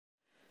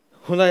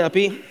හොඳයි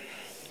අපි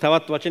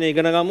තවත් වචන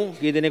ඉගෙන ගමු.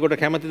 කී දෙනෙකුට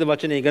කැමතිද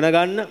වචන ඉගෙන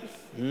ගන්න?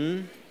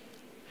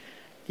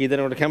 කී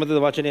දෙනෙකුට කැමතිද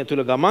වචනය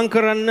තුල ගමන්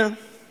කරන්න?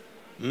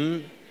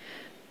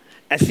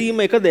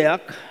 ඇසීම එක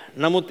දෙයක්.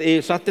 නමුත් ඒ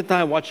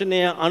සත්‍යතාව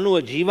වචනය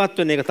අනුව ජීවත්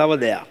වෙන එක තව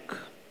දෙයක්.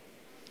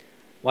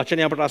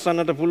 වචනය අපට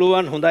අසන්නට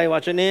පුළුවන් හොඳයි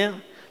වචනය.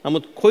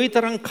 නමුත්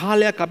කොයිතරම්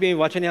කාලයක් අපි මේ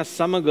වචනය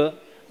සමග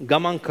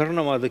ගමන්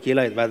කරනවද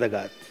කියලා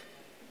වැදගත්.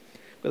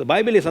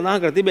 බයිබලයේ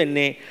සඳහන් කර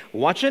තිබෙන්නේ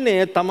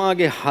වචනය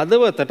තමාගේ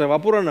හදවතට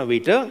වපුරන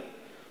විට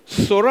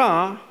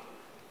සොරා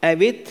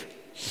ඇවිත්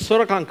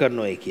සොරකම්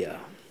කරනවා කියලා.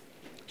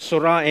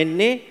 සොරා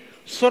එන්නේ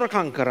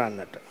සොරකම්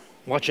කරන්නට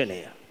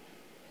වචනය.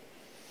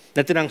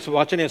 නැතිනම්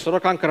වචනය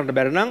සොරකම් කරන්න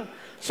බැරි නම්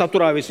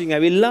සතුරා විසින්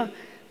ඇවිල්ලා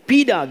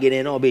පීඩාගෙන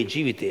එන ඔබේ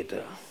ජීවිතේට.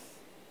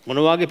 මොන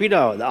වගේ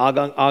පීඩාවද?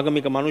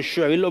 ආගමික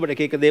මිනිස්සු ඇවිල්ලා ඔබට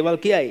එක එක දේවල්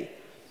කියයි.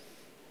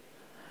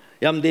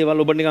 යම් දේවල්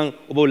ඔබ නිකන්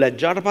ඔබ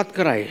ලැජ්ජාටපත්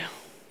කරයි.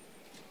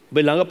 ඔබ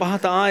ළඟ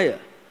පහත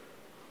ආය.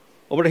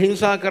 ඔබට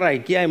හිංසා කරයි.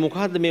 කියයි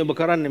මොකද්ද මේ ඔබ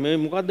කරන්නේ? මේ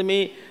මොකද්ද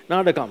මේ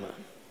නාඩකම?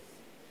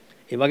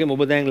 ඒ වගේම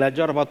ඔබ දැන්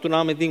ලැජ්ජාටපත්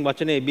වුණාම ඉතින්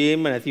වචනේ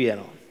ඉබේම නැති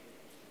වෙනවා.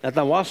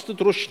 නැත්නම් වාස්තු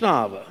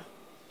තෘෂ්ණාව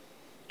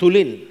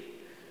තුලින්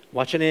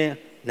වචනය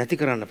නැති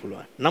කරන්න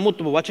පුළුවන්.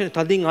 නමුත් ඔබ වචනේ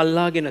තදින්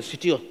අල්ලාගෙන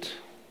සිටියොත්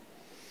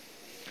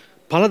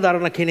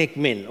පළදරන කෙනෙක්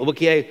මෙන් ඔබ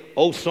කියයි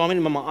ඔව්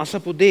ස්වාමීනි මම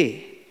අසපු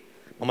දේ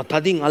මම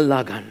තදින්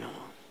අල්ලා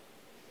ගන්නවා.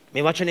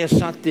 මේ වචනය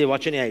සත්‍ය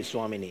වචනයයි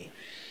ස්වාමීනි.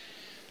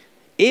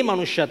 ඒ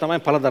මනුෂ්‍යයා තමයි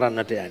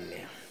පළදරන්නට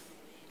යන්නේ.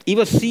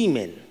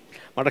 ඉවසීමෙන්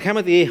මට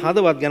කැමති මේ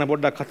හදවත් ගැන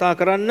පොඩ්ඩක් කතා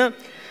කරන්න.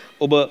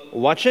 ඔබ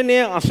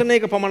වචනය අසන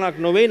එක පමණක්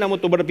නොවේ.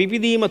 නමුත් ඔබට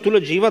පිපිදීම තුල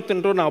ජීවත්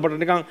වෙන්න ඕන. ඔබට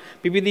නිකන්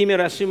පිපිදීමේ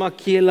රැස්වීමක්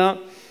කියලා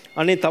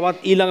අනේ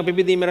තවත් ඊළඟ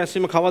පිපිදීමේ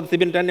රැස්වීම කවද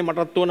තිබෙන්නට යන්නේ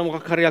මටත් ඕන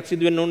මොකක් හරියක්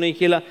සිදු වෙන්න ඕනේ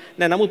කියලා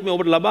නෑ. නමුත් මේ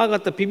ඔබට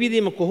ලබාගත්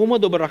පිපිදීම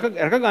කොහොමද ඔබ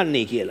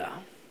රැකගන්නේ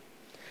කියලා.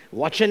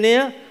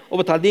 වචනය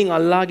ඔබ තදින්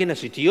අල්ලාගෙන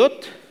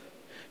සිටියොත්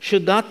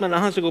ශුද්ධාත්ම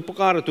වහන්සේගේ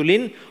උපකාර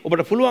තුලින්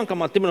ඔබට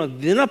පුළුවන්කමක් තිබෙනවා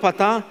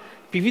දිනපතා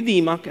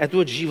පිපිදීමක්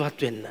ඇතුව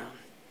ජීවත් වෙන්න.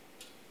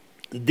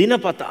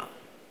 දිනපතා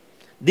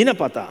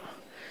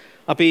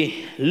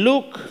අපි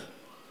ලූක්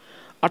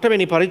 8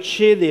 වෙනි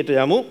පරිච්ඡේදයට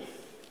යමු.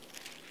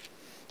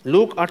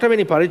 ලූක් 8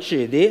 වෙනි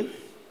පරිච්ඡේදයේ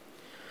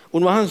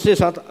උන්වහන්සේ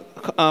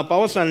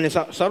පවසන්නේ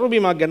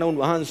සරුබිමක් ගැන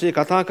උන්වහන්සේ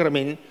කතා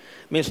කරමින්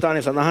මේ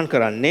ස්ථානයේ සඳහන්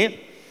කරන්නේ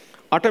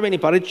 8 වෙනි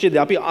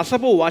පරිච්ඡේදයේ අපි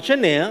අසපු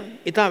වචනය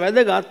ඉතා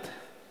වැදගත්.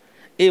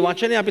 ඒ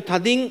වචනය අපි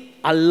තදින්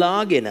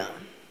අල්ලාගෙන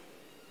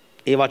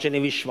ඒ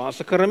වචනේ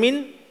විශ්වාස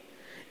කරමින්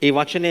ඒ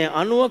වචනය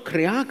අනුව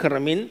ක්‍රියා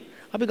කරමින්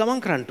අපි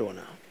ගමන් කරන්න ඕන.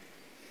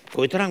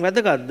 කොයිතරම්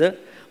වැදගත්ද?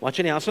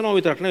 වචනේ අසනව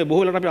විතරක් නෙවෙයි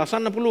බොහෝ වෙලාවට අපි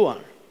අසන්න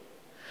පුළුවන්.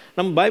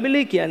 නම්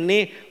බයිබලයේ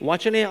කියන්නේ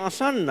වචනේ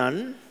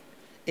අසන්නන්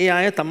ඒ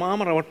අය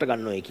තමාම රවට්ට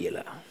ගන්නවයි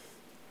කියලා.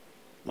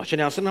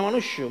 වචනේ අසන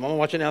මිනිස්සු මම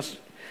වචනේ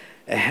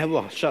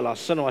ඇහැවුවා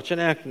ලස්සන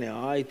වචනයක් නේ.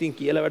 ඉතින්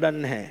කියලා වැඩක්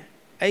නැහැ.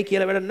 ඇයි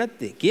කියලා වැඩක්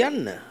නැත්තේ?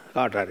 කියන්න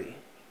කාට හරි.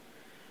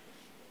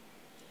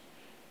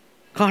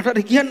 කාට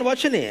හරි කියන්න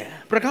වචනය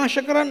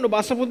ප්‍රකාශ කරන්න ඔබ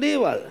අසපු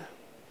දේවල්.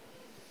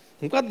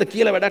 මොකද්ද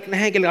කියලා වැඩක්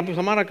නැහැ කියලා අපි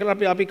සමහරක්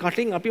කරලා අපි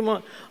කටින් අපිම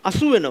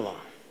අසු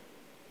වෙනවා.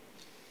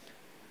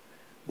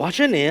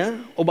 වචනය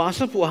ඔබ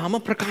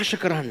අසපුවාම ප්‍රකාශ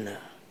කරන්න.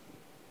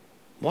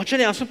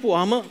 වචනය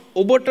අසපුවාම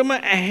ඔබටම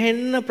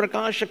ඇහෙන්න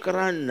ප්‍රකාශ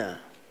කරන්න.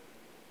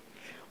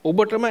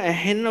 ඔබටම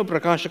ඇහෙන්න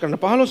ප්‍රකාශ කරන්න.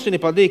 15 වෙනි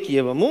පදේ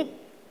කියවමු.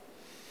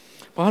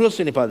 15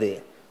 වෙනි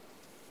පදේ.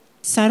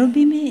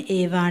 සරුබිමේ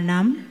ඒවා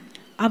නම්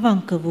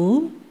අවංක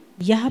වූ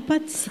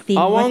යහපත් සිතින්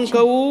අවංක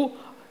වූ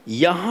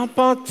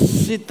යහපත්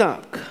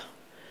සිතක්.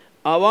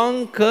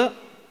 අවංක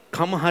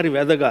කම හරි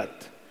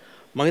වැදගත්.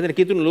 මම හිතන්නේ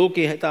කිතුණු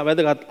ලෝකයේ හිතා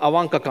වැදගත්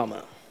අවංකකම.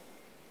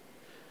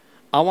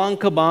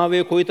 අවංක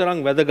භාවය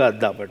කොයිතරම්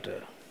වැදගත්ද අපට?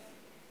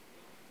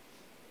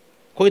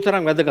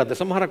 කොයිතරම් වැදගත්ද?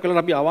 සමහරක් වෙලාවට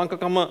අපි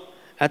අවංකකම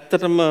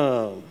ඇත්තටම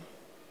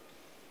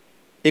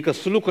ඒක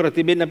සුළු කර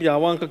තිබෙන්නේ අපි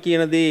අවංක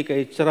කියන දේ ඒක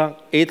එච්චර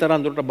ඒ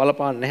තරම් දුරට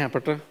බලපාන්නේ නැහැ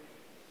අපට.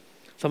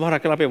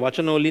 සමහරක් වෙලාවට අපේ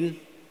වචන වලින්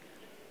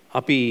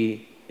අපි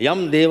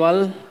යම්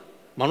දේවල්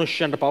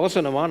මිනිස්යන්ට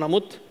පවසනවා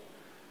නමුත්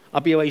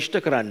අපි ඒවා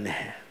ඉෂ්ට කරන්නේ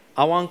නැහැ.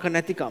 අවංක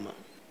නැතිකම.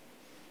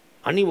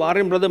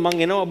 අනිවාර්යෙන් බ්‍රදර්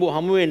මං එනවා ඔබ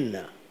හමු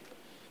වෙන්න.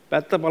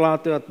 පැත්ත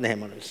පළාතවත් නැහැ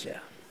මිනිස්සයා.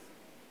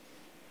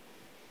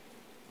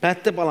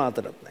 පැත්ත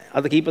පළාතවත් නැහැ.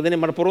 අද කීප දෙනෙක්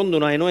මට පොරොන්දු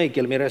වුණා එනවයි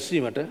කියලා මේ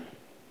රැස්වීමට.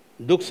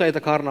 දුක් සහිත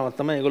කාරණාවක්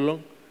තමයි ඒගොල්ලෝ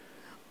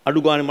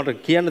අඩු ගානේ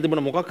මට කියන්න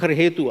තිබුණ මොකක් හරි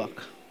හේතුවක්.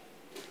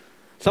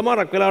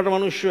 සමහරක් වෙලාවට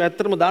මිනිස්සු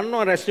ඇත්තටම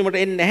දන්නවා රැස්වීමට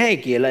එන්නේ නැහැ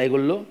කියලා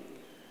ඒගොල්ලෝ.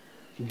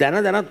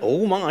 දැනත්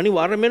ඔව් මං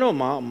අනිවාර්යෙන්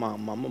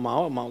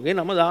එනවා මගේ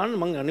නම දාන්න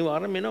මං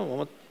අනිවාර්යෙන් එනවා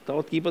මම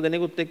තවත් කීප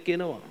දෙනෙකුත් එක්ක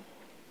එනවා.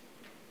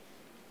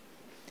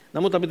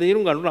 නමුත් අපි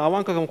තේරුම් ගන්න ඕන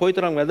අවංකකම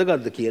කොයිතරම්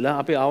වැදගත්ද කියලා.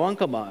 අපේ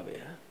අවංකභාවය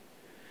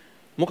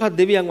මොකක්ද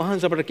දෙවියන්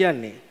වහන්සේ අපට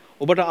කියන්නේ?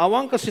 ඔබට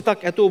අවංක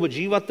සිතක් ඇතුව ඔබ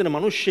ජීවත් වෙන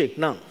මිනිස්සෙක්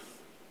නම්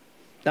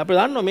අපි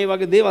දන්නවා මේ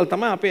වගේ දේවල්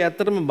තමයි අපේ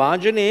ඇත්තටම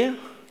වාජනයේ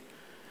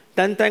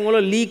තැන් වල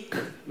ලීක්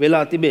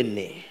වෙලා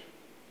තිබෙන්නේ.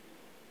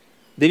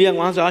 දෙවියන්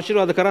වහන්සේ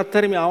ආශිර්වාද කරත්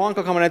හැරි මේ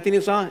අවංකකම නැති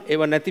නිසා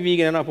ඒව නැති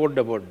වීගෙන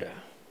යනවා පොඩ.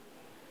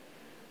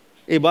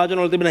 ඒ වාජන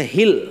වල තිබෙන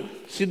හිල්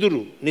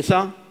සිදුරු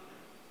නිසා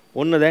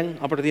ඔන්න දැන්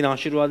අපිට තියෙන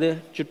ආශිර්වාදය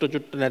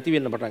චුට්ට නැති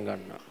වෙන්න පටන්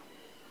ගන්නවා.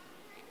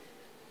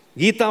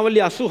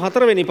 ගීතාවලිය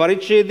 84 වෙනි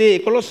පරිච්ඡේදයේ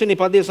 11 වෙනි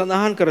පදයේ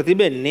සඳහන් කර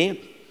තිබෙන්නේ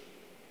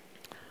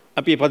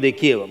අපි පදේ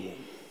කියවමු.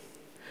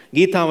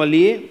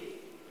 ගීතාවලියේ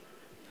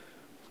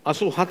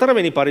 84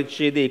 වෙනි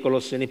පරිච්ඡේදයේ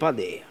 11 වෙනි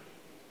පදයේ.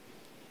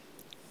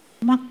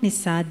 මක්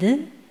නිසාද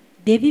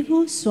දෙවි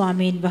වූ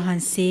ස්වාමීන්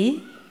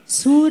වහන්සේ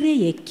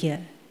සූර්යයෙක්ය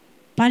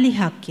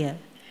පලිහක්ය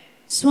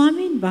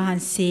ස්වාමීන්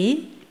වහන්සේ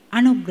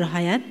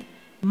අනුග්‍රහයත්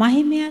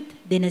මහිමයත්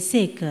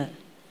දෙනසේක.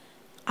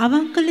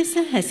 අවංක ලෙස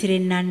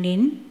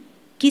හැසිරෙන්නන්ෙන්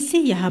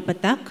කිසි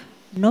යහපතක්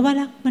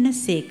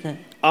නොවලක්වනසේක.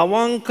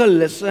 අවංක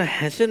ලෙස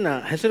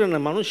හැසිරෙන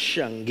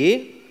මනුෂ්‍යයන්ගේ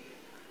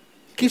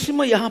කිසිම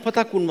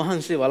යහපතක්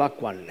උන්වහන්සේ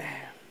වළක්වන්නේ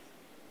නැහැ.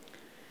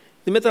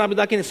 ඉතින් මෙතන අපි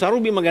දකින්නේ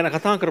සරුබිම ගැන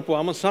කතා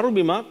කරපුවාම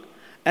සරුබිමක්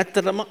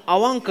ඇත්තටම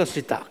අවංක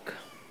සිතක්.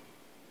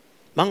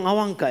 මං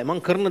අවංකයි, මං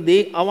කරන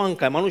දේ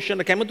අවංකයි.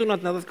 මනුෂ්‍යයන්ට කැමති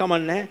වුණත් නැතත් කමක්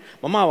නැහැ.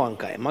 මම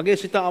අවංකයි. මගේ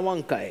සිත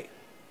අවංකයි.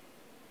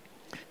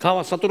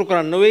 කාව සතුටු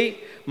කරන්න නෙවෙයි,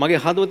 මගේ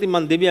හදවතින්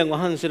මං දෙවියන්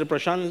වහන්සේට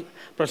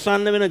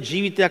ප්‍රසන්න වෙන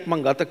ජීවිතයක්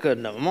මං ගත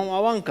කරනවා. මම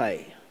අවංකයි.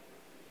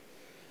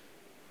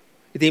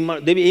 ඉතින්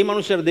මේ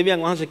මනුස්සයර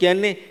දෙවියන් වහන්සේ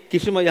කියන්නේ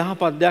කිසිම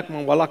යහපත් දෙයක්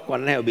මම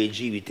වළක්වන්නේ නැහැ ඔබේ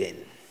ජීවිතෙන්.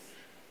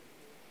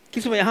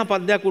 කිසිම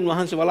යහපත් දෙයක්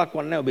උන්වහන්සේ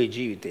වළක්වන්නේ නැහැ ඔබේ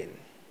ජීවිතෙන්.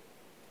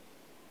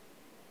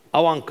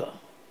 අවංක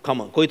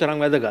කම කොයිතරම්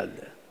වැදගත්ද?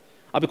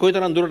 අපි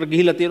කොයිතරම් දුරට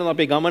ගිහිල්ලා තියෙනවද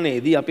අපේ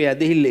ගමනේදී, අපේ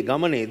ඇදහිල්ලේ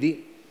ගමනේදී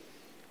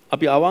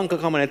අපි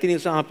අවංකකම නැති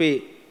නිසා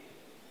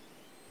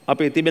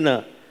අපේ තිබෙන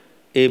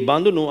ඒ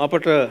බඳුනු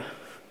අපට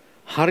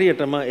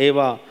හරියටම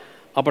ඒවා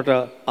අපට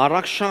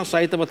ආරක්ෂා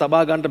සහිතව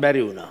තබා ගන්නට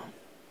බැරි වුණා.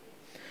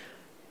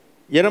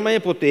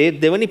 යෙරමියා පොතේ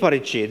දෙවනි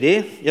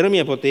පරිච්ඡේදයේ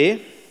යෙරමියා පොතේ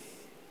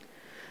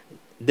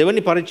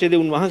දෙවනි පරිච්ඡේදයේ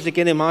උන්වහන්සේ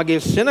කියන්නේ මාගේ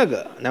සෙනග.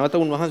 නැවත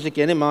උන්වහන්සේ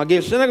කියන්නේ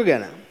මාගේ සෙනග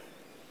ගැන.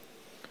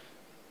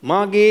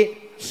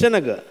 මාගේ සෙනග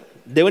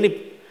දෙවනි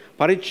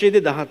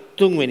පරිච්ඡේදයේ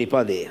 13 වෙනි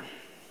පදය.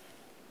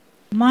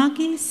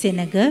 මාගේ සෙනග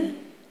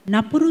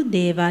නපුරු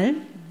දේවල්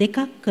දෙකක්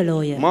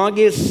කළෝය.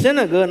 මාගේ සෙනග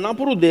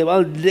නපුරු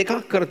දේවල්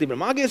දෙකක් කර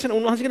තිබෙනවා. මාගේ සෙනග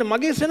උන්වහන්සේ කියන්නේ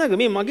මගේ සෙනග,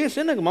 මේ මගේ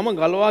සෙනග මම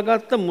ගලවා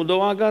ගත්ත,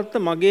 මුදවා ගත්ත,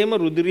 මගේම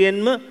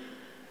රුධිරයෙන්ම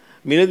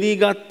මිලදී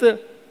ගත්ත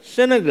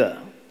සෙනග.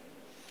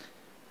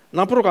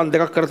 නපුරුකම්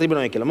දෙකක් කර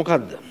තිබෙනවා කියලා.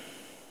 මොකද්ද?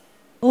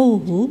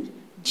 ඔව්හු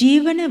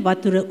ජීවන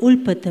වතුර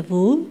උල්පත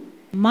වූ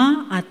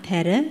මා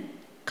අත්හැර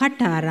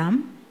කටාරම්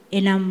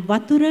එනම්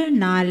වතුර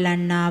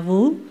නාලන්නා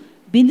වූ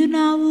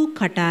බිඳුනා වූ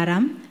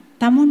කටාරම්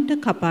තමුන්ට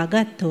කපා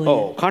ගත්තෝය.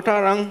 ඔව්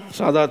කටාරම්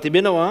සාදා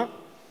තිබෙනවා.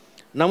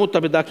 නමුත්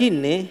අපි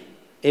දකින්නේ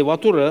ඒ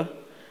වතුර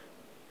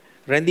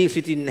රැඳී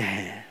සිටින්නේ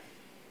නැහැ.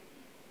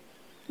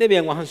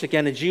 දෙවියන් වහන්සේ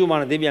කියන්නේ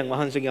ජීවමාන දෙවියන්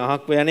වහන්සේගේ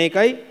අහක්ව යන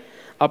එකයි.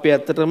 අපි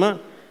ඇත්තටම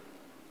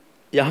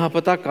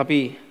යහපතක් අපි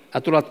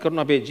අතුලත් කරන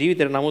අපේ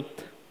ජීවිතේ. නමුත්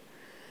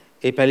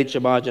ඒ පැලිච්ච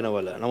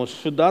භාජනවල. නමුත්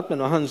සුද්ධාත්මන්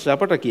වහන්සේ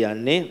අපට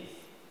කියන්නේ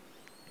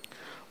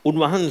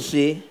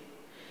උන්වහන්සේ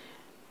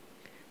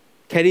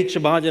කැරිච්ච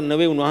භාජන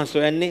නෙවෙයි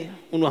උන්වහන්සේ යන්නේ.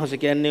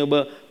 උන්වහන්සේ කියන්නේ ඔබ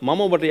මම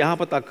ඔබට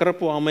යහපතක්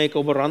කරපුවාම ඒක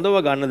ඔබ රඳව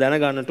ගන්න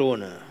දැනගන්නට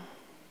ඕන.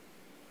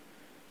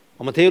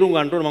 මම තේරුම්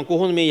ගන්න ඕන මම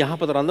කොහොමද මේ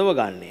යහපත රඳව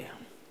ගන්නේ.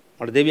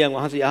 මට දෙවියන්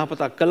වහන්සේ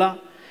යහපතක් කළා.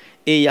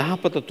 ඒ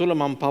යහපත තුළ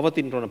මම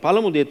පවතින්න ඕන.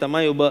 පළමු දේ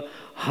තමයි ඔබ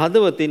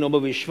හදවතින් ඔබ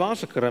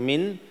විශ්වාස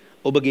කරමින්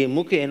ඔබගේ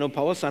මුඛයෙන්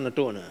පවසන්නට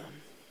ඕන.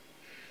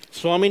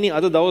 ස්වාමිනී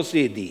අද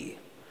දවසේදී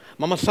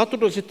මම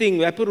සතුටු සිතින්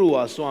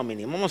වැපිරුවා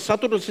ස්වාමිනී. මම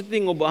සතුටු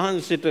සිතින් ඔබ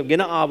වහන්සේට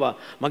ගෙන ආවා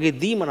මගේ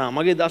දීමනා,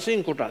 මගේ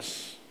දසෙන්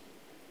කොටස්.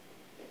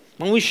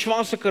 මම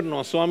විශ්වාස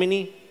කරනවා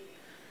ස්වාමිනී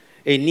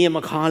ඒ නියම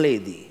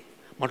කාලයේදී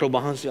මට ඔබ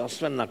වහන්සේ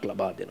අස්වැන්නක්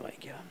ලබා දෙනවා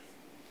කියලා.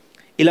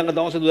 ඊළඟ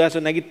දවසේ දුවස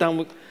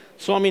නැගිට්ටාම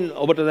ස්වාමින්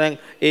ඔබට දැන්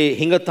ඒ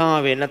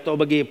හිඟතාවේ නැත්නම්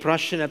ඔබගේ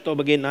ප්‍රශ්න නැත්නම්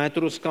ඔබගේ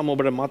ණයතුරුස්කම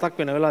ඔබට මතක්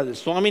වෙන වෙලාවදී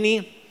ස්වාමිනී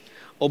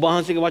ඔබ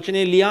වහන්සේගේ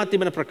වචනේ ලියා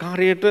තිබෙන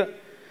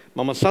ප්‍රකාරයට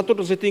මම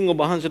සතුටු සිතින් ඔබ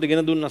වහන්සේට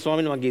ගෙන දුන්නා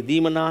ස්වාමිනේ මගේ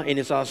දීමනා. ඒ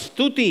නිසා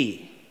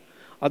ස්තුතියි.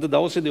 අද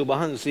දවසේදී ඔබ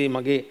වහන්සේ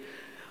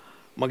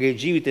මගේ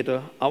ජීවිතයට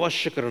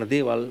අවශ්‍ය කරන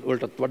දේවල්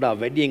වලටත් වඩා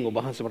වැඩියෙන් ඔබ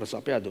වහන්සේ මට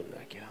සපයා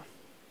දුන්නා කියලා.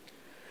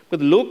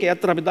 මොකද ලෝකේ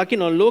අතර අපි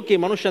දකිනවා ලෝකේ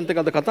මනුෂ්‍යයන්ට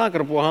අද කතා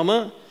කරපුවාම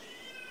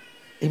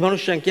මේ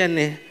මනුෂ්‍යයන්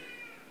කියන්නේ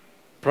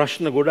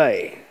ප්‍රශ්න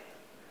ගොඩයි.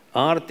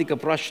 ආර්ථික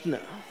ප්‍රශ්න.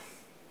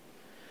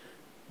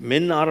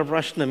 මෙන්න අර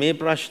ප්‍රශ්න මේ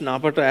ප්‍රශ්න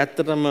අපට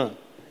ඇත්තටම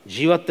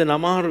ජීවත් වෙන්න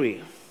අමාරුයි.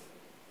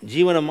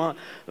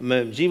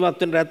 ජීවත්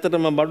වෙන්න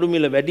ඇත්තටම බඩු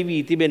මිල වැඩි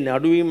වී තිබෙන්නේ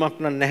අඩුවීමක්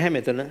නැහැ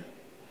මෙතන.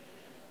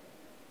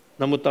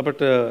 නමුත්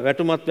අපට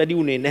වැටුමත් වැඩි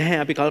උනේ නැහැ.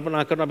 අපි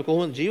කල්පනා කරනවා අපි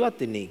කොහොමද ජීවත්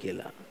වෙන්නේ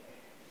කියලා.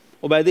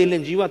 ඔබ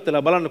ඇදහිල්ලෙන් ජීවත්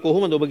වෙලා බලන්න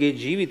කොහොමද ඔබගේ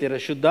ජීවිතේ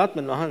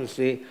ශුද්ධාත්මන්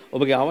වහන්සේ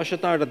ඔබගේ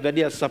අවශ්‍යතාවයටත්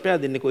වැඩිය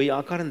සපයා දෙන්නේ කොයි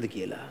ආකාරයෙන්ද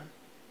කියලා.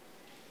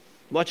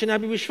 වචනේ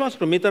අපි විශ්වාස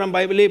කරමු. මේ තරම්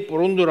බයිබලයේ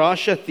පොරොන්දු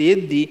රාශිය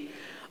තියෙද්දී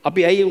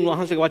අපි ඇයි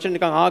උන්වහන්සේගේ වචන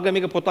නිකන්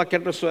ආගමික පොතක්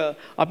හැටියට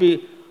අපි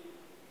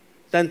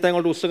තැන්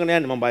වලට උස්සගෙන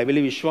යන්නේ. මම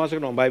බයිබලයේ විශ්වාස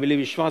කරනවා. බයිබලයේ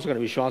විශ්වාස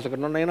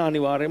කරනවා නේද?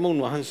 අනිවාර්යයෙන්ම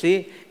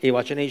උන්වහන්සේ ඒ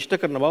වචනේ ඉෂ්ට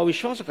කරන බව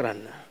විශ්වාස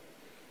කරන්න.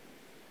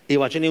 ඒ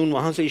වචනේ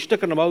උන්වහන්සේ ඉෂ්ට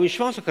කරන බව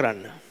විශ්වාස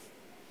කරන්න.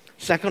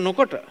 සැක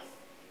නොකොට.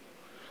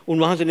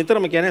 උන්වහන්සේ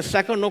නිතරම කියන්නේ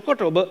සැක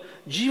නොකොට ඔබ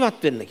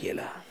ජීවත් වෙන්න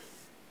කියලා.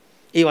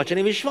 ඒ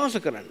වචනේ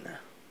විශ්වාස කරන්න.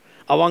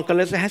 අවංක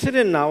ලෙස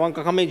හැසිරෙන්න,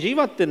 අවංකකමේ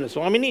ජීවත් වෙන්න.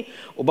 ස්වාමිනී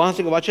ඔබ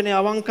වහන්සේගේ වචනේ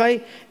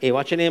අවංකයි. ඒ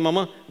වචනේ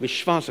මම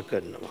විශ්වාස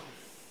කරනවා.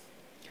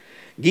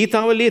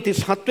 ගීතාවලියේ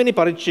 37 වෙනි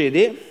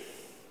පරිච්ඡේදයේ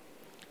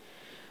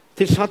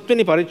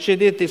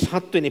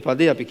 37 වෙනි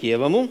පදේ අපි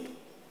කියවමු.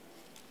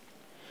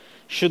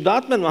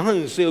 ශුද්ධාත්මන්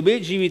වහන්සේ ඔබේ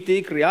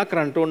ජීවිතේ ක්‍රියා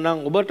කරන්නට ඕන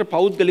නම් ඔබට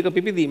පෞද්ගලික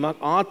පිපිදීමක්,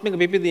 ආත්මික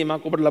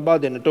පිපිදීමක් ඔබට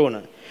ලබා දෙන්නට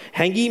ඕන.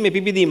 හැඟීමේ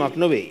පිපිදීමක්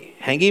නොවේ.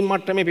 හැඟීම්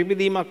මට්ටමේ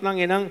පිපිදීමක් නම්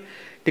එනම්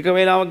ටික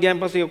වේලාවක් ගියන්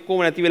පස්සේ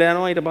ඔක්කොම නැති වෙලා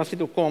යනවා. ඊට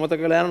පස්සේ ඔක්කොම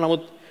අමතක වෙලා යනවා.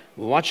 නමුත්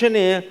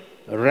වචනය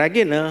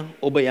රැගෙන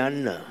ඔබ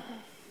යන්න.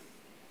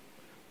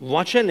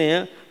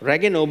 වචනය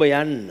රැගෙන ඔබ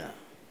යන්න.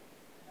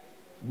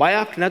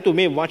 බයක් නැතු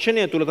මේ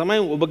වචනය තුල තමයි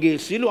ඔබගේ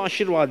සියලු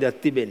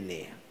ආශිර්වාදයක්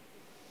තිබෙන්නේ.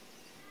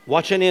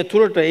 වචනය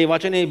තුලට ඒ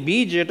වචනේ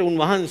බීජයට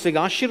උන්වහන්සේගේ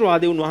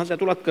ආශිර්වාදය උන්වහන්සේ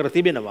ඇතුළත් කර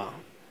තිබෙනවා.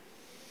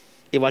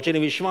 ඒ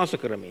වචනේ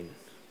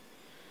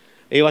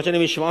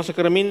විශ්වාස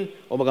කරමින්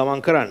ඔබ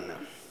ගමන් කරන්න.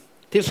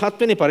 37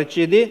 වෙනි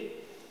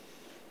පරිච්ඡේදයේ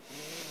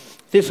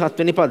 37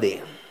 වෙනි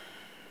පදේ.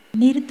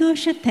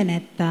 නිර්දෝෂ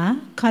තැනැත්තා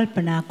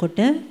කල්පනා කොට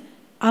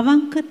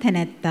අවංක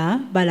තැනැත්තා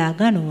බලා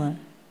ගනුව.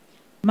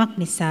 මක්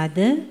නිසාද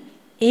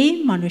ඒ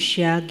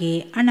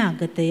මනුෂ්‍යයාගේ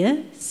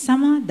අනාගතය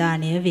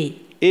සමාදානය වේ.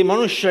 ඒ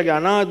මනුෂ්‍යයාගේ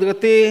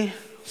අනාගතේ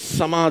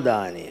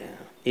සමාදානය.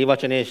 ඒ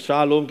වචනේ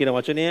ශාලෝම් කියන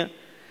වචනය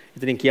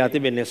ඉතින් කියා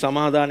තිබෙන්නේ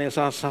සමාදානය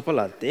සහ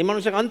සඵලත්වය. ඒ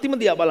මනුෂ්‍යයාගේ අන්තිම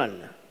දිහා බලන්න.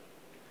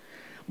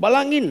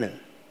 බලන්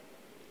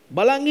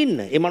ඉන්න.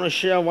 ඒ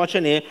මනුෂ්‍යයා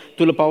වචනේ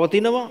තුල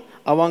පවතිනවා.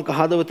 අවංක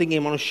හදවතින් මේ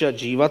මනුෂ්‍යයා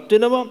ජීවත්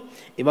වෙනවා.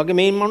 ඒ වගේ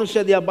මේ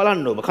මනුෂ්‍යයා දිහා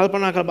බලන්න ඔබ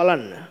කල්පනා කරලා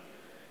බලන්න.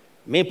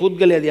 මේ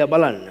පුද්ගලයා දිහා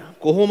බලන්න.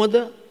 කොහොමද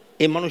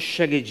ඒ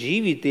මනුෂ්‍යයාගේ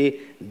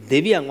ජීවිතේ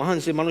දෙවියන්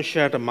වහන්සේ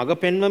මනුෂ්‍යයාට මඟ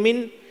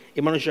පෙන්වමින්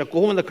ඒ මනුෂ්‍යයා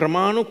කොහොමද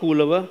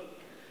ක්‍රමානුකූලව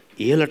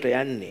ඉහළට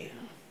යන්නේ?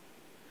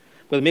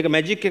 මොකද මේක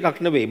මැජික්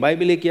එකක් නෙවෙයි.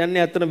 බයිබලයේ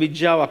කියන්නේ ඇත්තම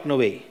විද්‍යාවක්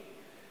නෙවෙයි.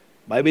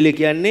 බයිබලයේ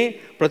කියන්නේ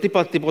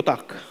ප්‍රතිපත්ති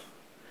පොතක්.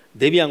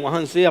 දෙවියන්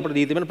වහන්සේ අපට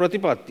දී තිබෙන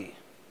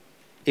ප්‍රතිපත්ති.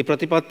 ඒ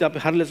ප්‍රතිපත්ති අපි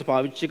හරිය ලෙස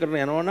පාවිච්චි කරන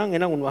යනවා නම්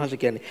එනම් උන්වහන්සේ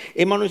කියන්නේ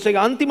ඒ මනුස්සයාගේ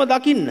අන්තිම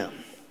දකින්න.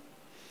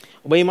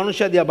 ඔබ මේ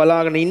මනුස්සයා දිහා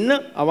බලාගෙන ඉන්න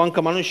අවංක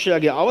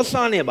මනුස්සයාගේ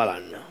අවසානය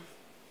බලන්න.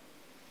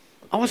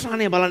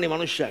 අවසානය බලන්නේ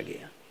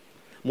මනුස්සයාගේ.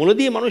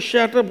 මුලදී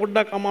මනුස්සයාට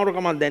පොඩ්ඩක්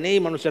අමාරුකමක් දැනේ.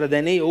 මනුස්සයාට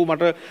දැනේ ඔව්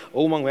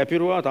මං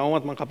වැපිරුවා.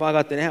 තවමත් මං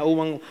කපාගත්තේ නැහැ. ඔව්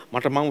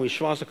මම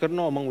විශ්වාස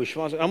කරනවා. මං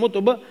විශ්වාස. නමුත්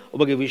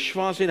ඔබගේ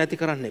විශ්වාසය නැති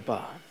කරන්න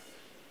එපා.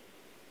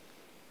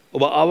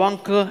 ඔබ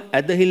අවංක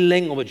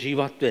ඇදහිල්ලෙන් ඔබ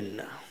ජීවත්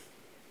වෙන්න.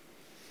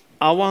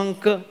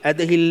 අවංක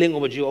ඇදහිල්ලෙන්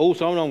ඔබ ඔව්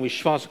සමහරවිට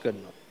විශ්වාස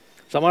කරනවා.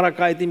 සමහරක්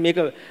අය ඉතින් මේක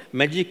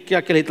මැජික්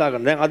එකක් කියලා හිතා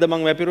ගන්න. දැන් අද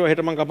මං වැපිරුවා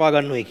හෙට මං කපා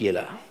ගන්නවයි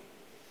කියලා.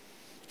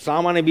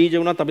 සාමාන්‍ය බීජ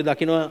වුණත් අපි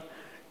දකිනවා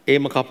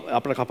ඒම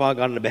අපිට කපා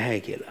ගන්න බෑ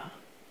කියලා.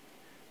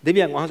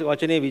 දෙවියන් වහන්සේගේ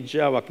වචනේ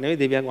විද්‍යාවක් නෙවෙයි.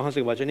 දෙවියන්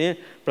වහන්සේගේ වචනේ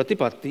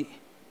ප්‍රතිපත්ති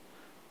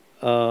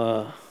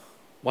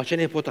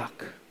වචනේ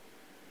පොතක්.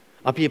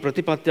 අපි මේ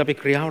ප්‍රතිපත්ති අපි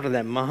ක්‍රියාවට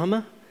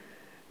දැම්මහම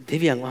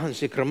දෙවියන්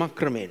වහන්සේ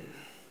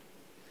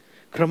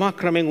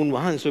ක්‍රමක්‍රමෙන්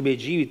උන්වහන්සේ ඔබේ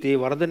ජීවිතේ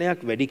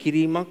වර්ධනයක් වැඩි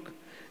කිරීමක්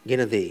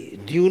ගෙන දෙයි.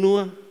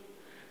 දියුණුව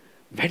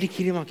වැඩි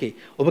කිරීමක්.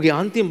 ඔබගේ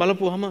අන්තිම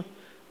බලපුවහම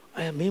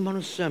මේ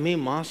මනුස්සයා මේ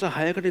මාස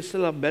 6කට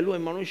ඉස්සෙල්ලා බැලුවා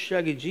මේ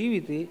මනුස්සයාගේ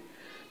ජීවිතේ.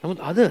 නමුත්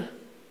අද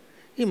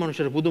මේ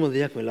මනුස්සයාට පුදුම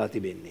දෙයක් වෙලා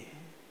තිබෙන්නේ.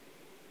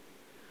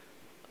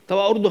 තව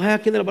අවුරුදු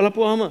 6ක් ඉඳලා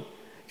බලපුවාම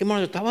මේ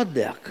මනුස්සයා තවත්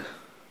දෙයක්.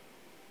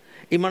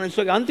 මේ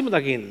මනුස්සයාගේ අන්තිම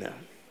දකින්න.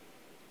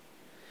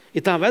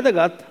 ඊට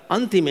වැදගත්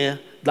අන්තිමය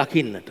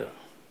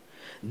දකින්නට.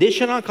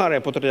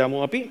 දේශනාකාරය පොතට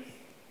යමු අපි.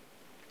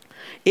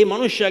 ඒ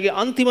මනුෂ්‍යයාගේ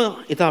අන්තිම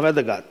ඊට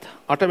වැදගත්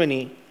 8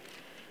 වෙනි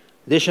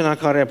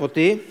දේශනාකාරය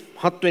පොතේ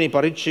 7 වෙනි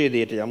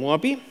පරිච්ඡේදයට යමු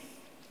අපි.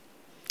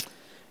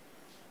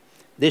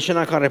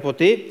 දේශනාකාරය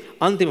පොතේ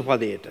අන්තිම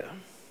පදයට.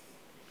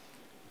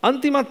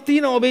 අන්තිමක්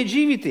තියෙන ඔබේ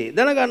ජීවිතේ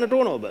දැනගන්නට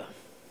ඕන ඔබ.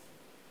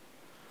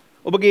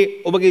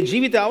 ඔබගේ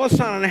ජීවිතේ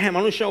අවසාන නැහැ.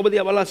 මනුෂ්‍යයා ඔබ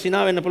දිහා බලලා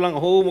සිනා වෙන්න පුළුවන්.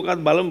 හෝ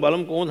මොකක්ද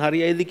බලමු කොහොමද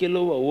හරියයිද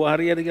කියලා ඕව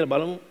හරියයිද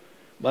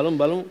කියලා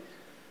බලමු.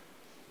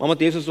 මම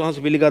තේසුස්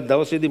වහන්සේ පිළිගත්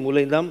දවසේදී මුල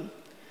ඉඳන්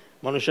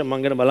මනුෂ්‍ය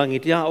මං ගැන බලන්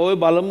හිටියා. ඔය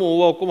බලමු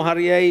ඕව ඔක්කොම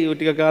හරියයි. ඔය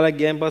ටික කාලයක්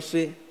ගියන්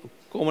පස්සේ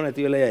ඔක්කොම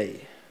නැති වෙලා යයි.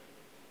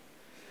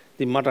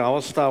 ඉතින් මට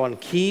අවස්ථාවන්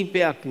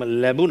කීපයක්ම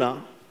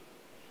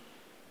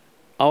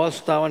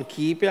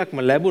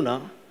ලැබුණා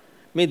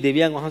මේ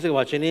දෙවියන් වහන්සේගේ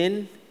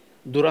වචනයෙන්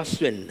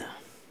දුරස් වෙන්න.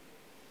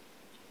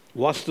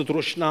 වස්තු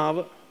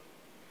තෘෂ්ණාව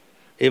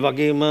ඒ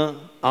වගේම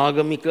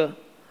ආගමික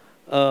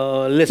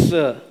ලෙස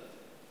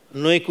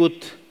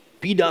නොයෙකුත්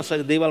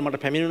පීඩාසක දේවල්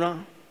මට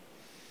පැමිණුණා.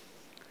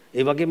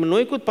 ඒ වගේම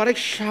නොයෙකුත්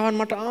පරීක්ෂාවන්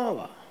මට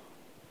ආවා.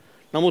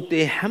 නමුත්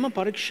ඒ හැම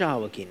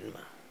පරීක්ෂාවකින්ම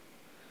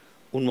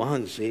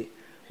උන්වහන්සේ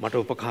මට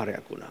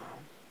උපකාරයක් වුණා.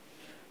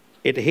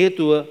 ඒට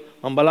හේතුව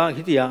මම බලන්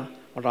හිටියා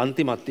මට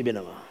අන්තිමක්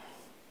තිබෙනවා.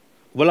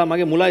 ඔබලා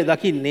මගේ මුලයි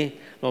දකින්නේ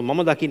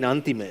මම දකින්නේ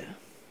අන්තිමය.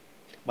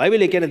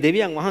 බයිබලයේ කියන්නේ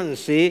දෙවියන්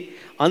වහන්සේ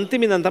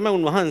අන්තිමින්දන් තමයි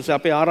උන්වහන්සේ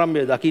අපේ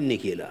ආරම්භය දකින්නේ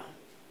කියලා.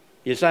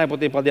 යෙසාය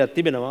පොතේ පදයක්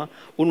තිබෙනවා.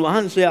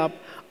 උන්වහන්සේ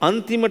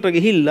අන්තිමට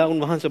ගිහිල්ලා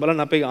උන්වහන්සේ බලන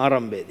අපේ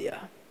ආරම්භය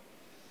දිහා.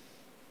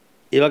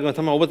 ඒ වගේම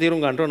තමයි ඔබ තේරුම්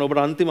ගන්න ඕන ඔබට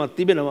අන්තිමක්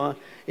තිබෙනවා.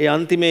 ඒ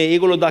අන්තිමේ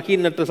ඒගොල්ලෝ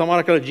දකින්නට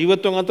සමහර කල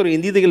ජීවිතවන් අතර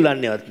ඉඳීද කියලා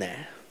දන්නේවත්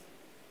නැහැ.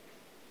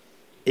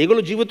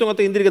 ඒගොල්ලෝ ජීවිතවන්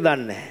අතර ඉඳීද කියලා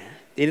දන්නේ නැහැ.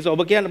 ඒ නිසා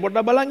ඔබ කියන්නේ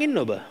පොඩ්ඩක් බලන් ඉන්න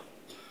ඔබ.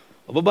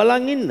 ඔබ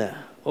බලන්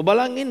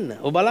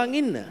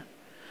ඉන්න.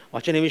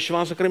 වචනේ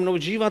විශ්වාස කරමින් ඔබ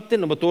ජීවත්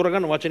වෙන්න. ඔබ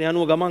තෝරගන්න වචනේ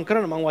අනුව ගමන්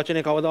කරන්න. මම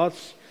වචනේ කවදාවත්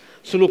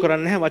සුළු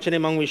කරන්නේ නැහැ. වචනේ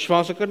මම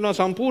විශ්වාස කරනවා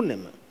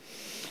සම්පූර්ණයෙන්ම.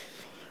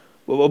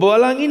 ඔබ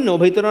බලන් ඉන්න.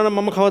 ඔබ හිතනවා නම්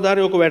මම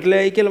කවදාරි ඔක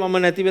වැටලෑයි කියලා,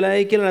 මම නැති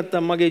වෙලායි කියලා,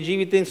 නැත්නම් මගේ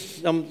ජීවිතෙන්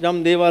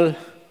යම් දේවල්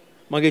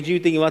මගේ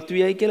ජීවිතෙන් ඉවත්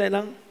වියයි කියලා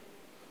නම්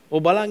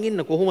ඔබ බලන්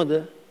ඉන්න කොහොමද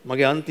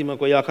මගේ අන්තිම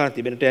කොයි ආකාරයට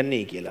තිබෙන්නට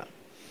යන්නේ කියලා.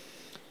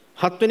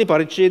 7 වෙනි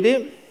පරිච්ඡේදයේ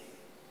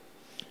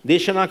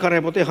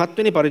දේශනාකාරය පොතේ 7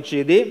 වෙනි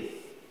පරිච්ඡේදයේ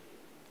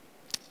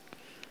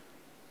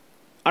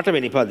 8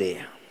 වෙනි පදය.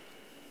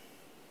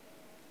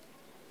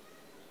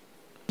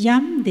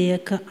 යම්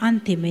දෙයක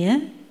අන්තිමය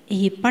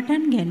එහි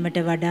පටන් ගැනීමට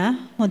වඩා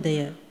හොඳය.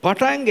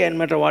 පටන්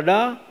ගැනීමට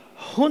වඩා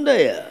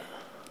හොඳය.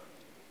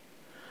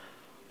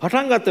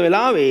 පටන් ගත්ත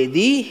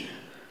වෙලාවේදී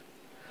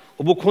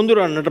ඔබ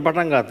කොඳුරන්නට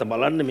පටන් ගත්තා.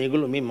 බලන්න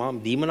මේගොල්ලෝ මේ මම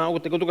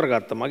දීමනාවකට එකතු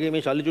කරගත්තා. මගේ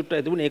මේ ශල්ලි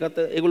චුට්ටයි තිබුණේ ඒකත්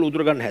ඒගොල්ලෝ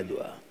උදුර ගන්න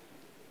හැදුවා.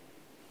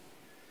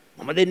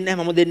 මම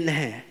දෙන්නේ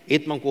නැහැ.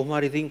 ඒත් මම කොහොම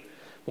හරි ඉතින්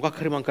මොකක්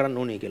හරි මම කරන්න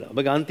ඕනේ කියලා.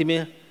 ඔබගේ අන්තිමය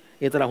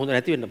ඒ තරම් හොඳ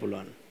නැති වෙන්න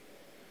පුළුවන්.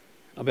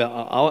 ඔබේ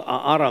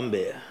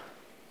ආරම්භය.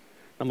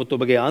 නමුත්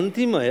ඔබගේ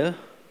අන්තිමය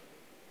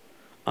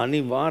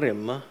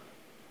අනිවාර්යයෙන්ම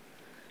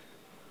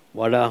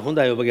වඩා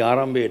හොඳයි ඔබගේ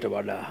ආරම්භයට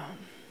වඩා.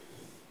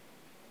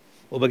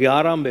 ඔබගේ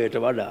ආරම්භයට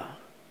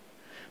වඩා.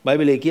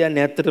 බයිබලයේ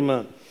කියන්නේ ඇත්තටම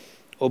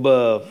ඔබ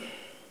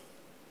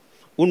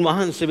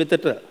උන්වහන්සේ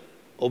වෙතට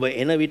ඔබ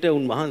එන විට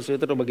උන්වහන්සේ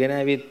වෙතට ඔබ ගෙන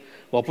ඇවිත්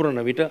වපුරන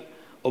විට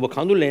ඔබ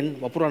කඳුලෙන්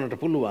වපුරන්නට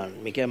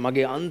පුළුවන්. මේ කියන්නේ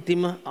මගේ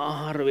අන්තිම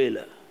ආහාර වේල.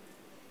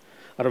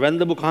 අර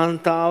වැන්දපු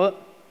කාන්තාව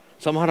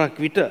සමහරක්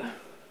විට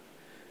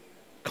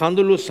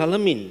කඳුළු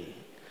සලමින්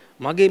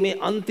මගේ මේ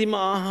අන්තිම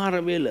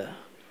ආහාර වේල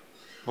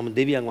මම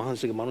දෙවියන්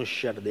වහන්සේගේ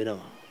මිනිස්යාට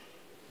දෙනවා.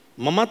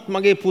 මමත්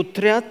මගේ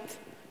පුත්‍රයාත්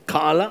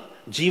කාලා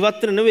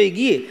ජීවත් වෙන්න නෙවෙයි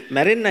ගියේ,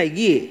 මැරෙන්නයි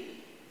ගියේ.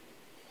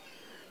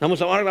 නමුත්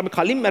සමහරවිට අපි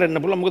කලින්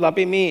මැරෙන්න පුළුවන්. මොකද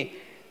අපේ මේ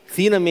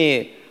සීන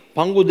මේ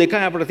පංගු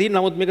දෙකයි අපිට තියෙන.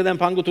 නමුත් මේක දැන්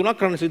පංගු තුනක්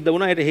කරන්න සිද්ධ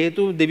වුණා. ඒට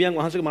හේතුව දෙවියන්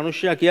වහන්සේගේ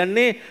මිනිස්යා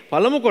කියන්නේ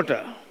පළමු කොට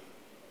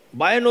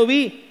බය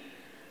නොවි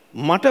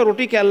මට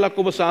රොටි කැල්ලක්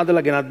ඔබ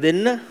සාදලා ගෙනත්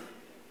දෙන්න.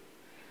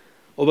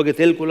 ඔබගේ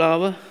තෙල්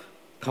කුලාව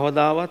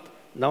කවදාවත්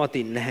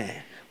නවතින්නේ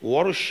නැහැ.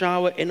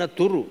 වර්ෂාව එන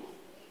තුරු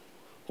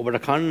ඔබට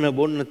කන්න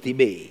බොන්න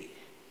තිබේ.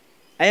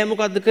 ඇය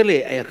මොකද්ද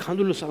කළේ? ඇය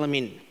කඳුළු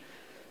සලමින්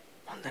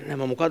මම දන්නේ නැහැ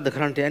මම මොකද්ද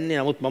කරන්නට යන්නේ.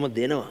 නමුත් මම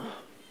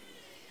දෙනවා.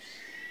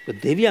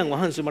 දෙවියන්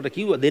වහන්සේ මට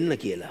කිව්වා දෙන්න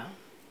කියලා.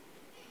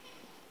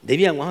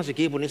 දෙවියන් වහන්සේ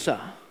කියපු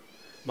නිසා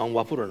මම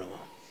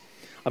වපුරනවා.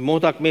 අපි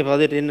මොහොතක් මේ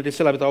පදයට එන්න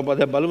ඉස්සෙල්ලා අපි තව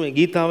පදයක් බලමු.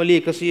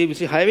 ගීතාවලිය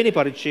 126 වෙනි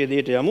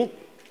පරිච්ඡේදයට යමු.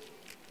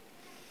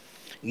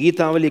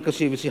 ගීතාවලිය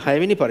 126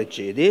 වෙනි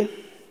පරිච්ඡේදයේ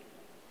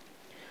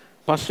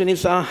 5 වෙනි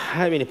සහ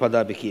 6 වෙනි පද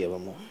අපි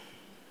කියවමු.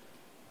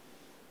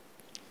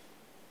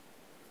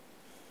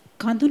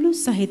 කඳුළු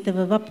සහිතව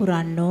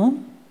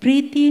වපුරන්නෝ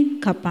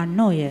ප්‍රීතියෙන්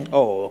කපන්නෝය.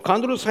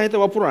 කඳුළු සහිත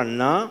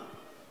වපුරන්නා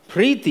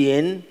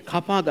ප්‍රීතියෙන්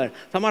කපා ගන්න.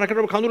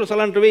 සමහරකට කඳුළු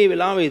සලන්ට වෙයි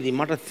වෙලාවේදී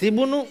මට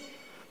තිබුණු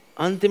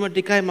අන්තිම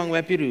ටිකයි මං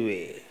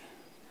වැපිරුවේ.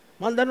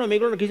 මම දන්නවා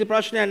මේගොල්ලන්ට කිසි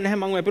ප්‍රශ්නයක් නැහැ.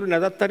 මං වැපිරුවේ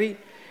නැදත් හරි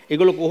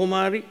ඒගොල්ලෝ කොහොම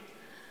හරි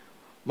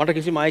මට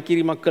කිසිම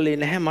අයකිරීමක් කළේ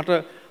නැහැ.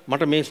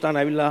 මට මේ ස්ථාන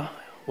ඇවිල්ලා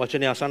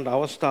වචනය අසන්න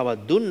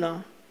අවස්ථාවක්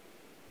දුන්නා.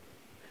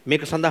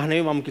 මේක සඳහා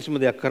නෙවෙයි මම කිසිම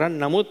දෙයක්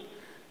කරන්නේ. නමුත්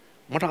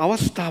මට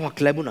අවස්ථාවක්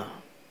ලැබුණා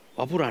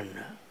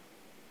වපුරන්න.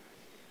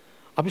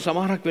 අපි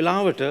සමහරක්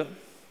වෙලාවට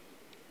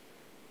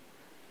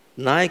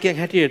නායකයන්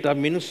හැටියට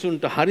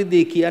මිනිස්සුන්ට හරි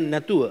දේ කියන්නේ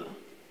නැතුව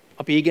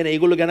අපි ඒ ගැන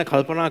ඒගොල්ලෝ ගැන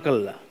කල්පනා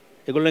කළා.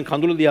 ඒගොල්ලන්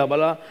කඳුළු දිහා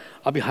බලා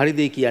අපි හරි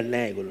දේ කියන්නේ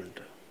නැහැ ඒගොල්ලන්ට.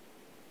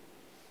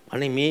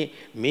 අනේ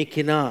මේ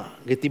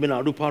කෙනාගේ තිබෙන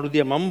අඩුපාඩු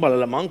දිහා මම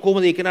බලලා මං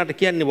කොහොමද ඒ කෙනාට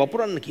කියන්නේ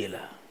වපුරන්න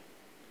කියලා.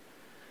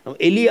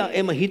 එලියා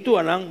එම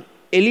හිතුවා නම්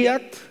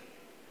එලියත්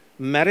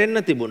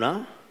මැරෙන්න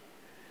තිබුණා.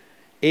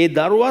 ඒ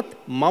දරුවත්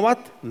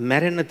මවත්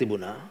මැරෙන්න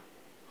තිබුණා.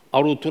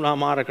 අවුරුදු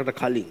 3මාරකට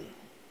කලින්.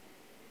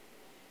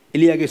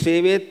 එලියාගේ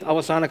සේවයත්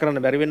අවසන්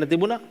කරන්න බැරි වෙන්න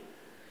තිබුණා.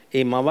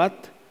 ඒ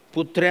මවත්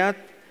පුත්‍රයාත්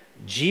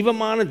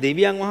ජීවමාන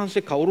දෙවියන්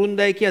වහන්සේ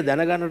කවුරුන්දයි කියලා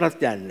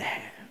දැනගන්නටත් යන්නේ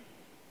නැහැ.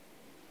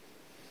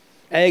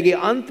 ඇයගේ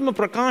අන්තිම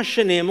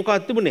ප්‍රකාශනය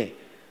මොකක්ද තිබුණේ?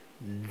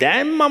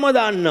 දැන් මම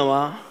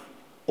දන්නවා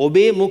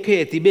ඔබේ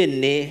මුඛයේ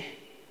තිබෙන්නේ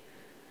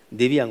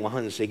දෙවියන්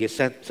වහන්සේගේ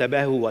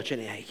සැබෑ වූ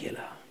වචනයයි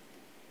කියලා.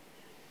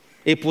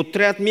 ඒ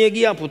පුත්‍රයාත් මිය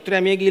ගියා.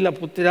 පුත්‍රයා මිය ගිහිලා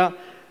පුත්‍රයා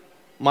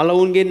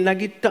මලවුන්ගෙන්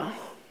නැගිට්ටා.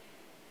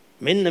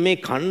 මෙන්න මේ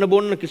කන්න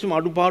බොන්න කිසිම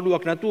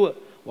අඩුපාඩුවක් නැතුව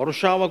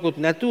වර්ෂාවකුත්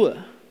නැතුව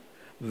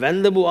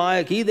වැන්දබු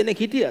ආය කී දෙනෙක්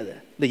හිටියද?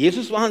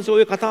 යේසුස් වහන්සේ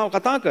ওই කතාව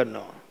කතා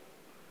කරනවා.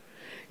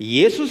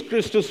 යේසුස්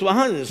ක්‍රිස්තුස්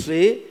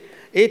වහන්සේ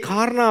ඒ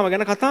කාරණාව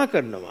ගැන කතා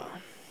කරනවා.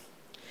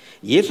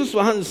 යේසුස්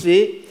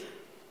වහන්සේ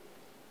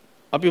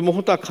අපි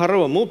මොහොතක්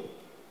හරවමු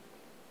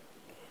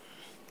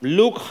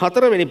ලූක්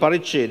 4 වෙනි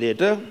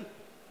පරිච්ඡේදයට.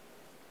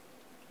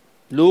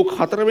 ලූක්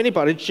 4 වෙනි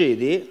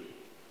පරිච්ඡේදයේ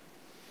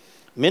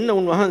මෙන්න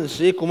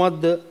උන්වහන්සේ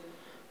කුමක්ද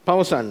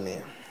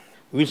පවසන්නේ?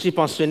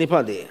 25 වෙනි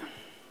පදයේ.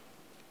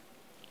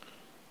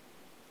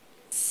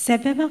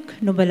 සැබෑවක්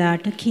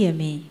නුඹලාට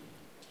කියමි.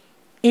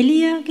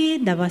 එලියාගේ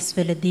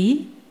දවස්වලදී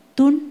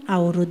 3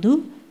 අවුරුදු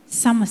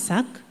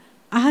සමසක්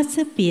අහස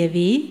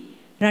පියවි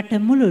රට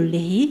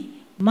මුළුල්ලෙහි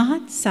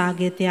මහත්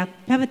සාගතයක්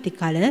පැවති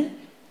කල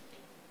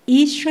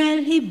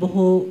ඊශ්‍රායල්හි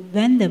බොහෝ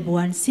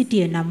වැන්දඹුවන්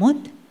සිටිය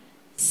නමුත්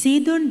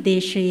සීදොන්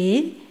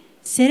දේශයේ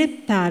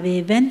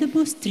සෙරෙප්තාවේ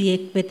වැන්දඹු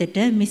ස්ත්‍රියෙක් වෙතට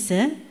මිස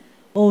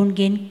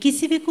ඔවුන්ගෙන්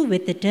කිසිවෙකු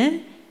වෙතට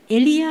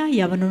එලියා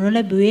යවනු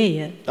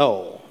නොලැබුවේය.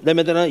 ඔව්. දැන්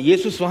මෙතන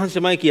යේසුස්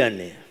වහන්සේමයි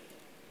කියන්නේ.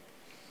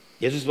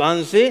 යේසුස්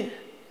වහන්සේ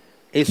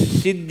ඒ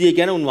සිද්ධිය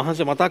ගැන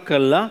උන්වහන්සේ මතක්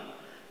කරලා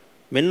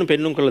මෙන්න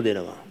පෙන්눔 කරලා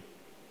දෙනවා.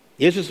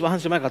 යේසුස්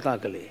වහන්සේමයි කතා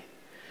කළේ.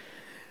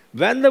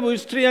 වැන්දඹු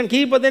ස්ත්‍රියන්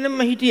කීප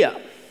දෙනෙක්ම හිටියා.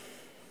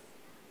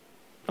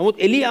 නමුත්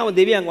එලියාව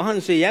දෙවියන්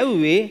වහන්සේ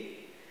යැව්වේ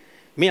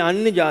මේ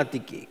අන්‍ය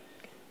ජාතිකයෙක්.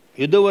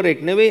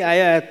 යුදවරෙක් නෙවෙයි,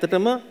 අය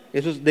ඇත්තටම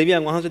යේසුස්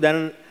දෙවියන් වහන්සේ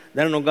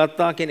දැන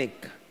නොගත්තා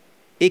කෙනෙක්.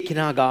 ඒ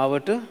කෙනා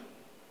ගාවට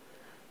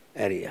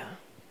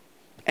ඇරියා.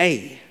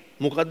 ඇයි?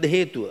 මොකද්ද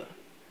හේතුව?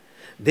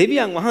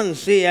 දෙවියන්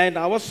වහන්සේ අයට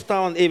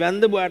අවස්ථාවන්, ඒ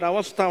වැන්දඹු අයට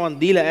අවස්ථාවන්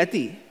දීලා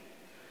ඇති.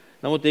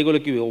 නමුත් ඒගොල්ලෝ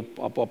කිව්වේ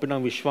අපි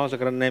නම් විශ්වාස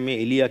කරන්නේ නැහැ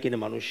මේ එලියා කියන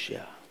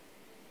මිනිස්සයා.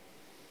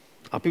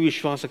 අපි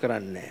විශ්වාස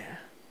කරන්නේ නැහැ.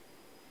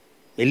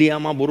 එලියා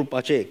මා බොරු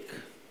පචෙක්.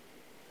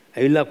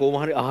 ඇවිල්ලා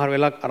කොහොම හරි ආහාර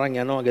වේලක් අරන්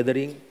යනවා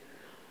ගෙදරින්.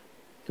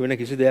 වෙන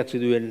කිසි දෙයක්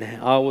සිදු වෙන්නේ නැහැ.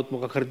 ආවොත්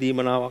මොකක් හරි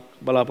දීමනාවක්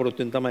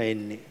බලාපොරොත්තු වෙන තමයි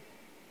එන්නේ.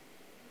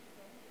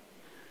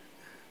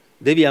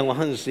 දෙවියන්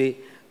වහන්සේ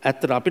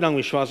ඇත්තට අපි නම්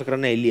විශ්වාස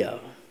කරන්නේ එලියාව.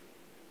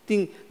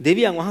 ඉතින්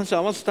දෙවියන් වහන්සේ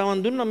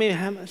අවස්ථාවන් දුන්නා මේ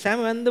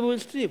සෑම වැන්දඹු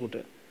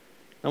ස්ත්‍රියෙකුට.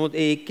 නමුත්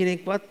ඒ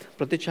එක්කෙනෙක්වත්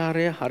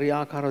ප්‍රතිචාරය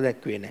හරියාකාරව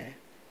දැක්වේ නැහැ.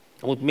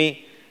 නමුත්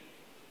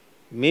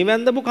මේ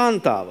වැන්දඹු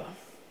කාන්තාව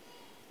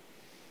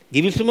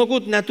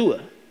ගිවිසුමකුත් නැතුව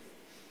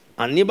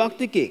අන්‍ය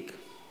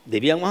භක්තිකෙක්,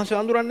 දෙවියන් වහන්සේ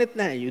අඳුරන්නෙත්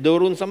නැහැ.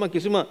 යුදවරුන් සම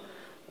කිසිම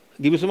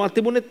ගිවිසුමක්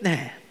තිබුණෙත්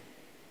නැහැ.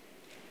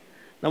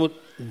 නමුත්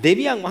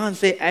දෙවියන්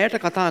වහන්සේ ඇයට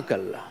කතා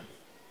කළා.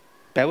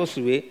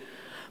 පැවසුවේ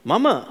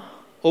මම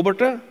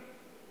ඔබට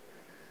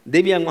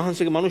දෙවියන්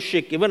වහන්සේගේ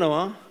මිනිස්සෙක්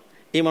එවනවා,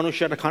 ඒ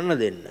මිනිස්සයාට කන්න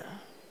දෙන්න.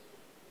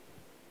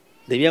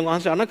 දෙවියන්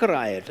වහන්සේ අණ කර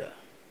අයට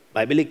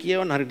බයිබලයේ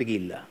කියවන හරියට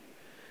ගිහිල්ලා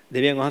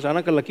දෙවියන් වහන්සේ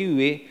අණ කරලා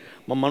කිව්වේ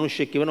මම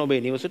මිනිස්සෙක් එවන ඔබේ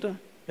නිවසට,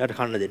 එයාට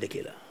කන්න දෙන්න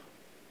කියලා.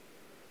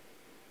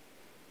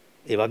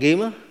 ඒ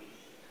වගේම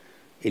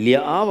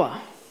එලියා ආවා.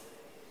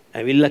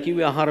 ඇවිල්ලා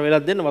කිව්වේ ආහාර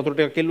වෙලක් දෙන්න, වතුර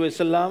ටිකක් කෙල්ලුවා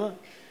ඉස්සල්ලාම.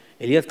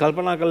 එලියත්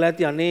කල්පනා කරලා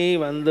ඇති අනේ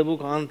වන්දපු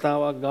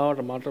කාන්තාවක්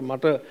ගාවට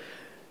මට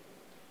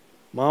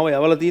මාව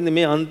යවලා තියෙන්නේ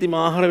මේ අන්තිම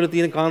ආහාර වෙල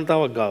තියෙන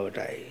කාන්තාවක්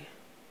ගාවටයි.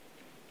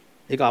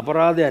 ඒක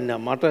අපරාධයක්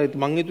නෑ.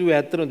 මං හිතුවේ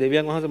ඇත්තටම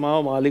දෙවියන් වහන්සේ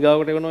මාව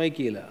මාලිගාවකට එවනවයි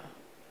කියලා.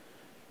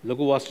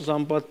 ලොකු වස්තු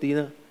සම්පත්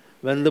තියෙන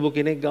වන්දපු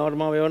කෙනෙක් ගාවට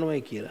මාව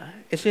එවනවයි කියලා.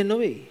 එසේ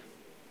නොවේ.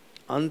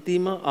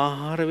 අන්තිම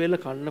ආහාර වෙල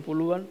කන්න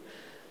පුළුවන්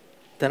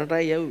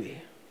තැනටයි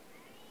යවුවේ.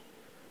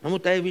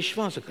 නමුත් ඇය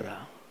විශ්වාස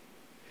කරා.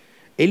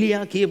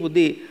 එලියා කියපු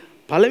දේ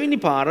පළවෙනි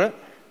පාර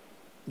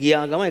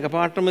ගියා ගම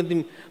එකපාරටම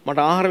මට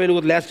ආහාර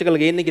වේලකුත් ලෑස්ති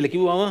කරලා ගේන්න කියලා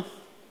කිව්වම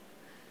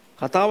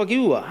කතාව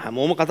කිව්වා.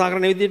 හැමෝම කතා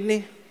කරන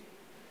විදිහටනේ.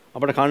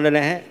 අපිට කන්න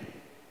නැහැ.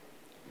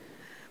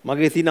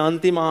 මගේ තියෙන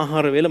අන්තිම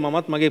ආහාර වේල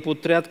මමත් මගේ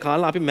පුත්‍රයාත්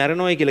කාලා අපි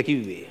මැරෙනවයි කියලා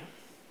කිව්වේ.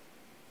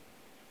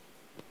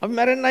 අපි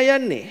මැරෙන්න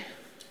යන්නේ.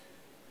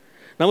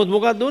 නමුත්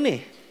මොකක්ද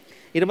උනේ?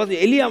 ඊට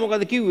පස්සේ එලියා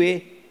මොකද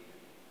කිව්වේ?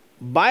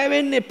 බය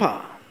වෙන්න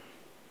එපා.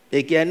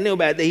 ඒ කියන්නේ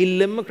ඔබ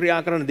ඇදහිල්ලෙන්ම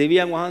ක්‍රියා කරන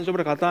දෙවියන් වහන්සේ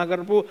ඔබට කතා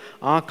කරපු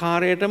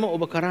ආකාරයටම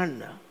ඔබ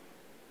කරන්න.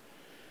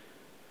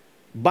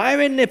 බය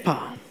වෙන්න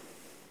එපා.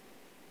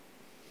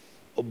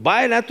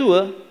 බය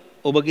නැතුව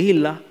ඔබ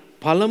ගිහිල්ලා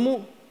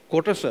පළමු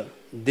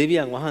කොටස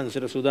දෙවියන්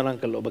වහන්සේට සූදානම්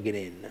කරලා ඔබ ගෙන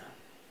එන්න.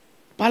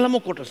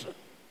 පළමු කොට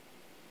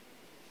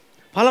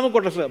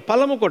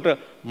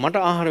මට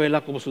ආහාර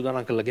වේලක් ඔබ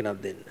සූදානම් කරලා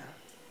ගෙනත් දෙන්න.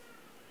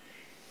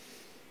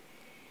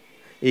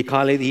 ඒ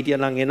කාලේදී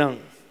හිටියනම් එනං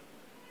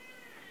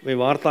මේ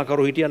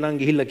වාර්තාකරු හිටියනම්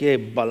ගිහිල්ලා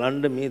කියේ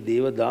බලන්න මේ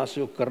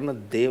දේවදාසයෝ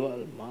කරන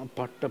දේවල් මා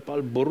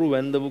පට්ටපල් බොරු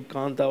වැන්දපු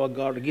කාන්තාවක්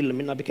ගාවට ගිහිල්ලා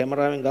මෙන්න අපි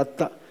කැමරාවෙන්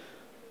ගත්තා.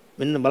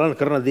 මෙන්න බලන්න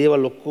කරන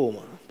දේවල් ඔක්කොම.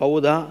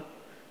 පවදා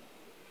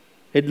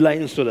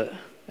හෙඩ්ලයින්ස් වල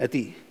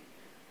ඇති.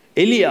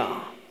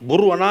 එලියා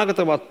බොරු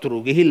අනාගත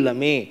වත්තුරු ගිහිල්ලා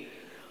මේ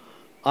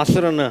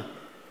අසරණ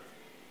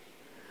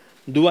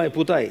දුවයි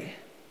පුතයි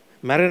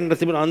මැරෙන්න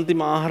තිබුණ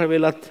අන්තිම ආහාර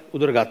වේලත්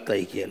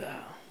උදරගත්තයි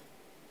කියලා.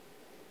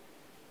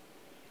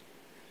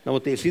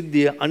 නමුත් ඒ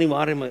සිද්ධිය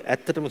අනිවාර්යයෙන්ම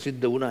ඇත්තටම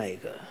සිද්ධ වුණා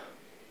ඒක.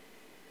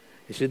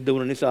 ඒ සිද්ධ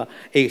වුණ නිසා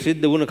ඒ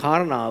සිද්ධ වුණ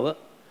කාරණාව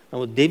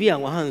නමුත් දෙවියන්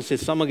වහන්සේ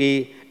සමග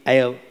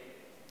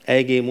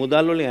ඇයගේ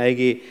මුදල් වලින්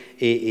ඇයගේ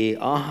ඒ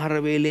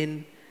ආහාර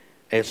වේලෙන්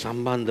ඇය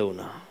සම්බන්ධ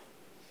වුණා.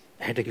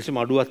 ඇයට කිසිම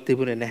අඩුවක්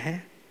තිබුණේ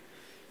නැහැ.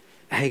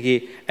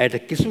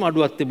 ඇයට කිසිම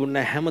අඩුවක්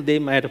තිබුණේ නැහැ.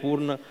 හැමදේම ඇයට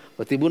පූර්ණ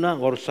තිබුණා.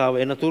 වර්ෂාව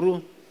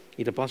එනතුරු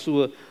ඊට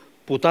පසුව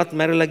පුතත්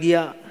මැරලා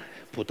ගියා.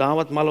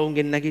 පුතාවත්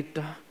මලවුන්ගෙන්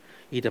නැගිට්ටා.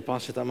 ඊට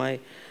පස්සේ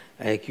තමයි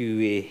ඇය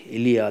කිව්වේ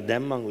එලියා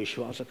දැන් මං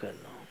විශ්වාස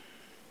කරනවා.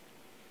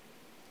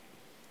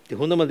 ඒ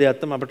හොඳම දෙයක්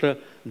තමයි අපිට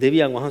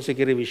දෙවියන් වහන්සේ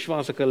කෙරේ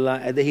විශ්වාස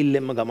කළා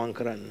ඇදහිල්ලෙන්ම ගමන්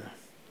කරන්න.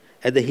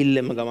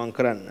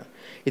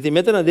 ඉතින්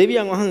මෙතන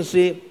දෙවියන්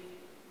වහන්සේ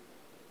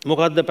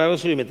මොකද්ද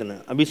පැවසුවේ මෙතන?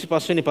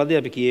 25 වෙනි පදේ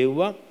අපි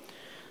කියෙව්වා.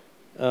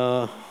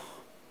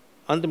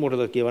 අන්තිම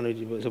කොටස කියවන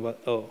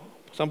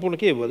සම්පූර්ණ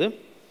කියෙව්වද?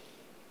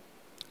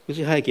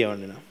 26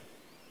 කියවන්නේ නා.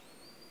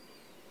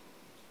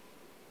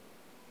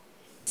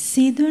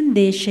 සීදොන්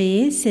දේශයේ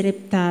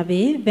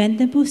සෙරෙප්තාවේ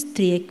වැඳපු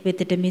ස්ත්‍රියෙක්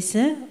වෙතට මිස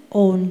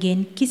ඔවුන්ගෙන්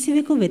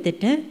කිසිවෙකු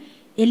වෙතට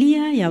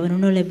එලියා යවනු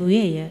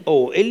නොලැබුවේය.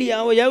 ඔව්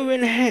එලියාව යවුවේ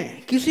නැහැ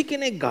කිසි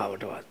කෙනෙක්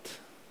ගාවටවත්.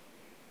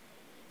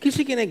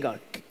 කිසි කෙනෙක්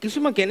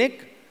කිසිම කෙනෙක්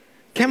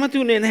කැමති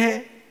වුණේ නැහැ.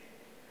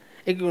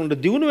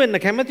 ඒගොල්ලන්ට දිනු වෙන්න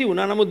කැමති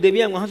වුණා නමුත්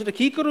දෙවියන් වහන්සේට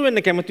කීකරු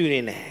වෙන්න කැමති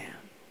වුණේ නැහැ.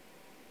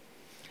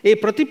 ඒ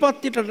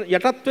ප්‍රතිපත්තියට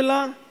යටත්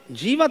වෙලා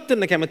ජීවත්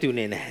වෙන්න කැමති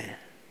වුණේ නැහැ.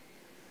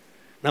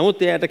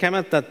 නමුත් එයාට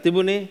කැමැත්තක්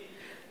තිබුණේ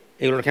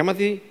ඒගොල්ලන්ට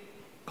කැමති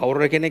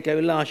කවුරු කෙනෙක්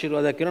ඇවිල්ලා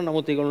ආශිර්වාදයක් කරනවා.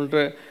 නමුත් ඒගොල්ලන්ට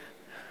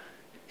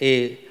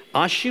ඒ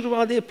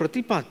ආශිර්වාදයේ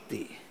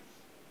ප්‍රතිපත්ති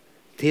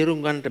තේරුම්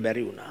ගන්නට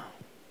බැරි වුණා.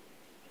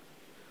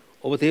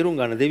 ඔබ තේරුම්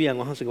ගන්න දෙවියන්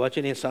වහන්සේගේ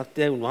වචනේ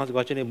සත්‍යයි. උන්වහන්සේගේ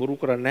වචනේ බොරු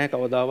කරන්නේ නැහැ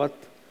කවදාවත්.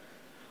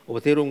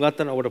 ඔබ තේරුම්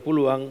ගත්තා නම් ඔබට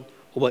පුළුවන්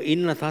ඔබ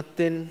ඉන්න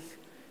තත්ත්වෙන්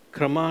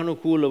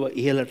ක්‍රමානුකූලව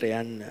ඉහළට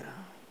යන්න.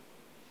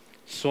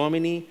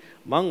 ස්වාමිනී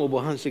මම ඔබ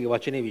වහන්සේගේ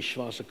වචනේ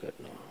විශ්වාස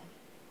කරනවා.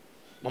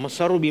 මම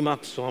සරු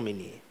බිමක්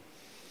ස්වාමිනී.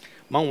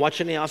 මම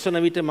වචනේ අසන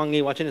විට මම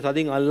මේ වචනේ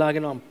තදින්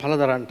අල්ලාගෙන මම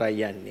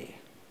පළදරන්ටයි යන්නේ.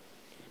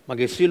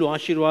 මගේ සියලු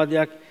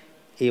ආශිර්වාදයක්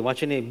ඒ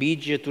වචනේ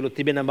බීජය තුල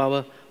තිබෙන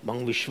බව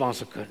මම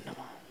විශ්වාස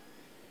කරනවා.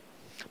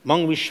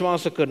 මම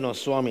විශ්වාස කරනවා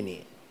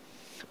ස්වාමිනී.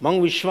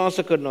 මම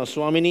විශ්වාස කරනවා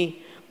ස්වාමිනී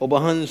ඔබ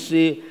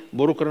වහන්සේ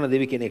බොරු කරන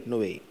දෙවි කෙනෙක්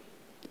නොවේ.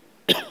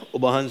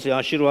 ඔබ වහන්සේ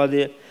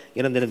ආශිර්වාදය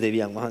ගෙන දෙන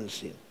දෙවියන්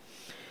වහන්සේ.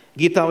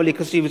 ගීතාවලි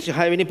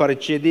 126 වෙනි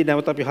පරිච්ඡේදයේ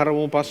නැවත අපි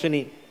හරවමු 5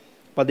 වෙනි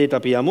පදයට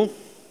අපි යමු.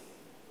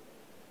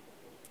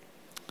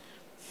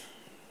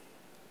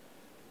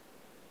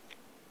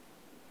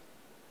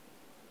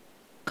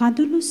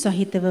 කඳුළු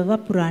සහිතව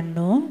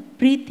වපුරන්නෝ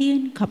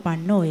ප්‍රීතියෙන්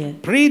කපන්නෝය.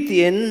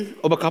 ප්‍රීතියෙන්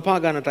ඔබ කපා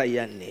ගන්නටයි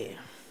යන්නේ.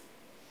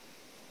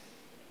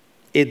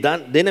 ඒ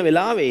දෙන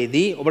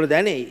වෙලාවේදී ඔබට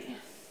දැනෙයි.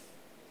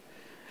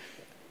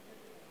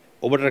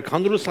 ඔබට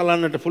කඳුළු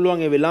සලන්නට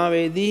පුළුවන් ඒ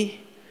වෙලාවේදී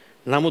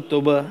නමුත්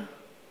ඔබ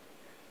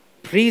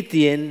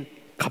ප්‍රීතියෙන්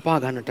කපා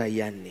ගන්නටයි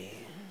යන්නේ.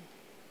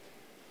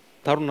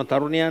 තරුණ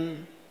තරුණියන්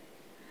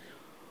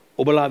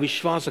ඔබලා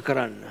විශ්වාස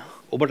කරන්න.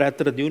 ඔබට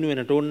ඇත්තට දියුණු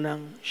වෙන්නට ඕන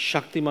නම්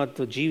ශක්තිමත්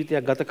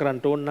ජීවිතයක් ගත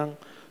කරන්න ඕන නම්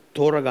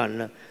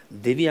තෝරගන්න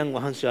දෙවියන්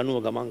වහන්සේ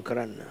අනුව ගමන්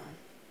කරන්න.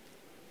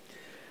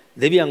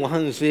 දෙවියන්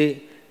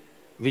වහන්සේ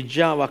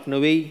විද්‍යාවක්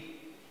නෙවෙයි.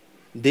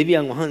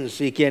 දෙවියන්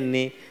වහන්සේ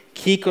කියන්නේ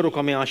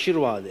කීකරුකමේ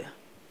ආශිර්වාදය.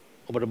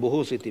 ඔබට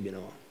බොහෝසේ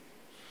තිබෙනවා.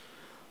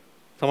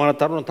 සමහර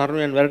තරුණ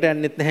තරුණයන් වැඩට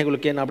යන්නෙත් නැහැ. ඒගොල්ලෝ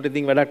කියන්නේ අපිට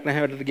ඉතින් වැඩක්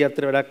නැහැ. වැඩට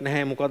ගියත් වැඩක්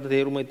නැහැ. මොකද්ද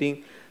තේරුම?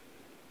 ඉතින්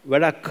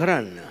වැඩක්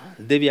කරන්න.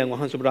 දෙවියන්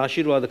වහන්සේ ඔබට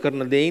ආශිර්වාද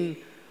කරන දෙයින්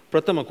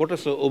ප්‍රථම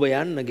කොටස ඔබ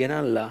යන්න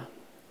ගෙනල්ලා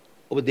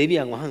ඔබ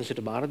දෙවියන්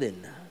වහන්සේට බාර දෙන්න.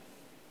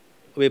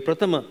 ඔබේ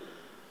ප්‍රථම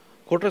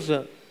කොටස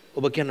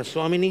ඔබ කියන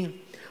ස්වාමිනී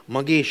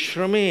මගේ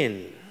ශ්‍රමයෙන්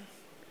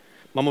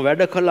මම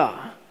වැඩ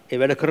කළා. ඒ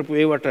වැඩ කරපු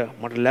ඒවට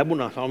මට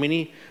ලැබුණා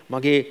ස්වාමිනී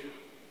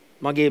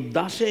මගේ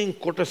 10න්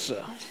කොටස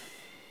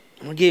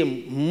මගේ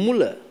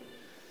මුල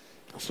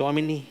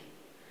ස්වාමිනී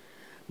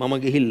මම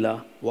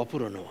ගිහිල්ලා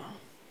වපුරනවා.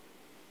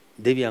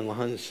 දෙවියන්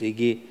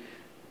වහන්සේගේ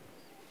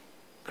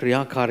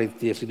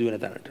ක්‍රියාකාරීත්වය සිදු වෙන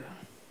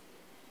තැනට.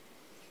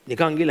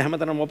 නිකන් ගිහලා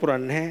හැමතැනම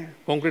වපුරන්නේ නැහැ.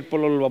 කොන්ක්‍රීට්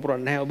පොළවල්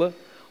වපුරන්නේ නැහැ ඔබ.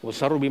 ඔබ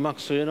සරු බිමක්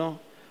සොයනවා.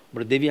 ඔබ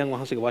දෙවියන්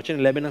වහන්සේගේ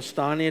වචන ලැබෙන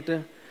ස්ථානයට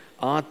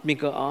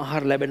ආත්මික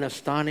ආහාර ලැබෙන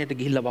ස්ථානයට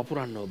ගිහිල්ලා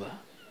වපුරන්න ඔබ.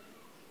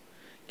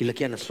 කියලා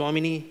කියන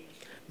ස්වාමිනී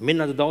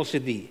මෙන්න අද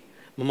දවසේදී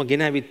මම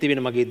ගෙනාවිත් තිබෙන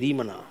මගේ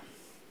දීමනා.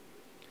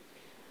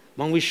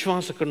 මම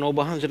විශ්වාස කරන ඔබ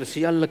වහන්සේට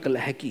සියල්ල කළ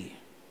හැකි.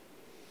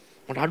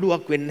 මට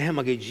අඩුවක් වෙන්නේ නැහැ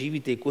මගේ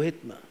ජීවිතේ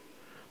කොහෙත්ම.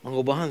 මම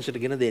ඔබ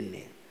වහන්සේට ගෙන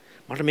දෙන්නේ.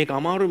 මට මේක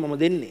අමාරුයි මම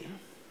දෙන්නේ.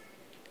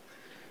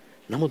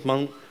 නමුත්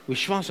මම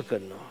විශ්වාස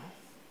කරනවා.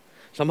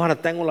 සමහර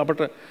තැන්වල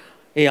අපට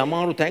ඒ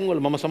අමාරු තැන්වල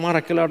මම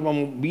සමහරක් වෙලාවට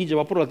මම බීජ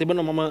වපුරලා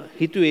තිබෙනවා. මම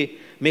හිතුවේ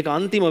මේක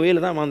අන්තිම වේල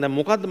තමයි. මම දැන්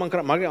මොකද්ද මම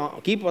කරන්නේ? මගේ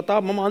කීප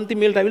වතාවක් මම අන්තිම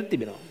වේලට ඇවිත්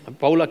තිබෙනවා. අපි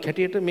පවුලක්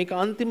හැටියට මේක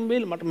අන්තිම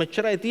වේල මට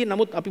මෙච්චරයි තියෙන්නේ.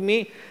 නමුත් අපි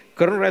මේ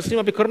කරන රැස්වීම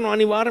අපි කරනවා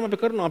අනිවාර්යයෙන්ම අපි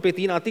කරනවා. අපේ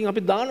තියෙන අතින්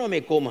අපි දානවා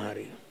මේ කොහොම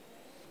හරි.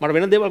 මට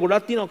වෙන දේවල්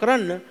ගොඩක් තියෙනවා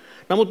කරන්න.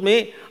 නමුත්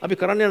මේ අපි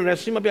කරන්න යන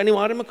රැස්වීම අපි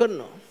අනිවාර්යයෙන්ම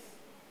කරනවා.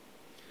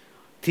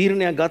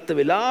 තීරණයක් ගත්ත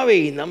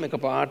වෙලාවේ ඉඳන් එක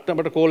පාට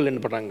අපට කෝල් වෙන්න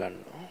පටන්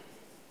ගන්නවා.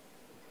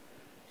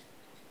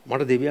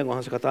 මට දෙවියන්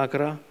වහන්සේ කතා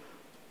කරා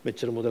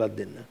මෙච්චර මුදලක්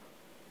දෙන්න.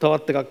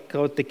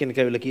 තවත් එක්කෙනෙක්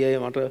ඇවිල්ලා කියයි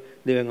මට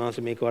දෙවියන්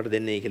වහන්සේ මේක වට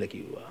දෙන්නේ කියලා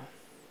කිව්වා.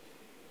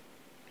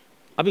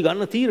 අපි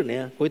ගන්න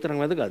තීරණය කොයිතරම්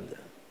වැදගත්ද?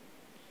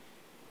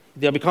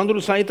 ඉතින් අපි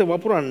කඳුළු සහිත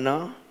වපුරන්න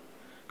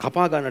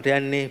කපා ගන්නට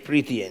යන්නේ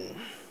ප්‍රීතියෙන්.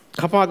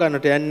 කපා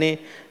ගන්නට යන්නේ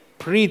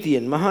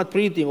ප්‍රීතියෙන්, මහත්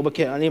ප්‍රීතියෙන්. ඔබ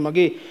කියන්නේ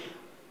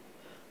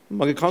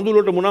මගේ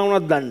කඳුළු වලට මොනවා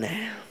වුණත් දන්නේ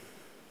නැහැ.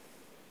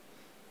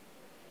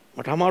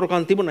 මට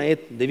අමාරුකම් තිබුණා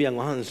ඒත් දෙවියන්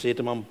වහන්සේට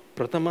මම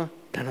ප්‍රථම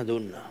තැන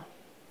දුන්නා.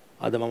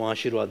 අද මම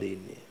ආශිර්වාදේ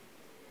ඉන්නේ.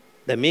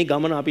 දැන් මේ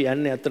ගමන අපි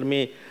යන්නේ අතර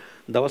මේ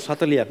දවස්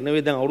 40ක්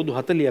නෙවෙයි දැන් අවුරුදු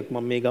 40ක්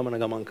මම මේ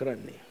ගමන්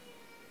කරන්නේ.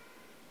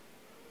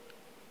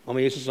 මම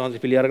යේසුස් වහන්සේ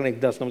පිළිඅරගෙන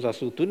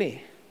 1983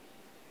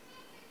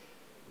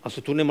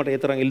 මට ඒ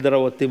තරම්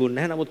එළිදරව්වක්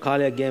තිබුණේ නැහැ. නමුත්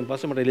කාලයක් ගියන්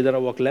පස්සේ මට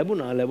එළිදරව්වක්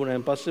ලැබුණා.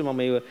 ලැබුණාන් පස්සේ මම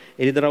ඒ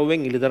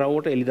එළිදරව්වෙන්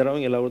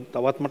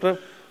තවත් මට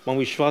මම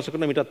විශ්වාස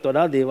කරන මිටත්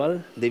වඩා දේවල්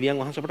දෙවියන්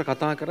වහන්සේ අපට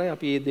කතා කරයි.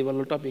 අපි මේ දේවල්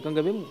වලට අපි එකඟ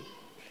වෙමු.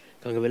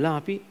 එකඟ වෙලා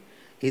අපි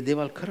මේ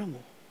දේවල්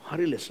කරමු.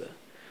 හරි ලෙස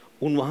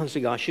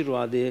උන්වහන්සේගේ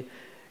ආශිර්වාදයේ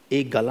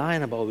ඒ ගලා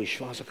යන බව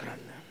විශ්වාස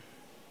කරන්න.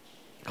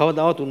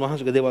 කවදාවත්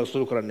උන්වහන්සේගේ දේවල්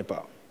සුළු කරන්න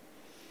එපා.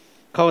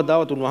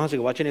 කවදාවත්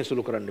උන්වහන්සේගේ වචනේ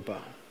සුළු කරන්න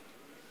එපා.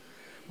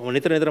 මම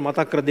නිතර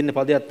මතක් කර දෙන්න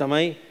පදයක්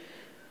තමයි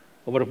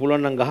ඔබට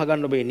පුළුවන් නම් ගහ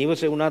ගන්න ඔබේ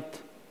නිවසේ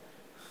වුණත්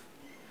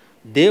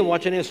දේව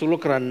වචනේ සුළු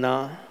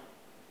කරන්නා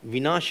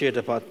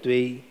විනාශයටපත්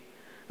වෙයි.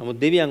 නමුත්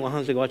දෙවියන්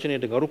වහන්සේගේ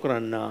වචනයට ගරු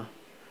කරන්නා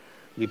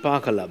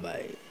විපාක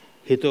ලබයි.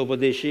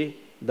 හිතෝපදේශී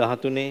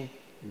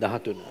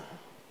 13:13.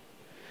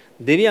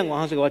 දෙවියන්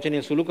වහන්සේගේ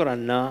වචනය සුළු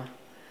කරන්නා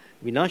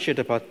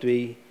විනාශයටපත්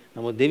වෙයි.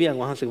 නමුත් දෙවියන්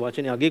වහන්සේගේ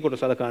වචනය අගය කොට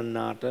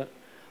සලකන්නාට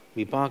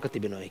විපාක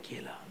තිබෙනවායි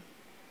කියලා.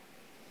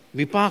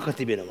 විපාක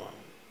තිබෙනවා.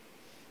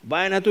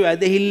 බය නැතුව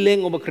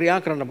ඇදහිල්ලෙන් ඔබ ක්‍රියා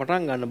කරන්න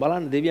පටන් ගන්න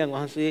බලන්න දෙවියන්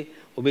වහන්සේ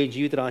ඔබේ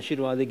ජීවිත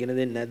ආශිර්වාදය ගෙන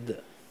දෙන්නේ නැද්ද?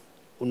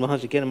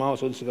 උන්වහන්සේ කියන මාව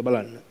සෝදිසික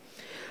බලන්න.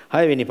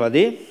 6 වෙනි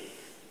පදේ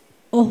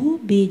ඔහු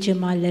බීජ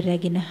මල්ල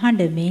රැගෙන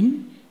හඬමින්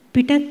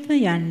පිටත්ව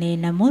යන්නේ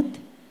නමුත්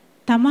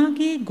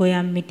තමාගේ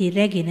ගොයම් මිටි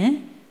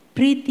රැගෙන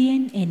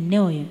ප්‍රීතියෙන් එන්නේ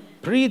ඔය.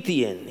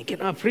 ප්‍රීතියෙන්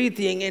කෙනා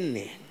ප්‍රීතියෙන්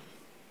එන්නේ.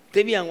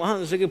 දෙවියන්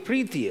වහන්සේගේ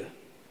ප්‍රීතිය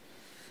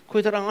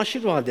කොයිතරම්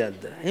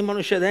ආශිර්වාදයක්ද. මේ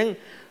මිනිස්සයා දැන්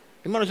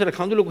මේ මිනිස්සට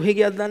කඳුළු කොහෙ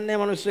ගියද දන්නේ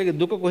නැහැ. මිනිස්සයාගේ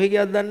දුක කොහෙ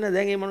ගියද දන්නේ නැහැ.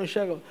 දැන් මේ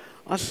මිනිස්සයා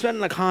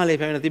අස්වැන්න කාලේ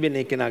පැමිණ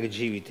තිබෙන්නේ කෙනාගේ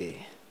ජීවිතේ.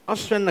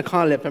 අස්වැන්න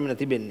කාලේ පැමිණ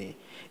තිබෙන්නේ.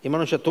 මේ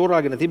මිනිස්සයා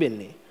තෝරාගෙන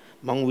තිබෙන්නේ.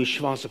 මම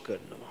විශ්වාස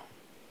කරනවා.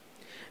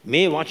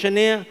 මේ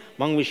වචනය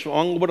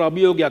මම ඔබට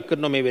අභියෝගයක්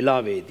කරනවා මේ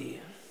වෙලාවේදී.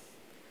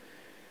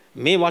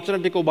 මේ වචන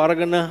ටික ඔබ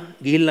අරගෙන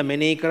ගිහිල්ලා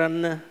මෙනෙහි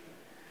කරන්න.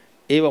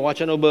 ඒව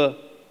වචන ඔබ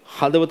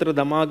හදවතට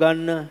දමා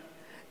ගන්න.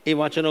 ඒ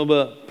වචන ඔබ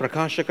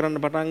ප්‍රකාශ කරන්න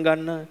පටන්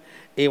ගන්න.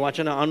 ඒ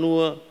වචන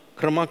අනුව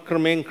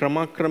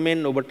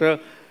ක්‍රමක්‍රමයෙන් ඔබට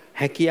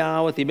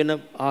හැකියාව තිබෙන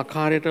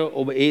ආකාරයට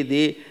ඔබ ඒ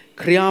දේ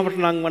ක්‍රියාවට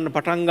නංවන්න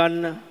පටන්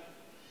ගන්න.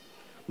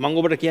 මම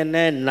ඔබට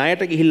කියන්නේ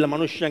ණයට ගිහිල්ලා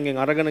මිනිස්සුන්ගෙන්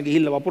අරගෙන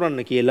ගිහිල්ලා වපුරන්න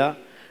කියලා.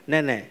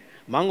 නෑ.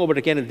 මම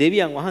ඔබට කියන්නේ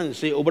දෙවියන්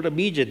වහන්සේ ඔබට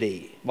බීජ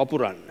දෙයි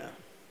වපුරන්න.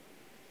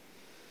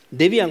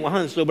 දෙවියන්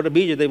වහන්සේ ඔබට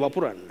බීජ දෙයි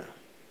වපුරන්න.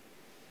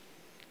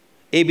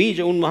 ඒ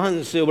බීජ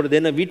උන්වහන්සේ ඔබට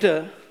දෙන විට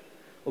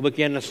ඔබ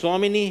කියන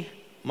ස්වාමිනී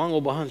මම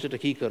ඔබ වහන්සේට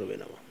කීකරු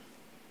වෙනවා.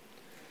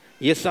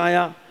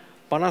 යෙසායා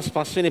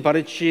 55 වෙනි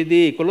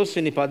පරිච්ඡේදයේ 11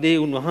 වෙනි පදයේ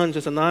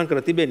උන්වහන්සේ සඳහන්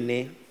කර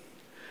තිබෙන්නේ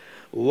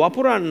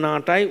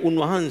වපුරන්නාටයි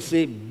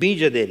උන්වහන්සේ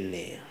බීජ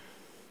දෙන්නේ.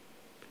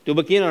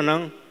 ඔබ කියනවා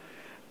නම්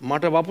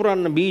මට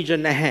වපුරන්න බීජ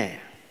නැහැ.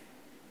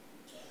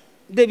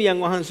 දෙවියන්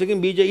වහන්සේගෙන්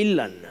බීජ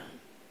ඉල්ලන්න.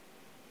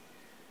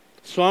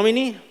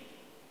 ස්වාමිනී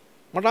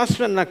මට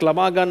අස්වැන්නක්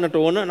ලබා ගන්නට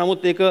ඕන.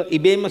 නමුත් ඒක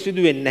ඉබේම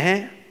සිදු වෙන්නේ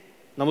නැහැ.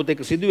 නමුත්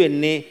ඒක සිදු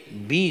වෙන්නේ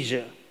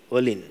බීජ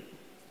වලින්.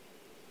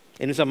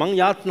 ඒ නිසා මම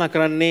යාත්නා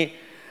කරන්නේ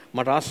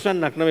මට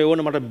අස්වැන්නක් නෙවෙයි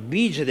ඕන මට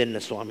බීජ දෙන්න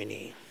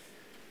ස්වාමිනී.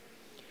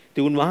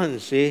 ඉතින්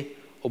උන්වහන්සේ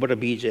ඔබට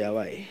බීජ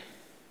යවයි.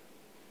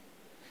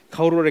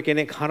 කවුරුර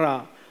කෙනෙක්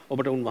හරහා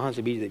ඔබට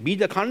උන්වහන්සේ බීජ දෙයි.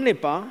 බීජ කන්න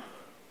එපා.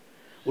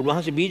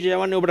 උන්වහන්සේ බීජ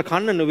යවන්නේ ඔබට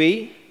කන්න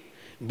නෙවෙයි.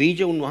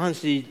 බීජ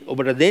උන්වහන්සේ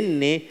ඔබට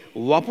දෙන්නේ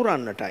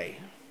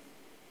වපුරන්නටයි.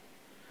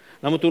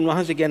 නමුත්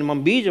උන්වහන්සේ කියන්නේ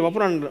මම බීජ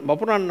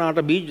වපුරන්නාට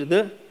බීජද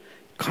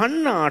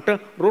කන්නාට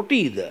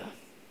රොටීද.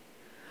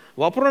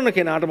 වපුරන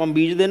කෙනාට මම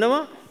බීජ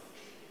දෙනවා.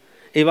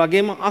 ඒ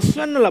වගේම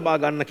අස්වැන්න ලබා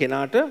ගන්න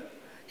කෙනාට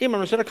ඒ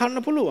මනුස්සයාට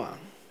කන්න පුළුවන්.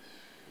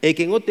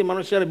 ඒකෙන් උත් මේ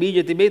මනුස්සයාට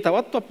බීජ තිබේ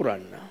තවත්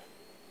වපුරන්න.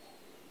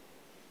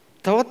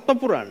 තවත්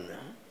වපුරන්න.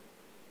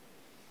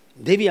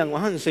 දෙවියන්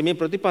වහන්සේ මේ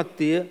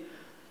ප්‍රතිපත්තිය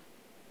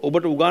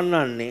ඔබට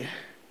උගන්වන්නේ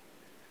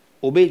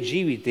ඔබේ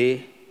ජීවිතේ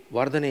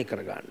වර්ධනය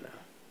කරගන්න.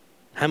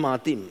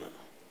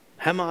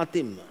 හැම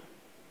අතින්ම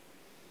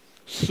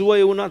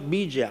සුවය වුණත්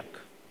බීජයක්.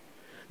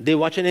 දේ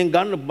වචනෙන්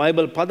ගන්න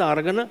බයිබල් පද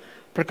අරගෙන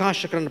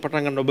ප්‍රකාශ කරන්න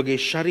පටන් ගන්න ඔබගේ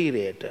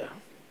ශරීරයට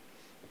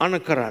අණ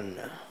කරන්න.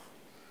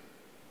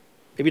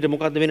 එවිට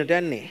මොකද්ද වෙන්නට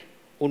යන්නේ?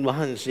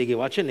 උන්වහන්සේගේ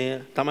වචනය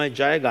තමයි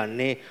ජය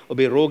ගන්නේ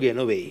ඔබේ රෝගය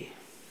නොවේයි.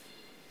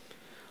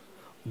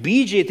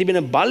 බීජයේ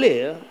තිබෙන බලය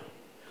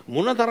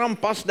මොනතරම්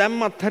පස්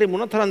දැම්මත් හරි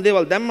මොනතරම්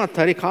දේවල් දැම්මත්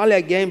හරි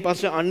කාලයක් ගියයින්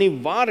පස්සේ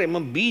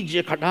අනිවාර්යයෙන්ම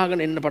බීජය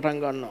කඩාගෙන එන්න පටන්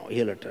ගන්නවා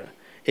ඉහළට.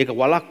 ඒක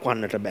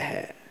වළක්වන්නට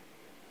බෑ.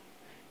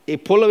 ඒ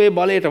පොළවේ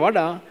බලයට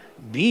වඩා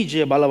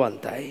බීජය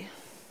බලවන්තයි.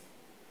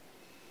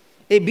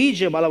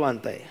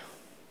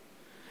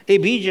 ඒ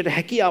බීජයට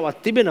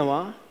හැකියාවක්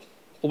තිබෙනවා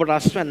ඔබට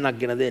අස්වැන්නක්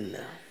ගෙන දෙන්න.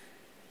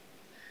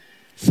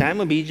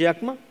 සෑම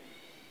බීජයක්ම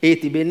ඒ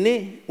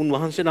තිබෙන්නේ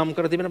උන්වහන්සේ නම්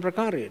කර තිබෙන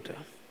ප්‍රකාරයට.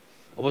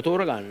 ඔබ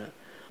තෝරගන්න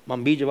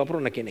මම බීජ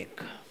වපුරන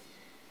කෙනෙක්.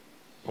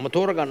 මම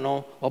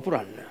තෝරගන්නවා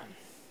වපුරන්න.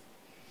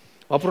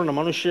 වපුරන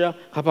මිනිස්සයා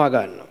කපා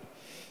ගන්නවා.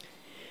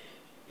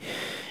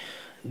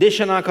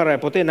 දේශනා කරය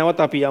පොතේ නැවත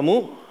අපි යමු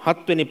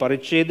 7 වෙනි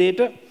පරිච්ඡේදයට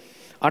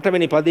 8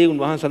 වෙනි පදයේ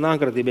උන්වහන්සේ සඳහන්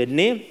කර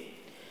තිබෙන්නේ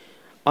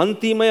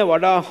අන්තිමය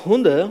වඩා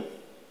හොඳ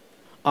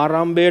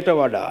ආරම්භයට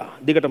වඩා.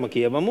 දිගටම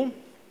කියවමු.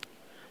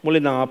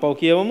 මුලින්ම ආපහු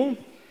කියවමු.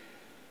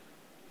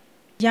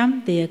 යම්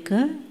දෙයක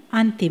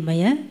අන්තිමය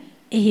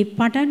එහි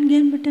පටන්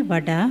ගැනීමට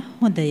වඩා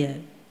හොඳය.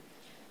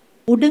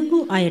 උඩඟු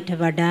අයට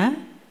වඩා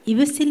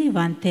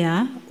ඉවසිලිවන්තයා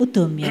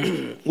උතුම්ය.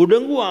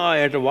 උඩඟු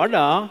අයට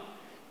වඩා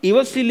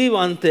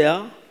ඉවසිලිවන්තයා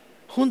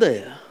හොඳය.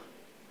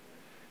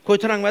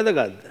 කොතරම්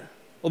වැදගත්ද?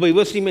 ඔබ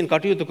ඉවසීමෙන්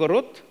කටයුතු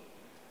කරොත්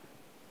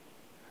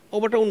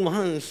ඔබට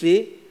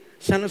උන්වහන්සේ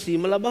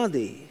සැනසීම ලබා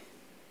දෙයි.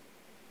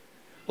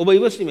 ඔබ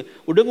ඉවසීම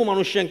උඩඟු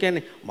මිනිසයන්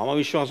කියන්නේ මම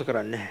විශ්වාස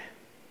කරන්නේ නැහැ.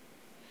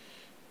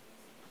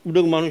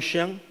 උඩඟු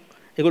මිනිසයන්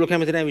ඒගොල්ලෝ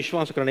කැමති නැහැ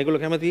විශ්වාස කරන්න. ඒගොල්ලෝ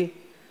කැමති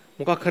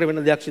මොකක් හරි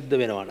වෙන දෙයක් සිද්ධ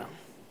වෙනවා නම්.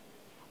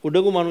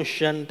 උඩඟු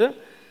මිනිසයන්ට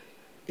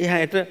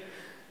එයා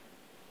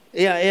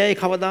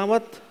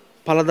කවදාවත්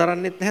පළ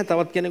දරන්නෙත් නැහැ.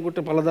 තවත්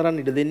කෙනෙකුට පළ දරන්න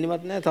ඉඩ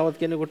දෙන්නෙවත් නැහැ. තවත්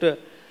කෙනෙකුට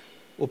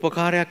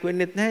උපකාරයක්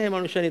වෙන්නෙත් නැහැ. මේ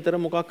මිනිසයා නිතර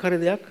මොකක් හරි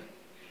දෙයක්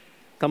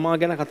තමා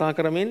ගැන කතා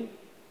කරමින්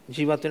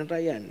ජීවත් වෙන්නට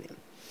යන්නේ.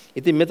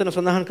 ඉතින් මෙතන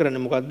සඳහන්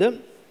කරන්නේ මොකද්ද?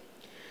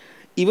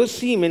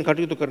 ඉවසීමෙන්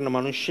කටයුතු කරන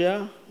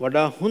මිනිසයා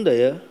වඩා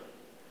හොඳය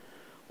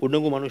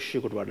උඩඟු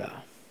මිනිසෙකුට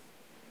වඩා.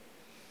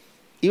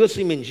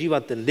 ඉවසීමෙන්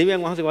ජීවත් වෙන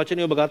දෙවියන් වහන්සේ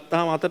වචනේ ඔබ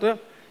ගත්තාම අතට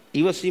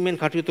ඉවසීමෙන්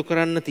කටයුතු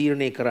කරන්න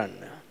තීරණය කරන්න.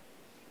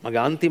 මගේ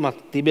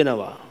අන්තිමක්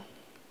තිබෙනවා.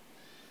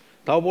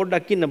 තව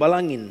පොඩ්ඩක් ඉන්න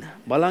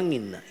බලන්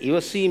ඉන්න.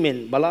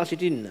 ඉවසීමෙන් බලා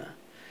සිටින්න.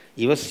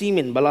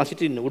 ඉවසීමෙන් බලා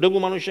සිටින්න. උඩඟු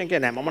මිනිසයන්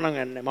කියන්නේ මම නම්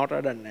යන්නේ මට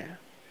වැඩක් නැහැ.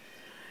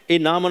 ඒ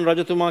නාමන්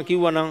රජතුමා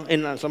කිව්වා නම්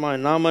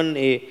නාමන්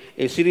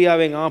ඒ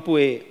සිරියාවෙන් ආපු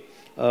ඒ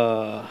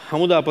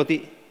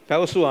හමුදාපති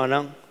පැවසුවා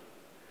නම්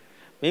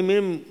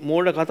මේ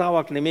මෝඩ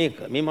කතාවක්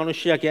නෙමේක. මේ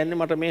මිනිස්සයා කියන්නේ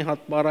මට මේ 7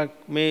 පාරක්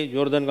මේ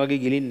යෝර්දන් ගඟේ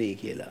ගිලින්නේ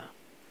කියලා.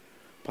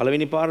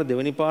 පළවෙනි පාර,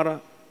 දෙවෙනි පාර,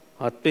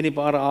 7 වෙනි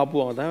පාර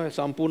ආපුවම තමයි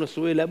සම්පූර්ණ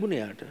සුවය ලැබුණේ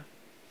යාට.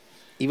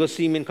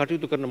 ඉවසීමෙන්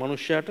කටයුතු කරන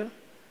මිනිස්සයාට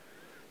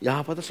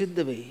යහපත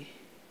සිද්ධ වෙයි.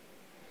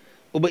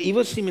 ඔබ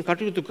ඉවසීමෙන්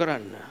කටයුතු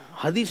කරන්න.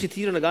 හදිසි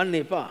තීරණ ගන්න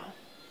එපා.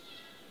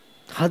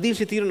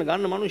 හදිසි තීරණ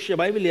ගන්න මිනිස්සයා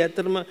බයිබලයේ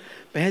ඇත්තටම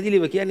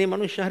පැහැදිලිව කියන්නේ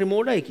මිනිස්සයා හරි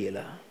මෝඩයි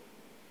කියලා.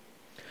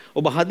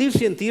 ඔබ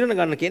හදිසියෙන් තීරණ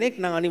ගන්න කෙනෙක්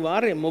නම්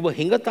අනිවාර්යයෙන්ම ඔබ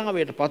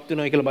හිඟතාවයට පත්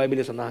වෙනවා කියලා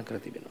බයිබලයේ සඳහන් කර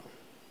තිබෙනවා.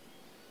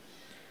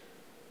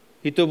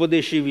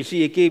 හිතෝපදේශී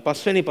 21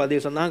 5 වෙනි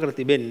පදයේ සඳහන් කර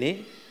තිබෙන්නේ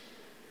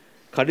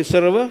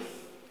කඩිසරව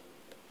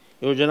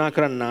යෝජනා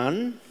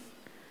කරන්නන්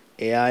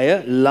ඒ අය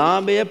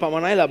ලාභය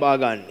පමණයි ලබා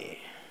ගන්නේ.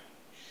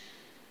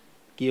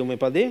 කියමු මේ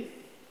පදේ.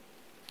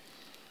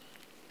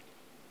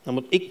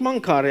 නමුත්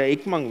ඉක්මන්කාරයා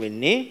ඉක්මන්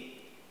වෙන්නේ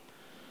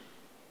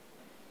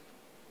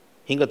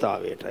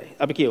හිඟතාවයටයි.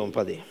 අපි කියමු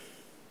පදේ.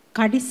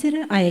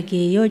 කඩිසර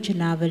අයගේ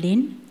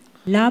යෝජනාවලින්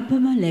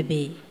ලාභම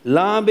ලැබේ.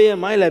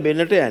 ලාභයමයි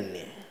ලැබෙන්නට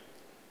යන්නේ.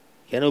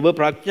 කියන්නේ ඔබ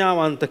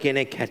ප්‍රඥාවන්ත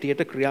කෙනෙක්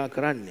හැටියට ක්‍රියා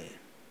කරන්නේ.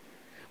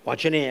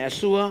 වචනේ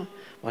ඇසුවා,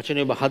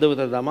 වචනේ ඔබ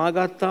හදවතට දමා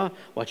ගත්තා,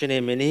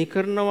 වචනේ මෙනෙහි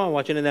කරනවා,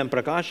 වචනේ දැන්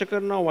ප්‍රකාශ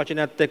කරනවා,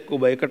 වචනයත් එක්ක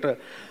ඔබ එකට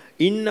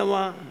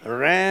ඉන්නවා,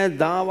 රෑ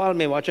දාවල්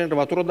මේ වචනට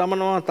වතුර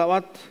දමනවා,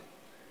 තවත්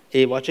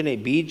ඒ වචනේ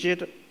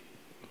බීජයට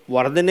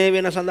වර්ධනය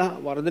වෙන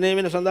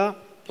සඳහා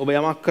ඔබ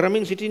යමක්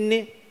කරමින්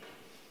සිටින්නේ.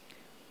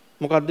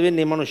 මොකද්ද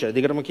වෙන්නේ මනුෂ්‍යයා?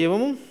 දිගටම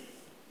කියවමු.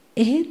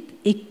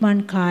 එහෙත්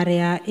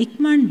ඉක්මන්කාරයා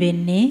ඉක්මන්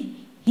වෙන්නේ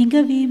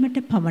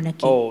හිඟවීමට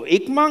පමණකි. ඔව්,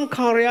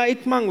 ඉක්මන්කාරයා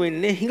ඉක්මන්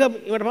වෙන්නේ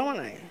හිඟවීමට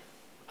පමණයි.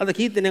 අද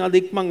කී දෙනෙක් අද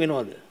ඉක්මන්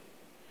වෙනවද?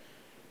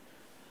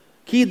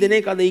 කී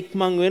දෙනෙක් අද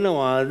ඉක්මන්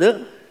වෙනවද?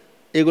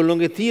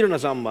 ඒගොල්ලොන්ගේ තීරණ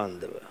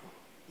සම්බන්ධව.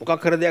 මොකක්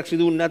හරි දෙයක්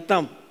සිදු වුනේ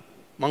නැත්නම්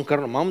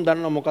මම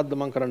දන්නවා මොකද්ද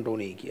මම කරන්න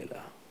ඕනේ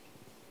කියලා.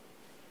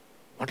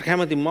 මට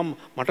කැමති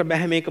මට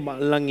බෑ මේක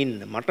බලන්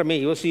ඉන්න. මට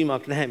මේ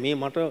ඉවසීමක් නැහැ. මේ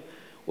මට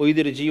ඔය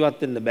විදිහට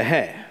ජීවත් වෙන්න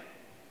බෑ.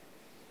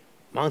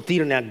 මම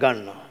තීරණයක්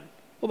ගන්නවා.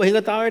 ඔබ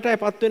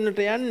හිඟතාවයටපත් වෙන්නට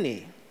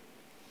යන්නේ.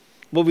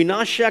 ඔබ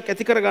විනාශයක්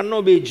ඇති කර ගන්න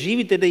ඔබේ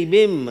ජීවිතේට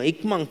ඉබේම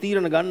ඉක්මන්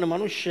තීරණ ගන්න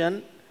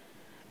මිනිසයන්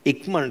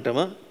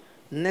ඉක්මනටම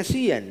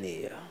නැසී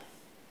යන්නේය.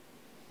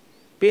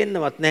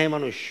 පේන්නවත් නැහැ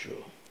මිනිස්සු.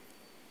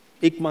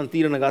 ඉක්මන්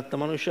තීරණ ගත්ත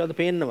මිනිස්සුන්ට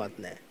පේන්නවත්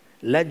නැහැ.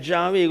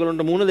 ලැජ්ජාවේ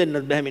ඒගොල්ලන්ට මුණ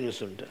දෙන්නත් බෑ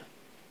මිනිස්සුන්ට.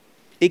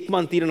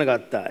 ඉක්මන් තීරණ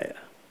ගත්ත අය.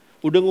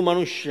 උඩඟු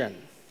මිනිස්සයන්.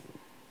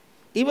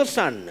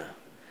 ඉවසන්න.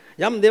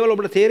 යම් දේවල්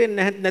ඔබට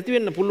තේරෙන්නේ නැති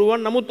වෙන්න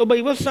පුළුවන්. නමුත් ඔබ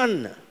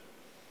ඉවසන්න.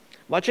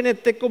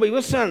 වචනෙත් එක්ක ඔබ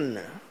ඉවසන්න.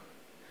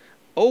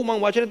 ඔව්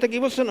මම වචනෙත් එක්ක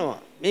ඉවසනවා.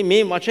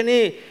 මේ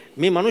වචනේ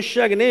මේ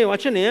මිනිස්සයාගේ නේ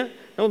වචනය.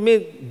 නමුත්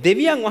මේ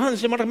දෙවියන්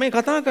වහන්සේ මට මේ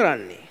කතා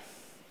කරන්නේ.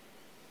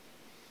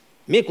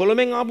 මේ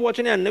කොළමෙන් ආපු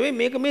වචනයක් නෙවෙයි.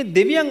 මේක මේ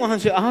දෙවියන්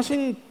වහන්සේ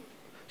අහසින්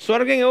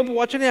ස්වර්ගෙන් එවපු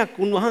වචනයක්.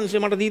 උන්වහන්සේ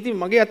මට දී තිබෙන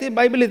මගේ අතේ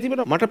බයිබලයේ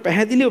තිබෙනවා. මට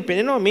පැහැදිලිව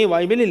පේනවා මේ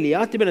බයිබලයේ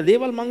ලියා තිබෙන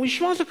දේවල් මම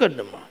විශ්වාස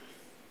කරනවා.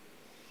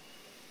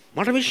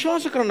 මට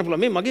විශ්වාස කරන්න පුළුවන්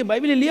මේ මගේ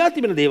බයිබලයේ ලියා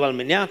තිබෙන දේවල්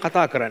මෙයා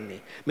කතා කරන්නේ.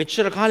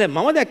 මෙච්චර කාලයක්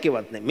මම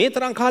දැක්කේවත් නැහැ. මේ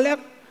තරම් කාලයක්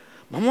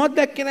මමවත්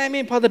දැක්කේ නැහැ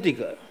මේ පද ටික.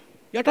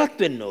 යටත්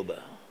වෙන්න ඔබ.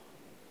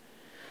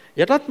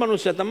 යටත්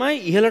මනුස්සයා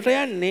තමයි ඉහළට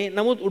යන්නේ.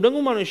 නමුත්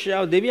උඩඟු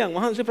මනුස්සයාව දෙවියන්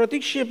වහන්සේ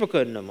ප්‍රතික්ෂේප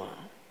කරනවා.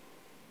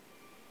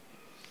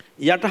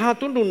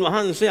 යටහතුන්ට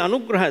උන්වහන්සේ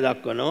අනුග්‍රහය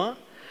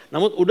දක්වනවා.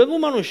 නමුත් උඩඟු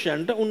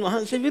මනුස්සයන්ට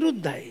උන්වහන්සේ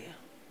විරුද්ධයි.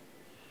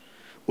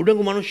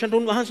 උඩඟු මනුස්සයන්ට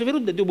උන්වහන්සේ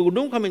විරුද්ධයි. ඔබ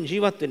උඩඟු කමෙන්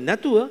ජීවත් වෙන්නේ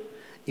නැතුව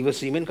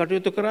ඉවසීමෙන්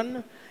කටයුතු කරන්න,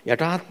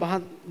 යටහත්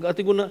පහත්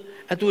ගතිගුණ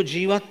ඇතුව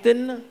ජීවත්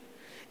වෙන්න,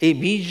 ඒ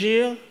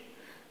බීජය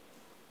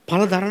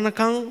පළ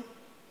දරනකම්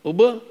ඔබ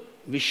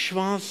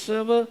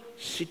විශ්වාසව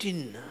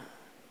සිටින්න.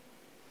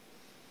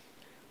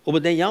 ඔබ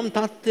දැන් යම්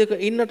තත්ත්වයක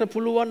ඉන්නට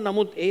පුළුවන්.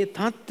 නමුත් ඒ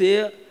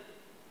තත්ත්වය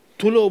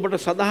තුල ඔබට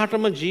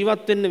සදාහටම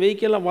ජීවත් වෙන්න වෙයි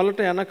කියලා වලට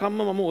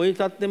යනකම්ම මම ওই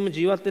තත්ත්වෙම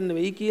ජීවත් වෙන්න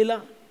වෙයි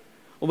කියලා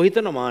ඔබ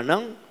හිතනවා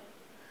නම්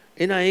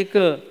එන ඒක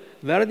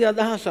වැරදි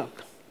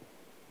අදහසක්.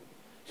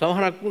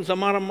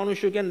 සමහර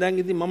මිනිස්සු කියන්නේ දැන්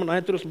ඉතින් මම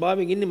නායතර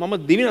ස්වභාවයෙන් ඉන්නේ මම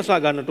දිවි නසා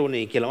ගන්නට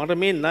ඕනේ කියලා. මට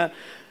මේ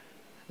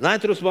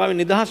නායතර ස්වභාවයෙන්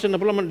නිදහස් වෙන්න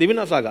පුළුවන් මම දිවි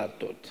නසා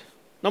ගත්තොත්.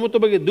 නමුත්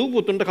ඔබගේ දූ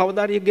පුතුන්ට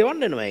කවදාරිය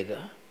ගෙවන්න වෙනවා ඒක.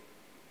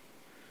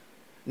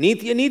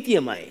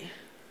 නීතියමයි.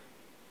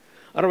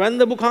 අර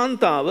වැන්දපු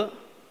කාන්තාව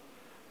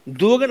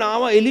දුවගෙන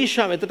ආවා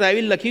එලීෂා වෙතට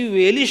ඇවිල්ලා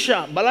කිව්වේ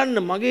එලීෂා බලන්න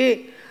මගේ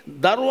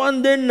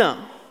දරුවන් දෙන්න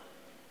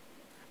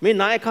මේ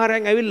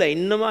නායකාරයන් ඇවිල්ලා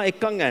ඉන්නවා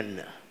එක්කන් යන්න.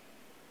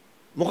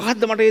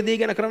 මොකද්ද මට ඒ දේ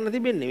ගැන කරන්න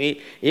තිබෙන්නේ?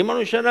 මේ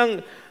මනුස්සයා නම්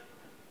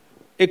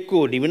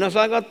එක්කෝ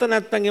දිවිනසා ගත්ත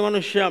නැත්නම් ඒ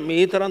මනුස්සයා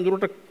මේ තරම්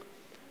දුරට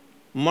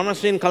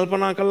මනසෙන්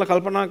කල්පනා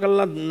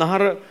කළා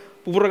නහර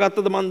පුපුර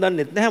ගත්තද මන්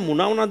දන්නේ නැහැ.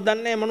 මුණා වුණත්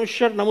දන්නේ නැහැ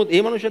මනුස්සයාට. නමුත්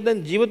ඒ මනුස්සයා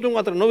දැන් ජීවතුන්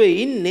අතර නොවේ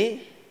ඉන්නේ.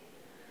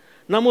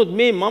 නමුත්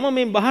මේ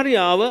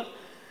භාර්යාව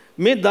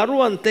මේ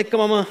දරුවන්ට එක්ක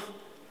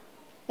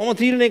මම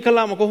තීරණය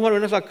කළාම කොහොමද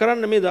වෙනසක්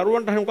කරන්න මේ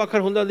දරුවන්ට හරි මොකක්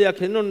හරි හොඳ දෙයක්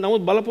වෙන්න ඕනේ.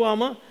 නමුත්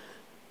බලපුවාම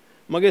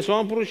මගේ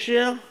ස්වාමි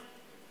පුරුෂයා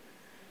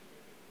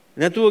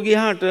නැතුව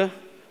ගියාට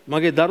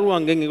මගේ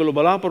දරුවන්ගෙන් ඒගොල්ලෝ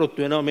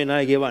බලාපොරොත්තු වෙනවා මේ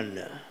ණය ගෙවන්න.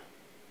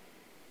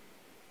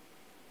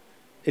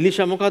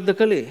 එලීෂා මොකද්ද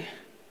කළේ?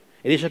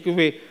 එලීෂා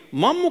කිව්වේ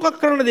මම මොකක්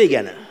කරන්නද ඒ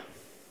ගැන?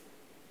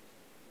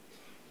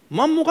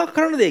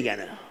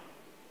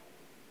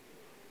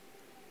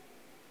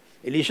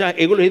 එලීෂා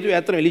ඒගොල්ලෝ හිතුවේ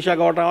ඇත්තටම එලීෂා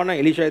ගාවට ආව නම්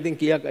එලීෂා ඉතින්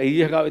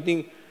එලීෂා ගාව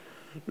ඉතින්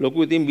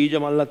ලොකු ඉතින් බීජ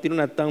මල්ලක්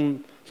තියෙනවා නැත්තම්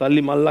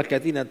සල්ලි මල්ලක්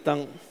ඇති නැත්තම්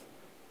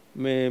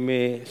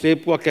මේ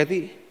සේප්පුවක් ඇති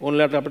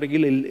ඕන්ලට අපිට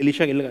ගිහලා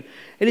එලීෂා ඉල්ලගන්න.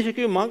 එලීෂා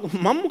කිව්වේ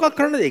මම මොකක්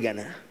කරන්නද ඒ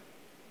ගැන?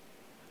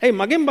 ඇයි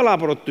මගෙන්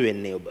බලාපොරොත්තු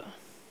වෙන්නේ ඔබ?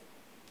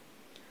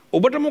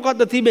 ඔබට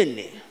මොකද්ද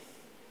තිබෙන්නේ?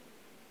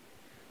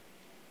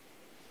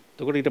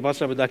 එතකොට ඊට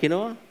පස්සේ අපි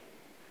දකිනවා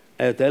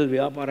ඇය තෙල්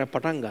ව්‍යාපාරයක්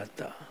පටන්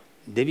ගත්තා.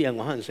 දෙවියන්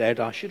වහන්සේ ඇයට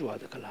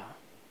ආශිර්වාද කළා.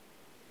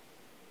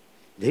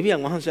 දෙවියන්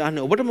වහන්සේ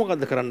අහන්නේ ඔබට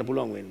මොකද්ද කරන්න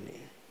පුළුවන්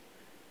වෙන්නේ?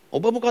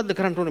 ඔබ මොකද්ද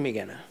කරන්න ඕනේ මේ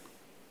ගැන?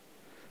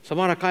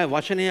 සමහර අය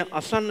වචනය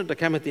අසන්නට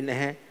කැමති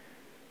නැහැ.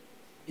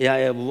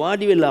 එයා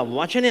වාඩි වෙලා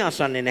වචනය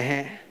අසන්නේ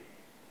නැහැ.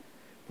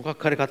 මොකක්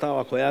හරි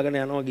කතාවක් හොයාගෙන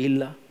යනවා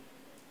ගිහිල්ලා.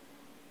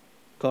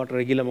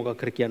 කාටර ගිහිල්ලා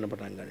මොකක් හරි කියන්න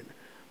පටන් ගන්නවා.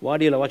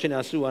 වාඩි වෙලා වචනය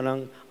අසුවා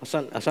නම්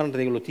අසන්නට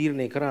ඒගොල්ලෝ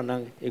තීරණය කරා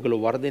නම්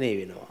ඒගොල්ලෝ වර්ධනය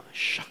වෙනවා.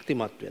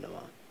 ශක්තිමත්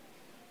වෙනවා.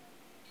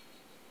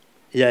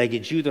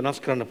 එයාගේ ජීවිත වෙනස්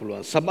කරන්න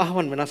පුළුවන්.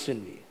 සබාවන් වෙනස්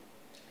වෙන්නේ.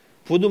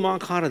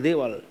 පුදුමාකාර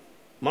දේවල්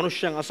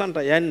මනුෂ්‍යයන් අසන්ට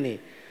යන්නේ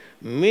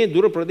මේ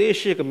දුර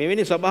ප්‍රදේශයක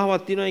මෙවැනි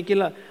සභාවක් තියෙනවා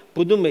කියලා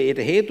පුදුමයට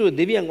හේතුව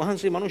දෙවියන්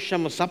වහන්සේ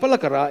මනුෂ්‍යයන්ව සඵල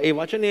කරා ඒ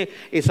වචනේ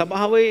ඒ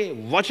සභාවේ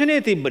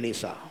වචනේ තිබ්බ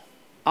නිසා.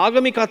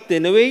 ආගමිකත්වය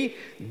නෙවෙයි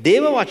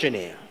දේව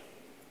වචනය.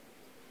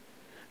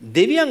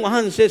 දෙවියන්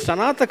වහන්සේ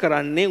සනාත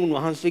කරන්නේ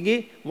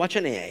උන්වහන්සේගේ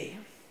වචනයයි.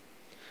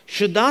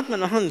 ශුද්ධාත්ම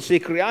වහන්සේ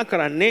ක්‍රියා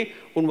කරන්නේ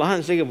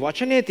උන්වහන්සේගේ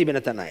වචනේ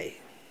තිබෙන තැනයි.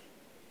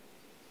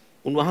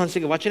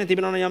 උන්වහන්සේගේ වචනේ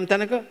තිබෙනවා නම් යම්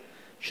තැනක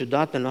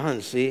ශුද්ධාත්ම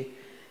වහන්සේ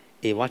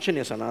ඒ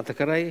වචනය සනාත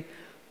කරයි.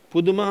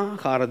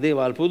 පුදුමාකාර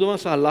දේවල්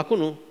පුදුමාසහ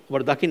ලකුණු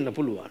ඔබට දකින්න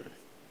පුළුවන්.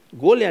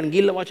 ගෝලයන්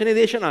ගිහිල්ලා වචනේ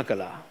දේශනා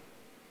කළා.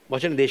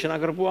 වචනේ දේශනා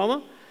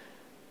කරපුවාම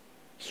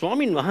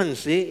ස්වාමින්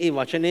වහන්සේ ඒ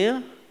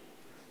වචනය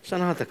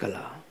සනාත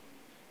කළා.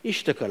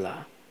 ඉෂ්ට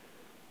කළා.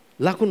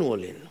 ලකුණු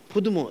වලින්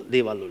පුදුම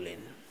දේවල්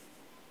වලින්.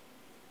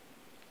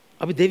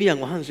 අපි දෙවියන්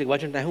වහන්සේගේ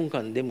වචනට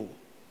අහුම්කම් දෙමු.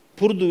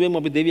 පුරුදු වෙමු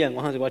අපි දෙවියන්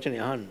වහන්සේගේ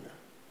වචනේ අහන්න.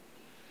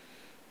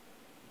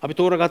 අපි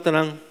තෝරගත්තා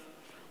නම්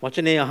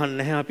වචනේ අහන්න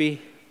නැහැ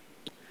අපි.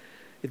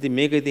 ඉතින්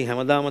මේක ඉතින්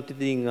හැමදාමත්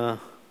ඉතින්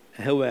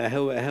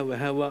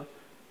ඇහුවා.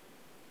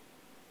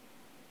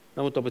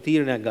 නමුත් අප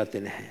තීරණයක්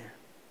ගත්තේ නැහැ.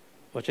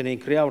 වචනේ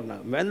ක්‍රියාවට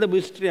නම්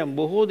වැන්දපු ස්ත්‍රියන්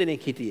බොහෝ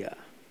දෙනෙක් හිටියා.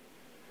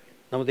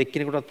 නමුත්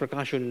එක්කෙනෙකුටත්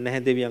ප්‍රකාශ වුණේ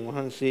නැහැ දෙවියන්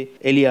වහන්සේ.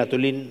 එලියා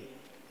තුලින්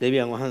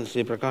දෙවියන්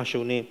වහන්සේ ප්‍රකාශ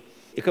වුණේ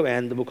එක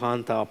වැන්දපු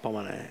කාන්තාවක්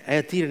පමණයි.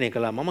 ඇය තීරණය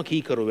කළා මම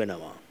කීකරු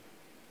වෙනවා.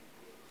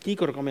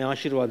 කීකරුකමේ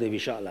ආශිර්වාදයේ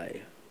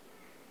විශාලයි.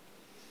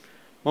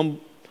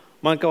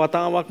 මම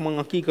කවතාවක් මම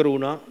අකීකරු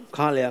වුණා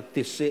කාලයක්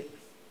තිස්සේ.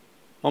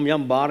 මම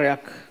යම්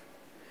බාරයක්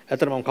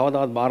ඇත්තට මම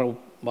කවදාවත්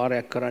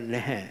බාරයක් කරන්නේ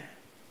නැහැ.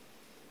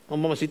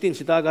 මම සිතින්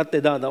සිතාගත්ත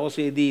එදා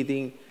දවසේදී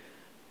ඉතින්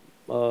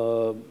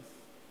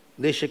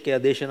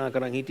දේශකයා දේශනා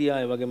කරන් හිටියා.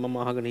 ඒ වගේ මම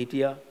අහගෙන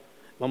හිටියා.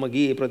 මම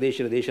ගියේ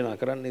ප්‍රදේශයට දේශනා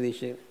කරන්නේ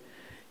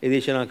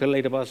දේශනා කළා.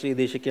 ඊට පස්සේ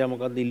දේශකයා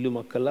මොකද්ද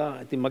ඉල්ලුමක්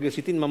කළා. ඉතින් මගේ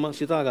සිතින් මම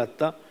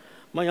සිතාගත්තා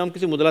මම යම්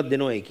කිසි මුදලක්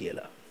දෙනවයි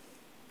කියලා.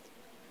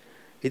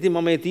 ඉතින්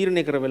මම මේ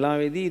තීරණය කර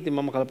වෙලාවේදී ඉතින්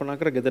මම කල්පනා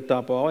කර ගෙදරට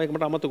ආපුවා. ඒක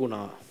මට අමතක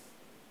වුණා.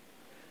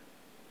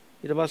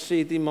 ඊට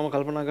පස්සේ ඉතින් මම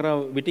කල්පනා කරා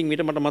විටින්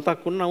විට මට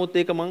මතක් වුණා. නමුත්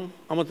ඒක මම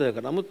අමතක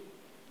කරා. නමුත්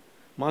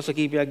මාස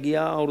කීපයක්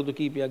ගියා, අවුරුදු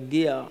කීපයක්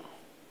ගියා.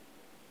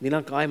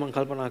 දිනක් ආයෙ මම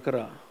කල්පනා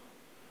කරා.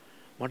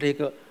 මට ඒක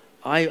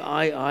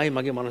ආයෙ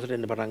මගේ මනසට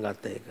එන්න පටන්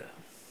ගත්තා ඒක.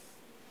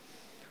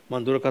 මම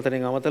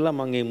දුරකථනයෙන් අමතලා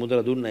මම මේ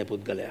මුදල දුන්නා ඒ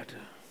පුද්ගලයාට.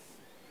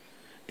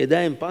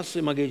 එදායින්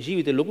පස්සේ මගේ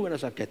ජීවිතේ ලොකු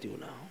වෙනසක් ඇති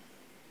වුණා.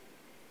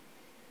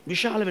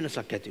 විශාල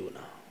වෙනසක් ඇති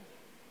වුණා.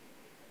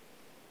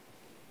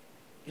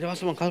 ඊට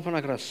පස්සේ මම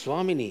කල්පනා කරා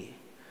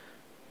ස්වාමිනී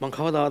මම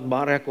කවදාවත්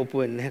බාරයක්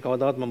ඔප්පු වෙන්නේ නැහැ.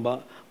 කවදාවත් මම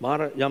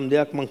බාර යම්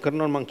දෙයක් මම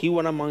කරනවා මම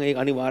කිව්වනම් මම ඒක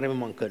අනිවාර්යයෙන්ම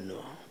මම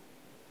කරනවා.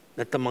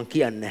 නැත්තම් මම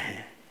කියන්නේ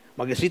නැහැ.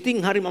 මගේ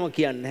සිතින් හරි මම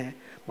කියන්නේ නැහැ.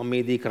 මම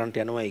මේ දේ කරන්න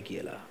යනවායි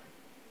කියලා.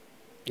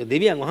 ඒ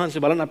දෙවියන්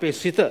වහන්සේ බලන අපේ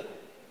සිත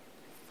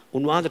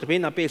උන්වහන්සේට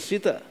පේන අපේ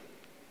සිත.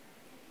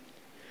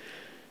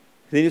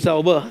 ඒ නිසා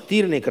ඔබ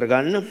තීරණය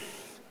කරගන්න.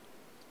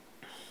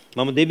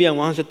 මම දෙවියන්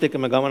වහන්සේත්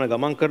එක්කම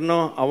ගමන්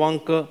කරනවා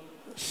අවංක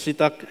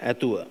සිතක්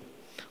ඇතුව.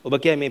 ඔබ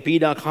කියන්නේ මේ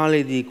පීඩා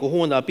කාලේදී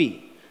කොහොමද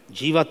අපි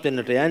ජීවත්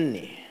වෙන්නට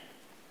යන්නේ?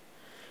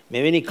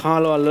 මෙවැනි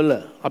කාලවල වල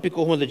අපි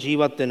කොහොමද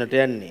ජීවත් වෙන්නට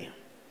යන්නේ?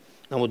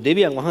 නමුත්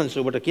දෙවියන්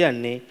වහන්සේ ඔබට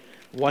කියන්නේ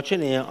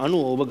වචනය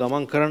අනුව ඔබ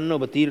ගමන් කරන්න,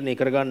 ඔබ තීරණය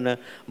කරගන්න.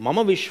 මම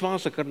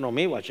විශ්වාස කරනවා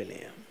මේ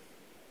වචනය.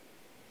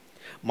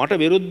 මට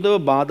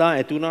විරුද්ධව බාධා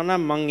ඇති වුණා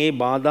නම් මම ඒ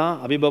බාධා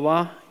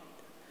අභිබවා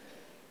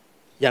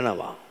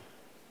යනවා.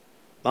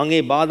 මම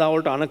ඒ බාධා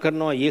වලට අණ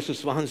කරනවා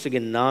යේසුස්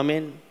වහන්සේගේ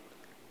නාමයෙන්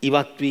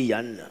ඉවත් වී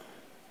යන්න.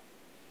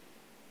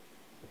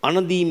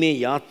 අනදීමේ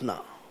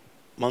යාත්නා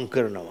මං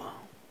කරනවා.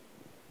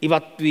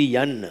 ඉවත් වී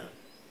යන්න.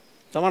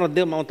 සමහර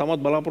දේවල් මම තමත්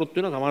බලාපොරොත්තු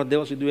වෙනවා. සමහර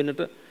දේවල් සිදු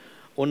වෙන්නට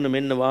ඔන්න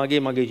මෙන්න වාගේ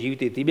මගේ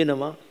ජීවිතේ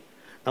තිබෙනවා.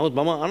 නමුත්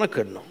මම අණ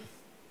කරනවා.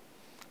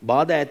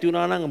 බාධා ඇති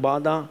වුණා නම්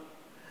බාධා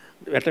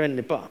වැටෙන්න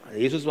එපා.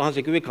 යේසුස්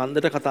වහන්සේ කිව්වේ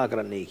කන්දට කතා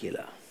කරන්නයි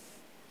කියලා.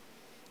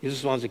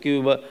 යේසුස් වහන්සේ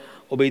කිව්ව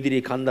ඔබ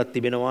ඉදිරියේ කන්දක්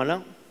තිබෙනවා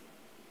නම්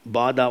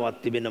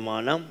බාධාවක්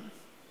තිබෙනවා නම්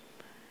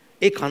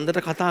ඒ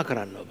කන්දට කතා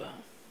කරන්න ඔබ.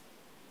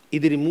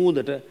 ඉදිරි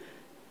මූදට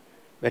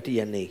වැටි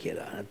යන්නේ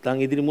කියලා.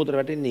 නැත්නම් ඉදිරි මූදට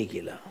වැටෙන්නේ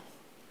කියලා.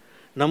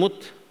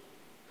 නමුත්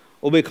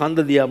ඔබේ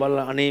කන්ද දිහා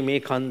බලලා අනේ මේ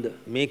කන්ද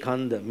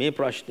මේ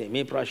ප්‍රශ්නේ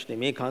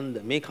මේ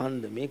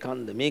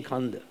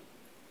කන්ද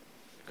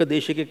එක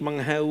දේශයකෙක් මම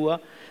ඇහුවා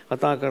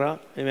කතා කරා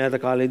මේ මෑත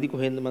කාලේදී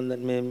කොහෙන්ද මම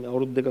මේ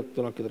අවුරුදු 2ක්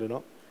 3ක් විතර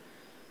වෙනවා.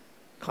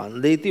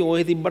 කන්දේ ඉතින්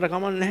ඔය තිබ්බට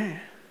කමක් නැහැ.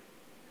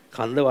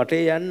 කන්ද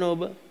වටේ යන්න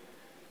ඔබ.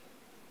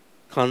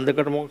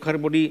 කන්දකට මොකක් හරි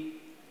පොඩි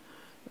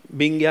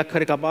බින්ගයක්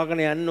හරි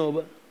කපාගෙන යන්න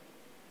ඔබ.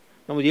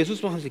 නමුත්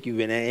යේසුස් වහන්සේ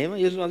කිව්වේ නෑ එහෙම.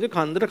 යේසුස් වහන්සේ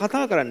කන්දට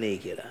කතා කරන්නයි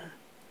කියලා.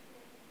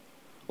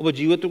 ඔබ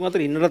ජීවිතුන්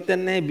අතර ඉන්නවත්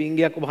යන්නේ නැහැ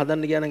බින්ගයක් ඔබ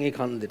හදන්න ගියා නම් ඒ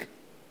කන්දෙට.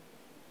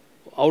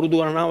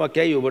 අවුරුදු ගණනාවක්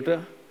යයි ඔබට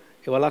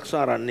ඒ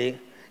වලක්සාරන්නේ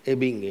ඒ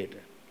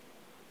බින්ගේට.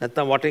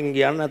 නැත්තම් වටෙන්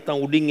ගියන්න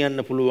නැත්තම් උඩින්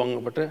යන්න පුළුවන්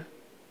අපට.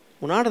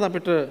 උනාට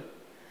අපිට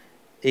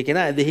ඒක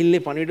නා ඇදහිල්ලේ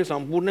පණිවිඩ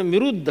සම්පූර්ණ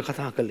විරුද්ධ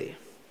කතා කළේ.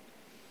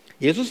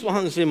 යේසුස්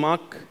වහන්සේ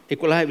මාක්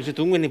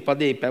 11:23 වෙනි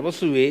පදේ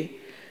පැවසුවේ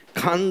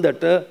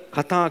කන්දට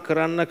කතා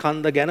කරන්න,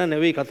 කන්ද ගැන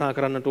නෙවෙයි කතා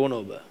කරන්නට ඕන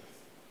ඔබ.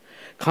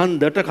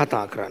 කන්දට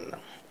කතා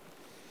කරන්න.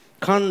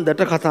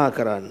 කන්දට කතා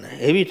කරන්න.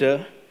 එවිට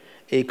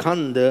ඒ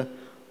කන්ද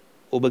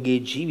ඔබගේ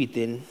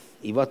ජීවිතෙන්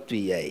ඉවත්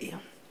වී යයි.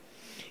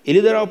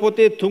 එළිදරව්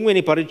පොතේ 3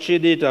 වෙනි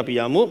පරිච්ඡේදයට අපි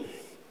යමු.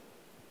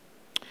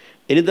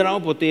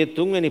 එළිදරව් පොතේ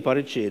 3 වෙනි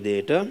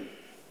පරිච්ඡේදයට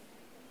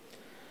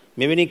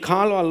මෙවැනි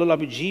කාලවල වල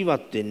අපි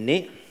ජීවත්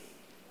වෙන්නේ.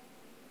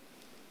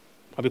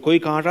 අපි කොයි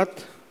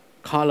කාටත්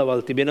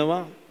කාලවල්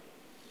තිබෙනවා.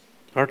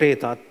 රටේ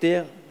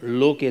තත්ත්වය,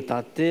 ලෝකයේ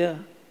තත්ත්වය,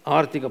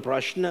 ආර්ථික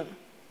ප්‍රශ්න,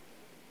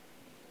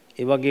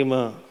 ඒ වගේම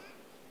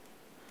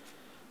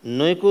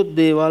නොයෙකුත්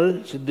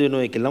දේවල් සිද්ධ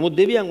වෙනවා කියලා. නමුත්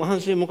දෙවියන්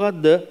වහන්සේ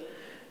මොකද්ද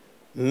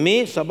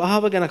මේ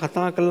සබාව ගැන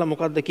කතා කළා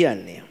මොකද්ද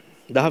කියන්නේ?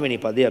 10 වෙනි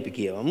පදේ අපි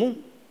කියවමු.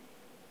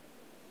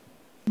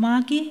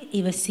 මාගේ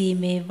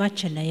ඉවසීමේ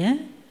වචනය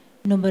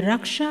නුඹ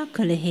ආරක්ෂා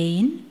කළ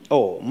හේයින්.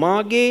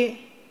 මාගේ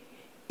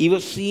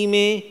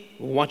ඉවසීමේ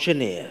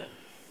වචනය.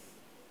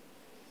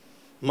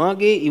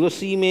 මාගේ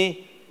ඉවසීමේ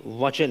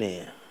වචනය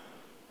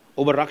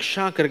ඔබ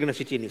ආරක්ෂා කරගෙන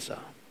සිටි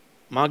නිසා.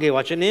 මාගේ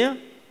වචනය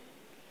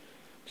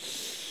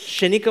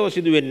ශනිකව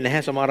සිදු වෙන්නේ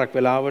නැහැ. සමහරක්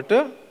වෙලාවට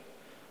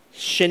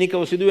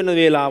ශනිකව සිදු වෙන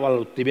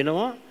වේලාවල්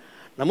තිබෙනවා.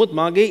 නමුත්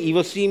මාගේ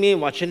ඉවසීමේ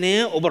වචනය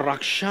ඔබ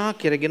ආරක්ෂා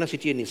කරගෙන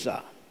සිටිය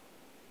නිසා.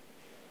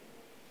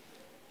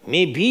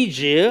 මේ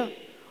බීජය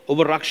ඔබ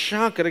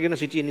ආරක්ෂා කරගෙන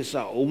සිටිය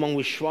නිසා ඔව් මම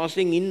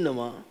විශ්වාසයෙන්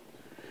ඉන්නවා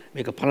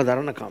මේක පළ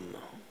දරනකම්.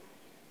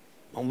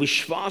 මම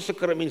විශ්වාස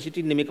කරමින්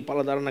සිටින්නේ මේක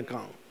පළ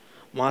දරනකම්.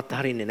 මාත්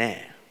හරින්නේ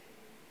නැහැ.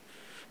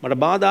 මට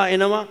බාධා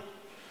එනවා.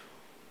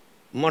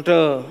 මට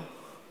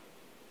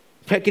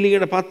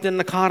පැකිලිකටපත්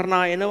වෙන්න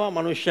කාරණා එනවා.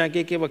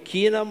 මිනිස්සුන්ගේ ඒවා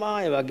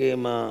කියනවා. ඒ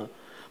වගේම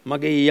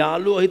මගේ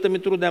යාළුවෝ හිත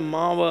මිතුරු දැන්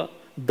මාව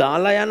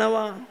දාලා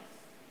යනවා.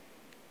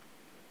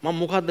 මම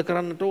මොකද්ද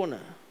කරන්නට ඕන?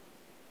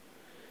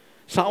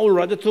 සාවුල්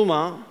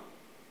රජතුමාට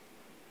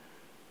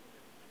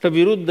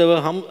විරුද්ධව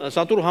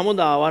සතුරු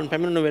හමුදාවන්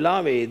පැමිණෙන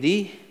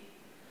වෙලාවේදී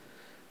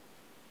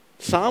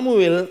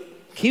සාමුවෙල්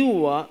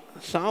කිව්වා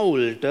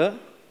සාවුල්ට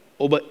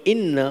ඔබ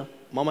ඉන්න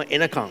මම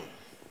එනකන්.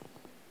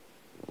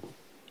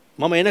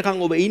 මම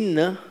එනකන් ඔබ ඉන්න.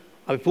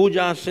 අපි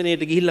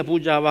පූජාසනයට ගිහිල්ලා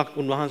පූජාවක්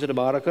උන්වහන්සේට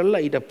බාර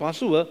කරලා ඊට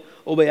පසුව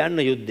ඔබ යන්න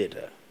යුද්ධෙට.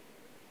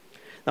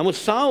 නමුත්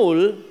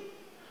සාවුල්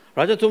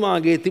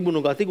රජතුමාගේ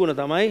තිබුණු ගතිගුණ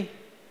තමයි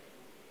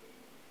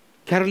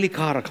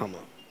කැරලිකාරකම.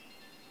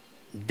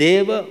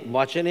 දේව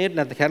වචනයේ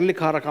නැත්නම්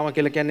කැරලිකාරකම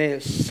කියලා කියන්නේ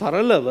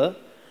සරලව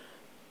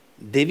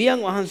දෙවියන්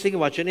වහන්සේගේ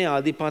වචනේ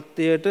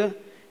ආධිපත්‍යයට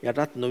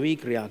යටත් නොවි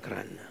ක්‍රියා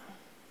කරන්න.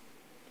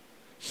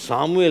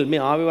 සාමුවෙල් මේ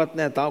ආවෙවත්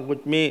නැහැ. තාම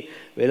මේ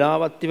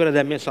වෙලාවත් ඉවර.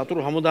 දැන් මේ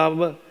සතුරු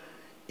හමුදාව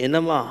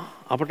එනවා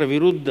අපට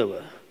විරුද්ධව.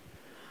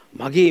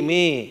 මගේ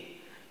මේ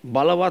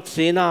බලවත්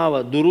සේනාව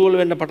දුර්වල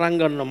වෙන්න පටන්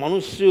ගන්නවා.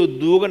 මිනිස්සු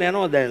දුවගෙන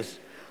යනවා දැන්.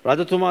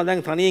 රජතුමා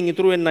දැන් තනියෙන්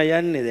ඉතුරු වෙන්න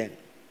යන්නේ දැන්.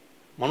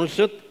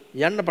 මිනිස්සුත්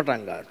යන්න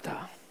පටන්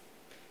ගත්තා.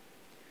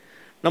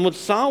 නමුත්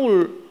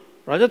සාවුල්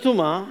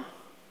රජතුමා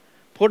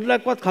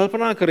පොඩ්ඩක්වත්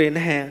කල්පනා කරේ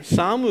නැහැ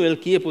සාමුවෙල්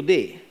කියපු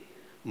දේ.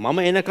 මම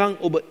එනකන්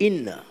ඔබ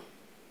ඉන්න.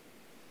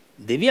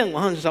 දෙවියන්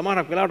වහන්සේ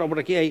සමහරක් වෙලාවට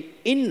ඔබට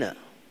කියයි ඉන්න.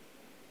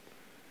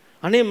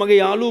 අනේ මගේ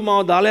යාළුවෝ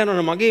මාව දාලා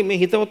යනවනේ, මගේ මේ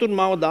හිතවතුන්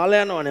මාව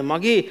දාලා යනවනේ,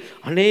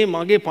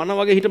 මගේ පණ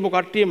වගේ හිටපු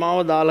කට්ටිය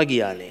මාව දාලා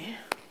ගියානේ.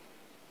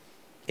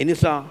 ඒ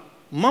නිසා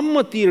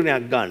මම්ම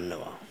තීරණයක්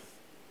ගන්නවා.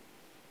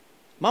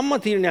 මම්ම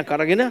තීරණයක්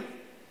අරගෙන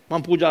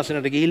මම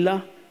පූජාසනයට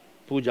ගිහිල්ලා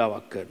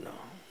පූජාවක් කරනවා.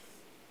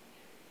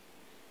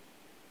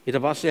 ඊට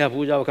පස්සේ ආ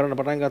පූජාව කරන්න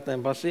පටන්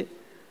ගත්තාන් පස්සේ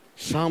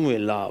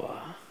සාමුවෙල්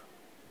ආවා.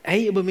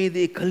 ඇයි ඔබ මේ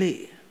දේ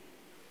කළේ?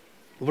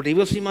 ඔබට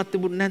ඉවසීමක්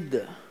තිබුණ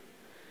නැද්ද?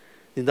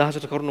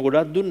 නිදහසට කරුණු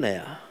ගොඩක් දුන්නා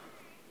යා.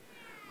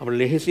 අපිට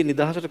ලෙහෙසි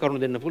නිදහසට කරුණු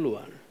දෙන්න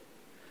පුළුවන්.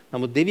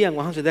 නමුත් දෙවියන්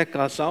වහන්සේ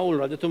දැක්කා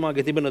සාවුල්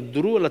රජතුමාගේ තිබෙන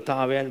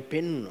දුර්වලතාවයන්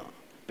පෙන්වුණා.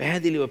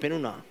 පැහැදිලිව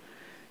පෙන්වුණා.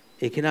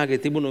 ඒ කෙනාගේ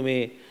තිබුණු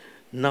මේ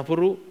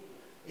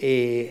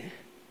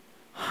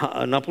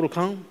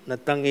නපුරුකම්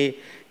නැත්තම්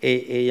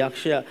ඒ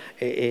යක්ෂයා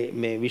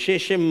මේ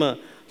විශේෂයෙන්ම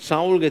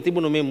සාවුල්ගේ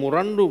තිබුණු මේ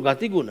මුරණ්ඩු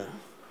ගතිගුණ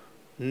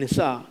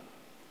නිසා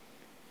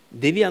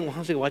දෙවියන්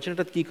වහන්සේගේ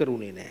වචනටත්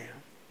කීකරුනේ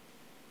නැහැ.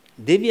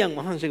 දෙවියන්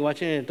වහන්සේගේ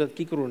වචනයටත්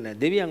කීකරුනේ නැහැ.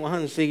 දෙවියන්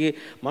වහන්සේගේ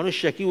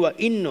මිනිස්සයා කිව්වා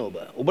ඉන්න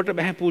ඔබට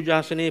බෑ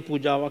පූජාසනේ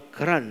පූජාවක්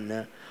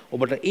කරන්න.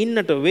 ඔබට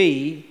ඉන්නට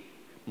වෙයි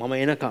මම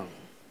එනකම්.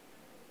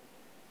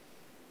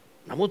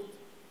 නමුත්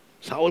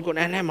සාවුල් කෝ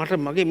නෑ මට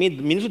මගේ මේ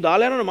මිනිස්සු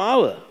දාලා යනවනේ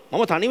මාව.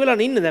 මම තනි වෙලා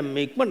ඉන්න දැන්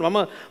මේ ඉක්මනට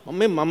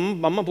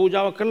මම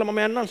පූජාවක් කරලා මම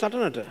යන්නම්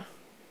සටනට.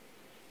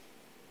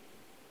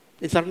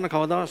 ඒ සටන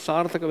කවදාවත්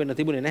සාර්ථක වෙන්න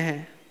තිබුණේ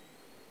නැහැ.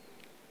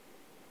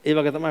 ඒ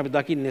වගේ තමයි අපි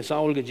දකින්නේ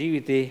සාවුල්ගේ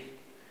ජීවිතේ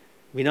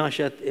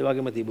විනාශයත් ඒ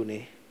වගේම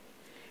තිබුණේ.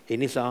 ඒ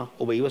නිසා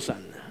ඔබ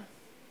ඉවසන්න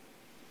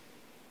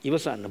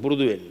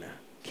පුරුදු වෙන්න.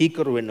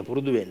 කීකරු වෙන්න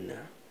පුරුදු වෙන්න.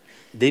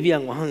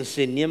 දෙවියන්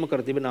වහන්සේ නියම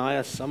කර තිබෙන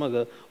ආයත්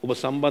සමග ඔබ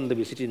සම්බන්ධ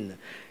වී සිටින්න.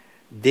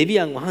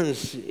 දෙවියන්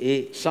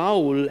වහන්සේ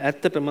සාවුල්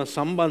ඇත්තටම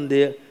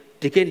සම්බන්ධය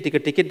ටිකෙන්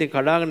ටික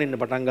කඩාගෙන එන්න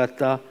පටන්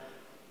ගත්තා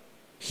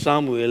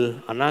සාමුවෙල්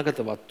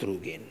අනාගත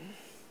වත්රුගෙන්.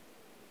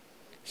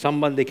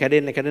 සම්බන්ධය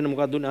කැඩෙන්න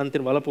මොකක්ද උනේ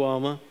අන්තිම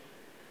බලපුවාම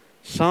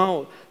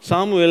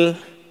සාමුවෙල්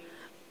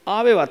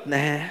ආවෙවත්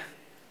නැහැ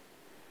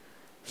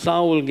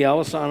සාවුල්ගේ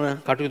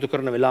අවසාන කටයුතු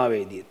කරන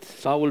වෙලාවේදීත්.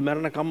 සාවුල්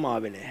මරණකම්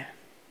ආවේ නැහැ.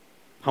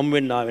 හම්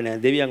වෙන්න ආවේ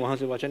නැහැ. දෙවියන්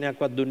වහන්සේ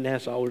වචනයක්වත් දුන්නේ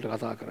නැහැ සාවුල්ට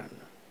කතා කරන්න.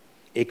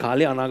 ඒ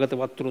කාලේ අනාගත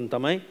වත්රුන්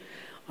තමයි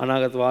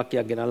අනාගත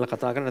වාක්‍යයක් ගෙනල්ලා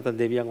කතා කරන්නේ, නැත්නම්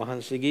දෙවියන්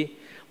වහන්සේගේ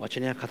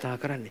වචනයක් කතා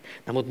කරන්නේ.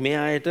 නමුත් මේ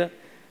ආයත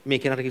මේ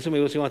කෙනාට කිසිම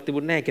ඉවසීමක්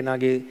තිබුණේ නැහැ.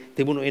 කෙනාගේ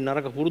තිබුණු ඒ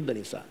නරක පුරුද්ද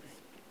නිසා.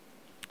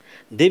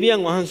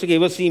 දෙවියන් වහන්සේගේ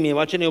ඉවසීමේ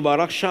වචනය ඔබ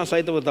ආරක්ෂා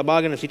සහිතව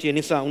තබාගෙන සිටිය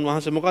නිසා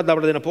උන්වහන්සේ මොකක්ද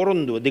අපට දෙන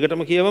පොරොන්දුව?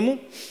 දිගටම කියවමු.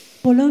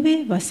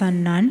 පොළොවේ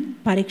වසන්නන්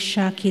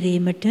පරීක්ෂා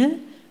කිරීමට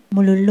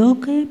මුළු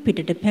ලෝකය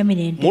පිටට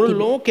පැමිණෙන්න. මුළු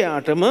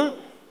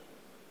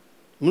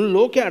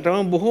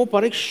ලෝකයටම බොහෝ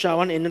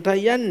පරීක්ෂාවන්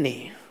එන්නටයි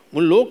යන්නේ.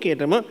 මුළු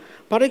ලෝකයටම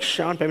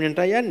පරීක්ෂාවන්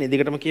පැමිණෙන්නටයි යන්නේ.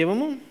 දිගටම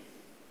කියවමු.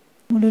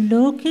 මුළු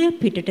ලෝකය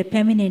පිටට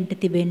පැමිණෙන්න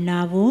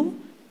තිබෙන්නා වූ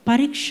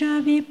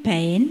පරීක්ෂාවේ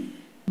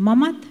පැයෙන්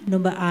මමත්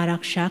නුඹ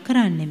ආරක්ෂා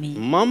කරන්නෙමි.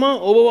 මම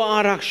ඔබව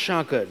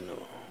ආරක්ෂා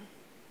කරනවා.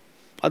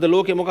 අද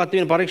ලෝකේ මොකක්ද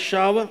තියෙන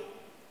පරීක්ෂාව?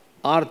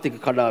 ආර්ථික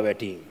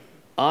කඩාවැටීම්,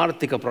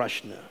 ආර්ථික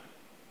ප්‍රශ්න.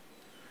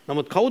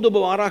 නමුත් කවුද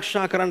ඔබව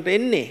ආරක්ෂා කරන්නට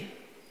එන්නේ?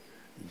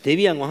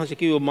 දෙවියන් වහන්සේ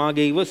කිව්වා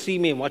මාගේ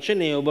ඉවසීමේ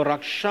වචනය ඔබ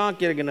ආරක්ෂා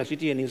කරගෙන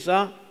සිටිය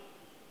නිසා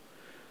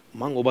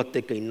මම ඔබත්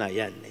එක්ක ඉන්න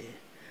යන්නේ.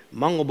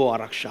 මම ඔබව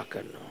ආරක්ෂා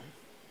කරනවා.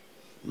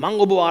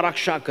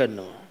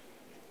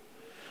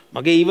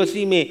 මගේ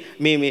ඉවසීමේ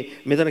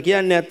මෙතන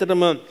කියන්නේ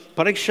ඇත්තටම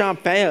පරීක්ෂා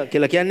පැය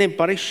කියලා කියන්නේ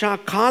පරීක්ෂා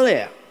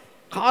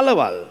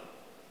කාලවල්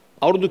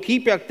අවුරුදු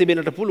කීපයක්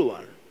තිබෙන්නට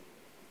පුළුවන්.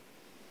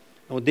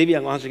 නමුත්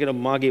දෙවියන් වහන්සේ කියන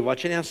මාගේ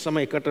වචනයත් සම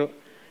එකට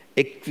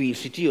එක් වී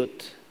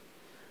සිටියොත්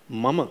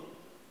මම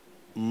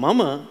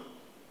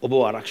ඔබව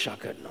ආරක්ෂා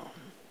කරනවා.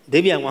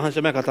 දෙවියන්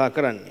වහන්සේම කතා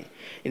කරන්නේ.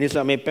 ඒ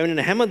නිසා මේ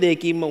පැමිණෙන හැම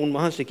දෙයකින්ම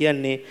උන්වහන්සේ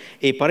කියන්නේ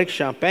ඒ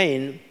පරීක්ෂා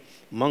පැයෙන්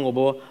මම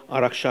ඔබව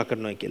ආරක්ෂා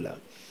කරනවා කියලා.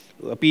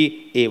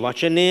 අපි ඒ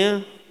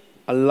වචනය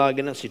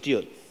අල්ලාගෙන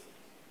සිටියොත්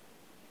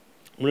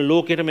මුළු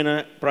ලෝකෙටම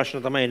එන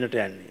ප්‍රශ්න තමයි එන්නට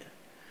යන්නේ.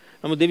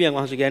 නමුත් දෙවියන්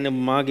වහන්සේ කියන්නේ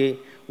මාගේ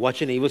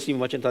වචන ඉවසීම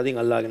වචන තදින්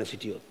අල්ලාගෙන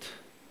සිටියොත්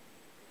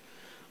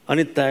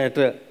අනිත් අයට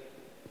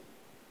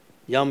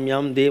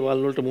යම්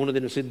දේවල් වලට මුහුණ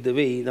දෙන්න සිද්ධ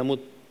වෙයි.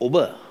 නමුත් ඔබ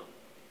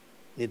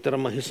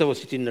නිතරම හිසව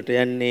සිටින්නට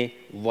යන්නේ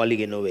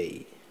වලිගෙ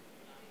නොවේයි.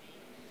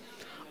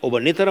 ඔබ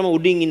නිතරම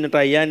උඩින් ඉන්නට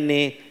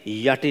යන්නේ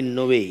යටින්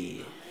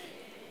නොවේයි.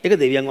 ඒක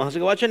දෙවියන්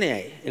වහන්සේගේ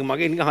වචනයයි. ඒක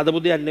මගේ නිකන් හදපු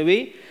දෙයක්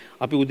නෙවෙයි.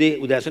 අපි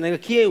උදෑසන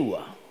එක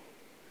කියෙව්වා.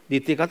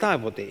 දිත්තේ කතා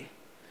පොතේ.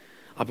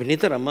 අපි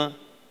නිතරම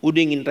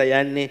උඩින් ඉන්නට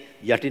යන්නේ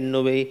යටින්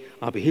නොවේයි.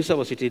 අපි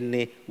හිසව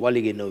සිටින්නේ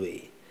වලිගෙ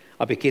නොවේයි.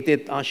 අපි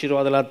කෙතෙත්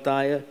ආශිර්වාද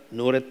ලත්තාය,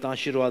 නෝරෙත්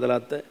ආශිර්වාද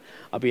ලත්ත.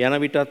 අපි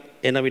යන විටත්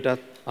එන විටත්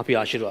අපි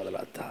ආශිර්වාද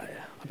ලත්තාය.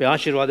 අපි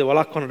ආශිර්වාදේ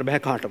වළක්වන්නට බෑ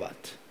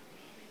කාටවත්.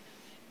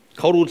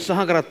 කවුරු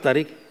උත්සාහ කරත්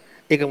හරි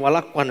ඒක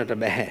වළක්වන්නට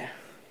බෑ.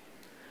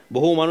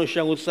 බොහෝ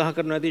මිනිස්සුන් උත්සාහ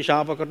කරනවා ඇති,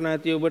 ශාප කරනවා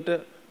ඇති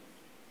ඔබට.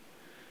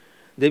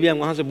 දෙවියන්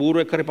වහන්සේ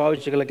බූරුවෙක් කරේ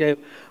පාවිච්චි කළා කිය.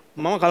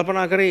 මම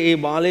කල්පනා කරේ මේ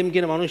බාලෙම්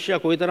කියන මිනිස්සයා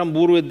කොයිතරම්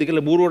බූරුවෙක්ද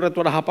කියලා. බූරුවටත්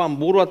වඩා හපම්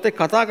බූරුවත් එක්ක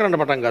කතා කරන්න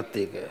පටන්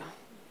ගත්තා ඒක.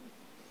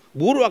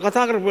 බූරුවා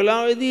කතා කරපු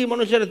වෙලාවේදී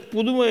මනුස්සයර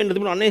පුදුම වෙන්න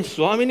තිබුණා. අනේ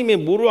ස්වාමීනි මේ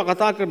බූරුවා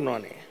කතා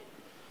කරනවානේ.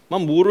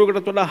 මම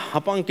බූරුවකට වඩා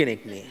හපන්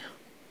කෙනෙක් නේ.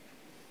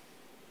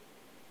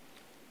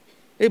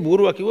 ඒ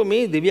බූරුවා කිව්වා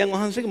මේ දෙවියන්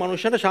වහන්සේගේ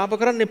මනුස්සයන්ට ශාප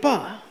කරන්න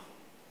එපා.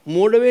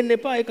 මෝඩ වෙන්න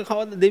එපා. ඒක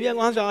කවද දෙවියන්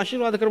වහන්සේ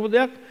ආශිර්වාද කරපු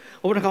දෙයක්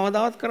ඔබට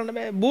කවදාවත් කරන්න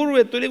බෑ.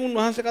 බූරුවෙත් තුලින්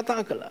උන්වහන්සේ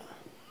කතා කළා.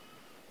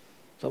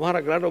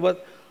 සමහරක්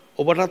වෙලාවට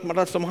ඔබටත්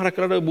මටත් සමහරක්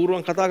වෙලාවට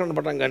බූරුවන් කතා කරන්න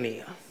පටන්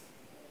ගනී.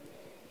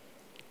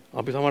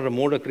 අපි සමහර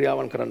මෝඩ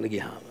ක්‍රියාවන් කරන්න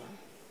ගියාම.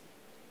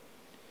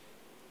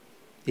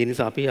 ඒ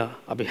නිසා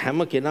අපි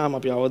හැම කෙනාම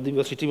අපි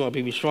අවදිව සිටීම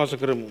අපි විශ්වාස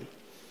කරමු.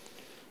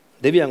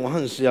 දෙවියන්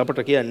වහන්සේ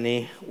අපට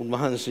කියන්නේ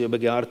උන්වහන්සේ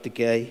ඔබගේ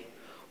ආර්ථිකයයි,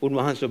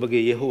 උන්වහන්සේ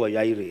ඔබගේ යෙහෝවා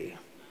යයිරේ,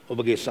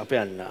 ඔබගේ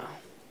සපයන්නා.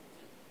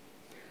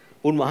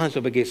 උන්වහන්සේ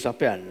ඔබගේ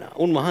සපයන්නා.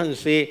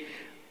 උන්වහන්සේ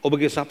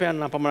ඔබගේ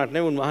සපයන්නා පමණක්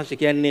නෙවෙයි, උන්වහන්සේ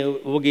කියන්නේ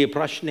ඔබගේ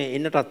ප්‍රශ්නේ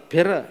එන්නටත්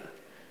පෙර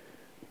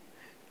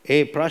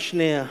ඒ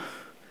ප්‍රශ්නය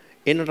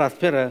එන්නටත්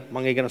පෙර මම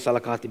ඒ ගැන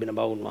සලකා තිබෙන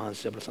බව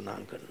උන්වහන්සේ අපට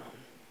සඳහන් කරනවා.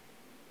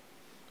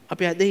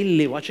 අපි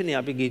ඇදහිල්ලේ වචනේ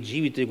අපගේ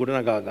ජීවිතේ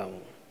ගොඩනගා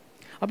ගමු.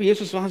 අපි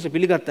යේසුස් වහන්සේ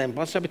පිළිගත්තාන්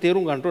පස්සේ අපි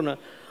තේරුම් ගන්න ඕන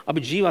අපි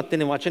ජීවත්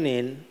වෙන්නේ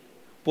වචනයෙන්,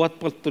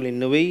 පුවත්පත් තුලින්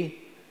නෙවෙයි.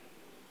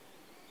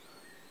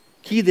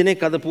 කී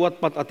දෙනෙක් අද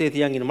පුවත්පත් අතේ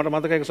තියන් ඉන්න. මට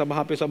මතකයි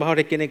අපේ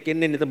සභාවට කෙනෙක්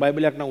එන්නේ නැත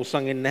බයිබලයක් නම්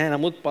උස්සන් එන්නේ නැහැ.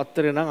 නමුත්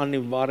පත්තරේ නම්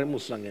අනිවාර්යයෙන්ම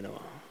උස්සන්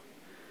එනවා.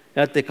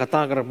 එයාත් ඒ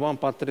කතා කරපුවම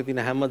පත්තරේ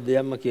තියෙන හැම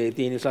දෙයක්ම කියයි.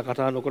 ඒ නිසා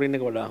කතා නොකර ඉන්න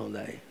එක වඩා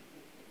හොඳයි.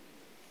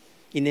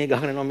 ඉන්නේ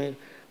ගහගෙන යනවා මේ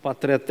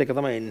පත්‍රයත් එක්ක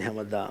තමයි එන්නේ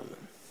හැමදාම.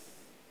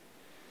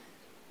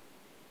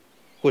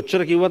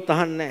 කොච්චර කිව්වත්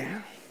අහන්නේ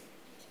නැහැ.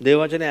 දේව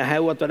වචනේ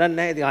ඇහැව්වත් වැඩක්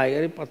නැහැ. ඉතින්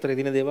ආයෙ පත්‍රේ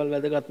තියෙන දේවල්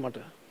වැදගත් මට.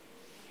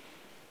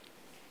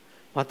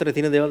 පත්‍රේ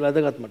තියෙන දේවල්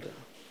වැදගත් මට.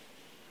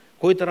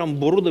 කොයිතරම්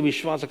බොරුද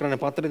විශ්වාස කරන්නේ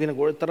පත්‍රේ තියෙන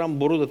කොයිතරම්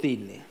බොරුද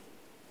තියෙන්නේ.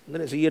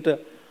 හොඳනේ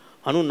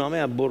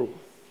 99% බොරු.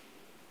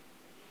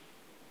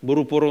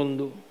 බොරු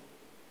පොරොන්දු,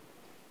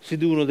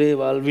 සිදුවුණු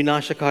දේවල්,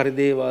 විනාශකාරී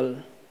දේවල්,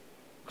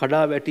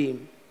 කඩා වැටීම්.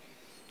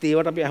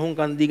 ඒවට අපි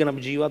අහුම්කන් දීගෙන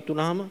අපි ජීවත්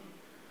වුණාම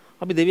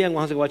අපි දෙවියන්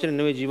වහන්සේගේ වචනේ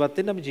නෙවෙයි ජීවත්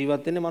වෙන්නේ, අපි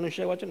ජීවත් වෙන්නේ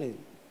මනුෂ්‍යගේ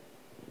වචනේදී.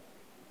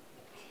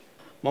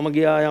 මම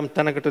ගියා යම්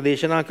තැනකට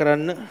දේශනා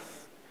කරන්න.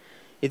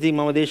 ඉතින්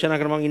මම දේශනා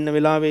කරමින් ඉන්න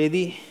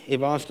වෙලාවේදී ඒ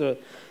පාස්ටර්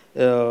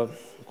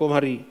කොහොම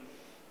හරි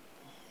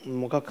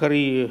මොකක්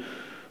හරි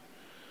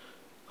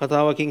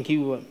කතාවකින්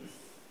කිව්වා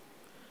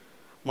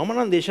මම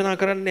නම් දේශනා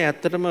කරන්නේ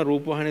ඇත්තටම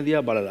රූපවාහිනිය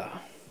දිහා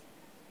බලලා.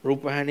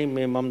 රූපවාහිනියෙන්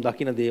මේ මම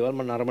දකින දේවල්,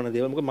 මම නරඹන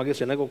දේවල්, මොකද මගේ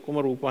සෙනග ඔක්කොම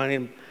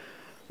රූපවාහිනියෙන්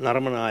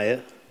නරඹන අය.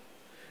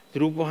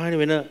 රූපවාහිනිය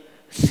වෙන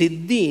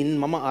සිද්ධීන්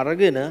මම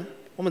අරගෙන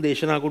මම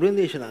දේශනා කුඩුවෙන්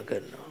දේශනා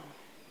කරනවා.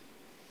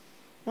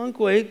 මං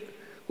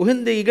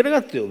කොහෙන්ද ඉගෙන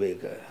ගත්තේ ඔබ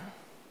ඒක?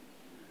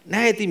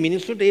 නැහැ ඉතින්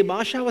මිනිස්සුන්ට ඒ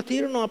භාෂාව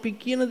තේරෙනවා.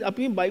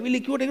 අපි බයිබලෙ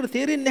කිව්වට ඒකට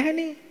තේරෙන්නේ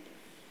නැහනේ.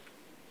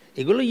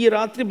 ඒගොල්ලෝ ඊයේ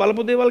රාත්‍රී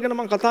බලපු දේවල් ගැන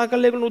මම කතා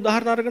කරලා ඒගොල්ලෝ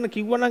උදාහරණ අරගෙන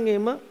කිව්වනම්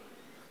එහෙම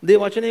දේ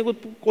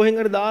වචනයකුත් කොහෙන්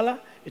හරි දාලා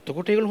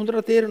එතකොට ඒගොල්ලෝ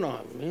හොඳට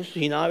තේරෙනවා. මිනිස්සු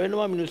hina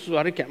වෙනවා, මිනිස්සු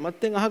හරි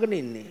කැමැත්තෙන් අහගෙන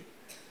ඉන්නේ.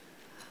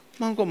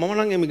 මම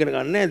නම් එමු ඉගෙන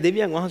ගන්න නෑ.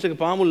 දෙවියන් වහන්සේගේ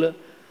පාමුල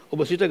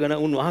ඔබ සිටගෙන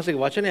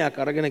උන්වහන්සේගේ වචනයක්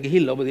අරගෙන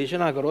ගිහිල්ලා ඔබ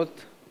දේශනා කරොත්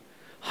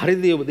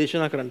හරිද ඔබ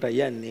දේශනා කරන්නට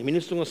යන්නේ.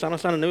 මිනිස්සුන්ව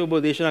සනසන නෙවෙයි ඔබ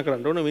දේශනා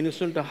කරන්න ඕන.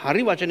 මිනිස්සුන්ට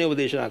හරි වචනේ ඔබ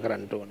දේශනා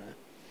කරන්න ඕන.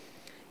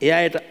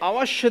 එයාට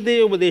අවශ්‍ය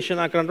දේ ඔබ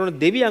දේශනා කරන්න ඕන.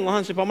 දෙවියන්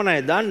වහන්සේ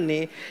පමණයි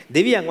දන්නේ.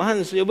 දෙවියන්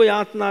වහන්සේ ඔබ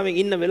යාත්නාවෙන්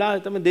ඉන්න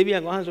වෙලාවේ තමයි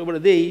දෙවියන් වහන්සේ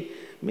ඔබට දෙයි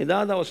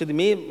මෙදා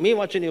දවසේදී මේ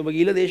වචනේ ඔබ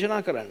ගිහිල්ලා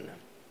දේශනා කරන්න.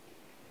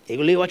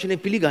 ඒගොල්ලෝ මේ වචනේ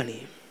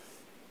පිළිගනී.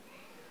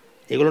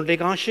 ඒගොල්ලන්ට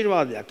ඒක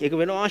ආශිර්වාදයක්. ඒක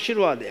වෙන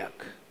ආශිර්වාදයක්.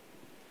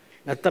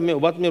 නැත්තම් මේ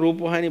ඔබත් මේ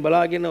රූපවාහිනිය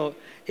බලාගෙන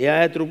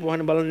එයාත්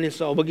රූපවාහිනිය බලන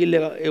නිසා ඔබ ගිල්ල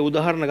ඒ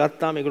උදාහරණ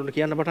ගත්තාම ඒගොල්ලන්ට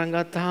කියන්න පටන්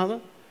ගත්තාම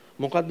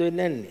මොකද්ද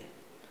වෙන්නේ නැන්නේ?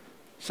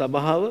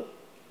 සබාව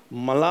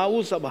මලා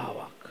වූ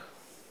සබාවක්.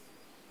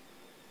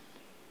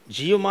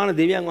 ජීවමාන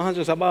දෙවියන්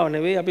වහන්සේ සබාව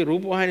නෙවෙයි අපි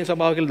රූපවාහිනිය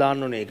සබාව කියලා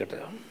දාන්න ඕනේ ඒකට.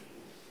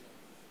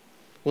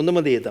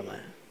 හොඳම දේ තමයි.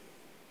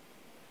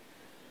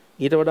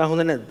 ඊට වඩා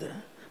හොඳ නැද්ද?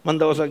 මම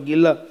දවසක්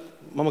ගිහිල්ලා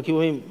මම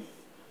කිව්වා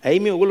ඇයි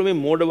මේ ඔයගොල්ලෝ මේ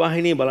මෝඩ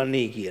වාහිනිය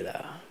බලන්නේ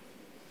කියලා.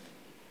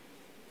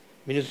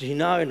 මිනිස්සු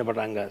hina වෙන්න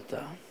පටන්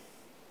ගත්තා.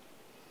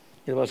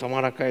 ඊට පස්සේ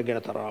සමහරක් අය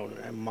ගැන තරහ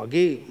වුණා.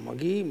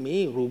 මගේ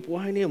මේ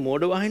රූපවාහිනිය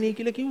මෝඩ වාහිනිය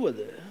කියලා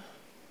කිව්වද?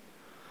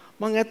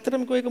 මම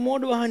ඇත්තටම කිව්ව ඒක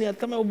මෝඩ වාහිනියක්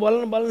තමයි. ඔබ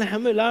බලන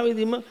හැම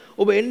වෙලාවෙදීම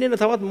ඔබ එන්න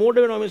තවත් මෝඩ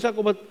වෙනවා මිසක්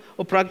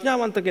ඔබ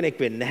ප්‍රඥාවන්ත කෙනෙක්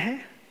වෙන්නේ නැහැ.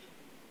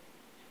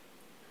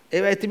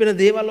 ඒවයි තිබෙන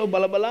දේවල් ඔබ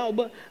බලා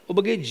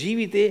ඔබගේ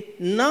ජීවිතේ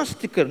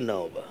නාස්ති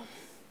කරනවා ඔබ.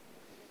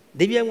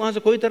 දෙවියන්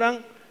වහන්සේ කොයිතරම්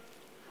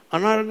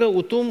අනර්ග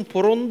උතුම්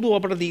පොරොන්දු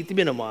අපට දී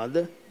තිබෙනවාද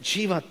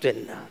ජීවත්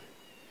වෙන්න.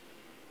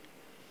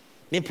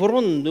 මේ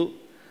පොරොන්දු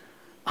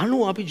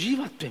අනුව අපි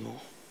ජීවත් වෙමු.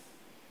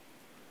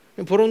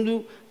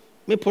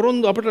 මේ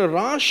පොරොන්දු අපට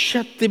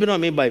රාශියක් තිබෙනවා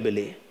මේ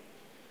බයිබලයේ.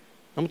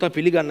 නමුත් අපි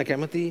පිළිගන්න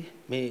කැමති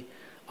මේ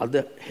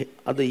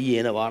අද ඊයේ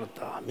එන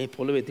වාර්තා, මේ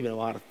පොළවේ තිබෙන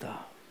වාර්තා.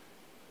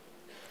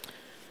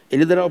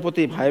 එළිදරව්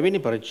පොතේ 6 වෙනි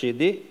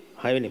පරිච්ඡේදයේ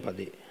 6 වෙනි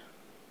පදේ.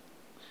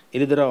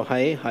 එළිදරව්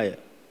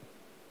 6:6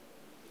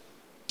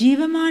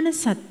 ජීවමාන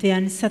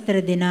සත්වයන්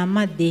 4 දෙනා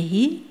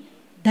මැදෙහි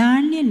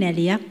ධාන්‍ය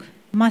නැලියක්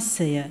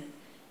මස්සය.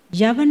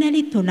 යව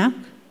නැලි 3ක්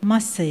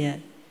මස්සය.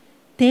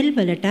 තෙල්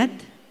වලටත්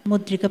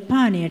මුද්‍රික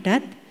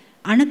පානයටත්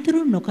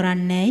අනතුරු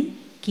නොකරන්නේයි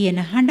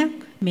කියන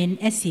හඬක් මෙන්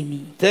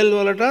ඇසිමි. තෙල්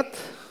වලටත්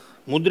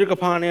මුද්‍රික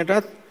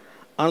පානයටත්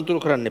අනතුරු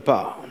කරන්න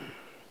එපා.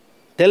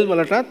 තෙල්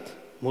වලටත්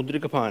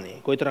මුද්‍රික පානය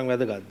කොයිතරම්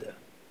වැදගත්ද?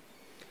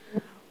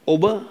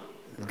 ඔබ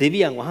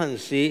දෙවියන්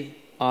වහන්සේ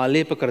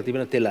ආලේප කර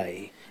තිබෙන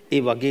තෙලයි.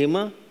 ඒ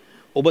වගේම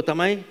ඔබ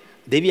තමයි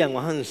දෙවියන්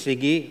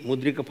වහන්සේගේ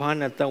මුද්‍රික පාන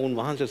නැත්නම්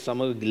උන්වහන්සේ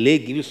සමග ලේ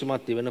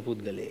ගිවිසුමක් තිබෙන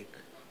පුද්ගලයෙක්.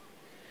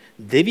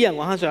 දෙවියන්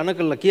වහන්සේ අණ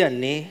කළා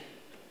කියන්නේ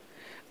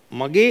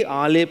මගේ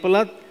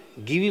ආලේපලත්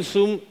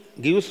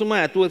ගිවිසුම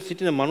ඇතුව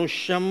සිටින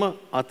මනුෂ්‍යම්ම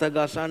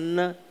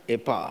අතගසන්න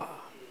එපා.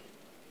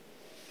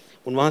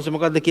 උන්වහන්සේ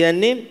මොකද්ද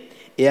කියන්නේ?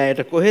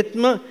 එයාට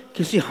කොහෙත්ම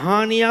කිසි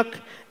හානියක්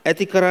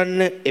ඇති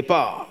කරන්න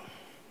එපා.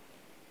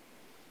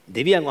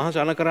 දෙවියන්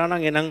වහන්සේ අණ කරා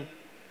නම් එනම්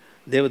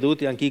දේව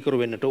දූතයන් කීකරු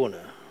වෙන්නට ඕන.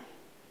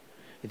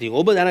 ඉතින්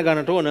ඔබ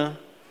දැනගන්නට ඕන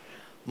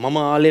මම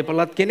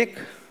ආලේපලත් කෙනෙක්.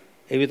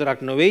 ඒ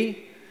විතරක් නෙවෙයි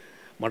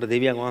මට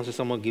දෙවියන් වහන්සේ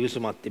සමග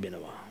ගිවිසුමක්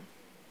තිබෙනවා.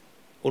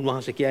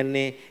 උන්වහන්සේ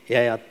කියන්නේ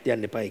එයා යත්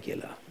යන්න එපයි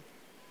කියලා.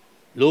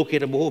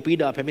 ලෝකයට බොහෝ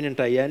පීඩා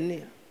පැමිණෙන්නටයි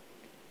යන්නේ.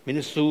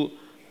 මිනිස්සු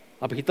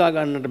අපි හිතා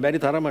ගන්නට බැරි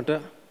තරමට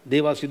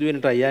දේවල් සිදු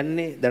වෙන්නටයි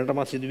යන්නේ.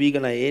 දැනටමත් සිදු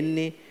වීගෙන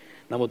එන්නේ.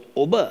 නමුත්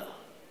ඔබ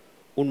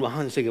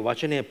උන්වහන්සේගේ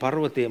වචනයේ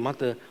පර්වතයේ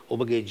මත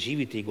ඔබගේ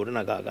ජීවිතය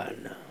ගොඩනගා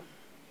ගන්න.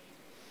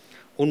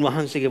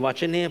 උන්වහන්සේගේ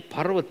වචනයේ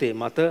පර්වතයේ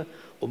මත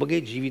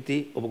ඔබගේ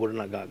ජීවිතය ඔබ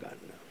ගොඩනගා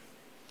ගන්න.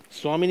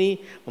 ස්වාමිනී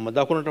මම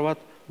දකුණටවත්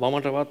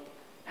වමටවත්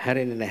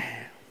හැරෙන්නේ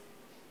නැහැ.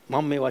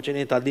 මම මේ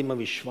වචනේ තදින්ම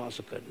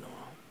විශ්වාස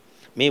කරනවා.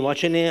 මේ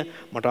වචනය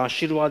මට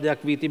ආශිර්වාදයක්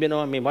වී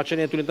තිබෙනවා. මේ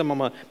වචනය තුලින් තමයි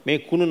මම මේ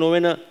කුණු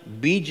නොවන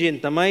බීජයෙන්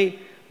තමයි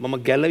මම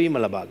ගැලවීම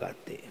ලබා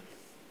ගත්තේ.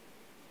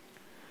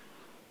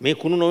 මේ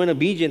කුණු නොවන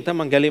බීජයෙන්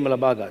තමයි ගැලවීම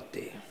ලබා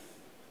ගත්තේ.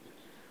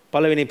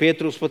 පළවෙනි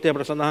පේතෘස් පොතේ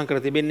අපට සඳහන් කර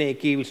තිබෙන්නේ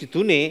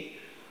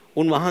 1:23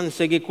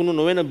 උන්වහන්සේගේ කුණු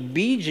නොවන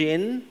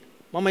බීජයෙන්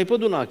මම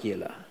ඉපදුනා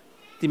කියලා.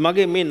 ඉතින්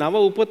මගේ මේ නව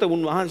උපත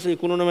උන්වහන්සේ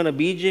කුණු නොවන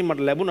බීජයෙන් මට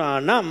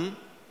ලැබුණා නම්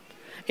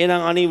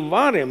එහෙනම්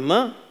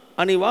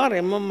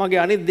අනිවාර්යයෙන්ම මගේ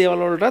අනිත් දේවල්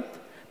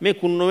වලටත් මේ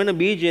කුණු නොවන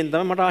බීජයෙන්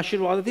තමයි මට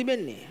ආශිර්වාද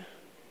තිබෙන්නේ.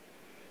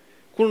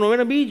 කුණු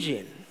නොවන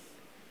බීජයෙන්.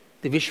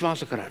 ඉතින්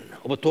විශ්වාස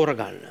කරන්න. ඔබ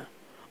තෝරගන්න.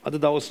 අද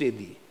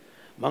දවසේදී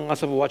මං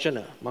අසපු වචන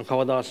මං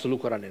කවදාවත් සුළු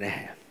කරන්නේ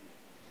නැහැ.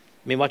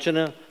 මේ වචන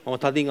මම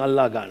තදින්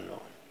අල්ලා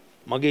ගන්නවා.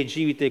 මගේ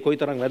ජීවිතේ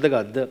කොයිතරම්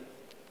වැදගත්ද?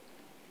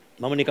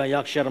 මම නිකන්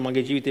යක්ෂයාට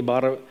මගේ ජීවිතේ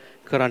බාර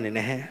කරන්නේ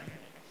නැහැ.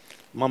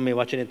 මම මේ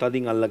වචනේ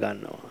තදින් අල්ලා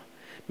ගන්නවා.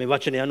 මේ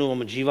වචනේ අනුව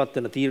මම ජීවත්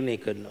වෙන තීරණය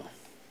කරනවා.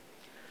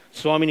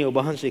 ස්වාමිනී ඔබ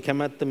වහන්සේ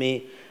කැමැත්ත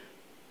මේ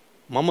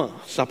මම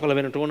සඵල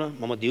වෙන්නට ඕන,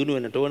 මම දියුණු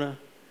වෙන්නට ඕන,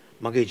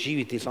 මගේ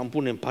ජීවිතය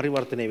සම්පූර්ණයෙන්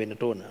පරිවර්තනය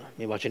වෙන්නට ඕන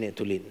මේ වචනය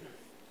තුලින්.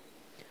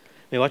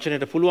 මේ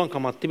වචනයට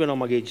පුළුවන්කමක් තිබෙනවා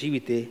මගේ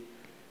ජීවිතේ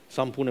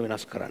සම්පූර්ණ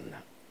වෙනස් කරන්න.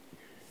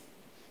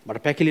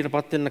 මට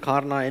පැකිලිටපත් වෙන්න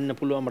කාරණා එන්න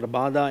පුළුවන්, මට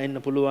බාධා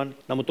එන්න පුළුවන්.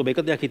 නමුත් ඔබ එක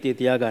දෙයක් හිතේ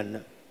තියාගන්න.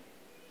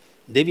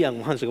 දෙවියන්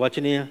වහන්සේගේ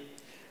වචනය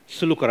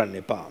සුළු කරන්න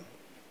එපා.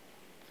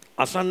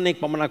 අසන්නෙක්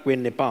පමණක්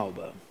වෙන්න එපා ඔබ.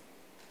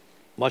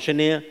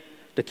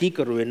 වචනයට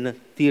කීකරු වෙන්න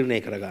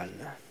තීරණය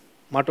කරගන්න.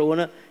 මට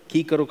ඕන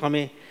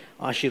කීකරුකමේ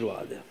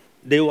ආශිර්වාද.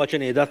 දේව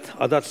වචනේ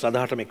අදත්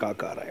සදාටම එක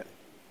ආකාරයි.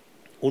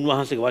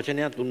 උන්වහන්සේගේ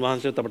වචනයත්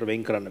උන්වහන්සේත් අපට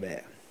වෙන් කරන්න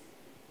බෑ.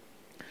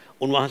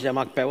 උන්වහන්සේ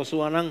යමක්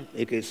පැවසුවා නම්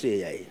ඒක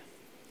එසේයයි.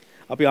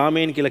 අපි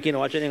ආමේන් කියලා කියන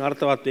වචනයෙන්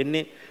අර්ථවත්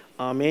වෙන්නේ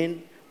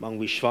ආමේන් මම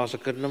විශ්වාස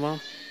කරනවා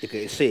ඒක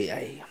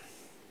එසේයයි.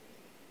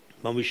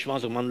 මම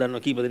විශ්වාස මන්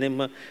දන්නවා කීප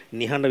දෙනෙක්ම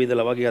නිහඬ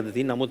විදලා වගේ අද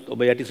තියෙන. නමුත්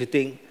ඔබ යටි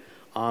සිතෙන්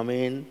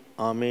ආමේන්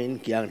ආමේන්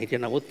කියන හිතේ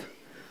නමුත්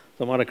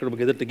සමහර කෙනෙක් ඔබ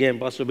ගෙදරට ගියන්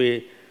පස්සේ ඔබේ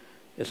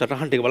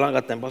සටහන් ටික බලා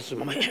ගත්තන් පස්සේ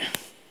මම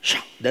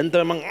දැන්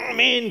තමයි මම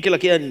ආමේන් කියලා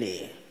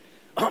කියන්නේ.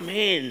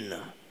 ආමේන්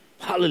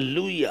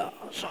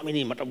හලෙලූයා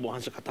ස්වාමිනී මට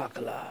වහන්සේ කතා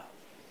කළා.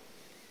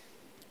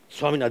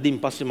 ස්වාමීන් අදින්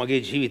පස්සේ මගේ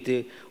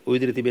ජීවිතේ ওই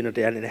විදිහට තිබෙන්නට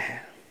යන්නේ නැහැ.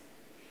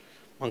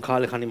 මං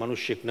කාලේ කණි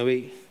මිනිස්සෙක්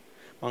නෙවෙයි.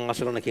 මං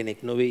අසරණ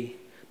කෙනෙක් නෙවෙයි.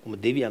 මම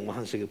දෙවියන්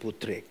වහන්සේගේ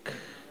පුත්‍රයෙක්.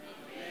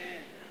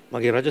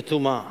 මගේ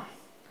රජතුමා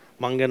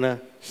මං ගැන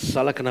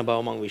සලකන බව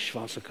මං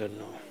විශ්වාස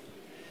කරනවා.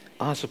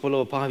 අහස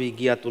පොළොව පහවි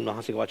ගියත්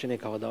උන්වහන්සේගේ වචනේ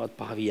කවදාවත්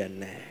පහවි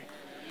යන්නේ නැහැ.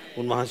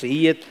 උන්වහන්සේ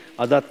ඊයේත්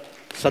අදත්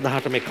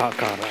සදාහටම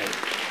ඒකාකාරයි.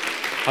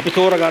 අපි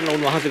තෝරගන්න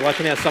උන්වහන්සේගේ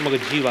වචනය සමග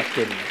ජීවත්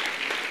වෙන්න.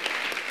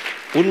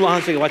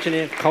 උන්වහන්සේගේ වචනය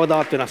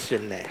කවදාවත් වෙනස්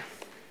වෙන්නේ නැහැ.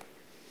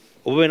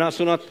 ඔබ වෙනස්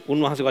වුණත්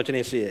උන්වහන්සේගේ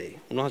වචනේ එසේයි.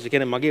 උන්වහන්සේ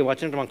කියන්නේ මගේ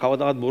වචනට මම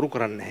කවදාවත් බොරු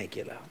කරන්නේ නැහැ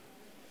කියලා.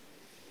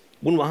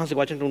 උන්වහන්සේ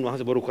වචනට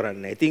උන්වහන්සේ බොරු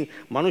කරන්නේ නැහැ. ඉතින්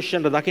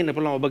මිනිස්සුන්ට දකින්න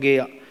පුළුවන්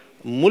ඔබගේ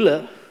මුල.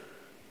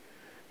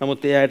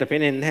 නමුත් එයාට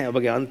පේන්නේ නැහැ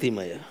ඔබගේ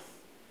අන්තිමය.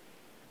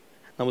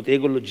 නමුත්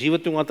ඒගොල්ලෝ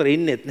ජීවිතුන් අතර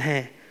ඉන්නෙත්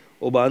නැහැ.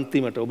 ඔබ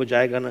අන්තිමට ඔබ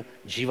ජය ගන්න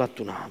ජීවත්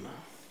වුණාම.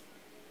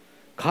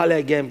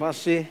 කාලයක් ගියන්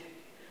පස්සේ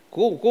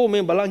කෝ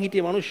මේ බලන්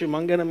හිටිය මිනිස්සු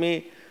මං ගැන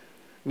මේ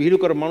විහිළු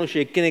කර මිනිස්සු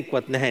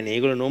එක්කෙනෙක්වත් නැහැ නේ.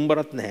 ඒගොල්ලෝ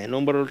නම්බරත් නැහැ.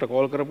 නම්බර වලට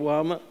කෝල්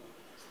කරපුවාම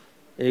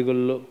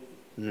ඒගොල්ලෝ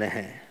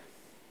නැහැ.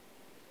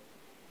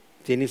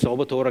 තේනිස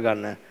ඔබ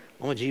තෝරගන්න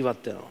මම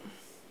ජීවත් වෙනවා.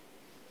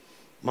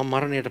 මම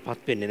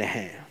මරණයටපත් වෙන්නේ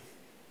නැහැ.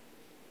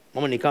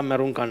 මම නිකන්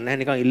මරුන් කන්නේ නැහැ.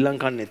 නිකන් ඉල්ලන්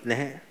කන්නේත්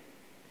නැහැ.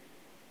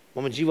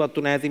 මම ජීවත්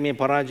වුණ නැති මේ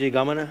පරාජය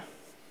ගමන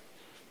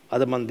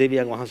අද මම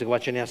දෙවියන් වහන්සේගේ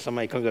වචනය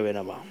සමග එකඟ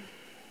වෙනවා.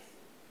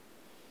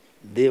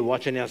 දේව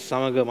වචනය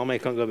සමග මම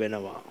එකඟ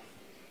වෙනවා.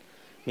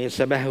 මේ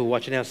සැබෑ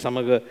වචනය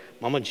සමග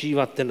මම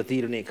ජීවත් වෙන්න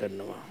තීරණය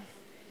කරනවා.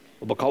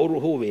 ඔබ කවුරු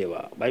හෝ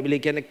වේවා. බයිබලයේ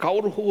කියන්නේ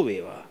කවුරු හෝ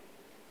වේවා.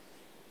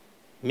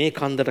 මේ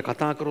කන්දට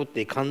කතා කරොත්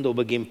ඒ කන්ද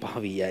ඔබගෙන්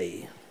පහවී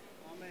යයි.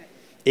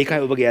 ඒකයි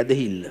ඔබගේ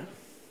ඇදහිල්ල.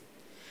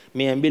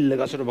 මේ ඇඹිල්ල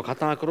ගසට ඔබ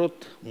කතා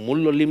කරොත්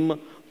මුල් වලින්ම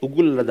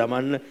උගුල්ලා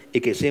දමන්න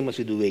ඒක එසේම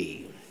සිදු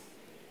වෙයි.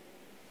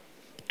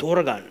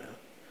 තෝරගන්න.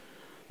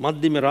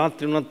 මධ්‍යම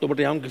රාත්‍රියේ වුණත්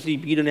ඔබට යම් කිසි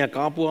පීඩනයක්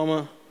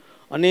ආපුවම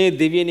අනේ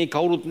දෙවියනේ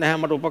කවුරුත් නැහැ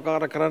මට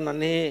උපකාර කරන්න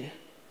අනේ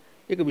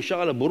ඒක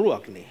විශාල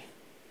බොරුවක් නේ.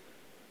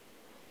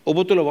 ඔබ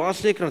තුළ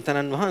වාසය කරන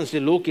තනන් වහන්සේ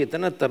ලෝකයේ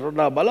තනතර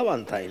වඩා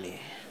බලවන්තයිනේ.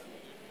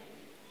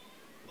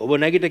 ඔබ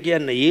නැගිට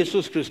කියන්නේ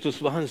යේසුස් ක්‍රිස්තුස්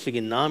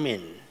වහන්සේගේ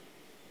නාමයෙන්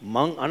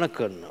මං අණ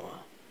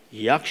කරනවා.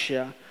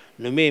 යක්ෂයා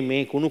නෙමේ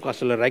මේ කුණු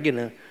කසල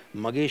රැගෙන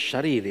මගේ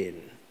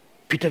ශරීරයෙන්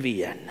පිට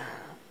වී යන්න.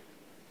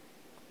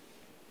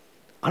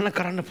 අණ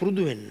කරන්න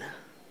පුරුදු වෙන්න.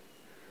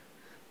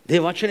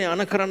 දේව වචනේ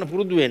අණ කරන්න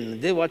පුරුදු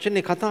වෙන්න. දේව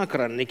වචනේ කතා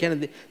කරන්න. ඒ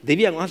කියන්නේ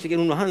දෙවියන්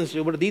වහන්සේගෙන් උන්වහන්සේ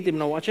ඔබට දී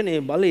තිබෙන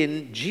වචනේ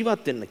බලයෙන්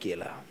ජීවත් වෙන්න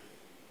කියලා.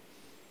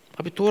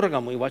 අපි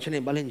තෝරගමු මේ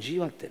වචනේ බලෙන්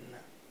ජීවත්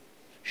වෙන්න.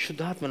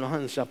 ශුද්ධාත්ම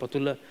වහන්සේ අප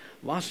තුළ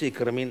වාසය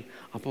කරමින්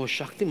අපව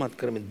ශක්තිමත්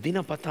කරමින්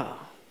දිනපතා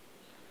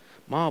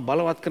මා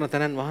බලවත් කරන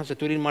තැනන් වහන්සේ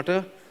තුලින්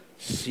මට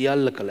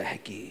සියල්ල කළ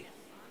හැකියි.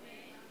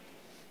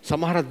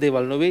 සමහර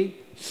දේවල් නොවේ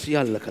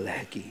සියල්ල කළ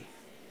හැකියි.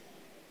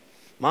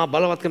 මා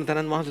බලවත් කරන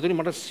තැනන් වහන්සේ තුලින්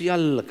මට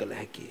සියල්ල කළ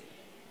හැකියි.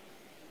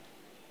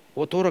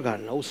 ඔය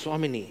තෝරගන්න. ඔව්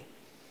ස්වාමිනී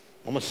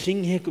මම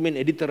සිංහෙකු මෙන්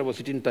එඩිතරව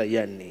සිටින්නට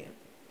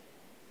යන්නේ.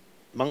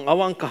 මං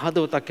අවංක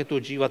හදවතක්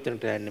ඇතුව ජීවත්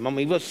වෙන්නට යන්නේ. මම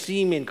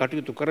ඉවසීමෙන්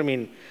කටයුතු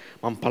කරමින්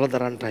මම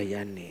පළදරන්නට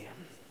යන්නේ.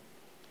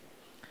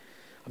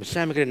 අපි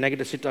සෑම කෙනෙක්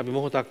නැගිට සිට අපි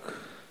මොහොතක්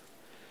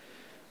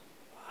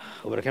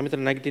ඔබට කැමති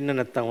නැගිටින්න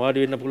නැත්නම්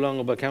වාඩි වෙන්න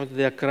පුළුවන්. ඔබ කැමති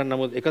දෙයක් කරන්න.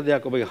 නමුත් එක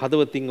දෙයක් ඔබගේ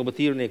හදවතින් ඔබ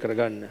තීරණය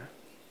කරගන්න.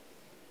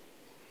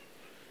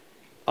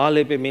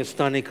 ආලේපේ මේ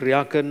ස්ථානයේ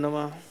ක්‍රියා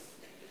කරනවා.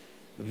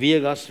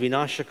 වියගස්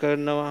විනාශ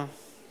කරනවා.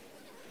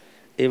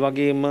 ඒ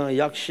වගේම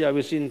යක්ෂයා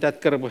විසින් තත්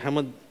කරපු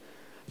හැම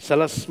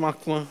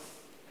සලස්මක්ම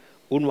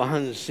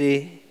උන්වහන්සේ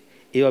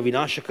ඒවා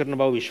විනාශ කරන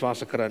බව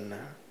විශ්වාස කරන්න.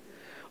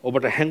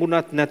 ඔබට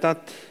හැඟුණත්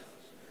නැතත්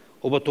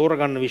ඔබ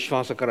තෝරගන්න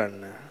විශ්වාස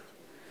කරන්න.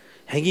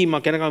 හැඟීම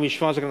කෙනකම්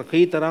විශ්වාස කරන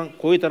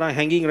කොයිතරම්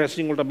හැඟීම්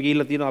රැස්ලින් වලට අපි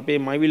ගිහිල්ලා තියෙනවා. අපේ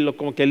මයිවිල්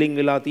ඔක්කොම කෙලින්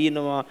වෙලා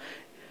තියෙනවා.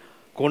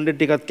 කොණ්ඩෙ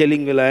ටිකත්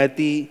කෙලින් වෙලා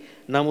ඇති.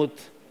 නමුත්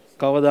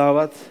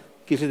කවදාවත්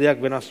කිසි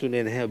දෙයක් වෙනස්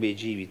වෙන්නේ නැහැ ඔබේ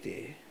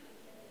ජීවිතේ.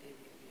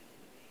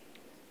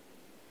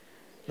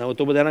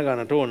 නමුත් ඔබ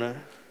දැනගන්නට ඕන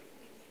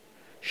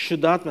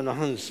ශුද්ධාත්ම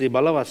වහන්සේ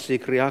බලවත්සේ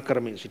ක්‍රියා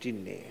කරමින්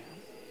සිටින්නේ.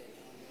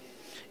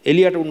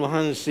 එලියට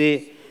උන්වහන්සේ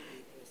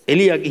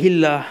එලියා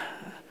ගිහිල්ලා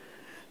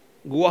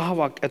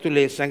ගුවහාවක්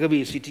ඇතුලේ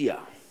සැඟවී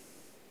සිටියා.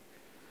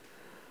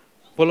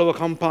 පොළව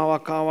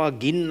කම්පාවක් ආවා,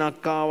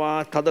 ගින්නක්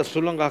ආවා, තද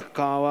සුළඟක්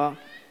ආවා.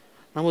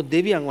 නමුත්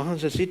දෙවියන්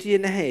වහන්සේ සිටියේ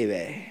නැහැ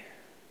ඒවැයි.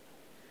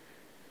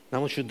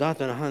 නමුත්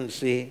ශුද්ධාත්ම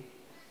වහන්සේ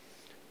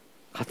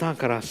කතා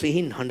කරා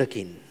සිහින්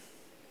හඬකින්.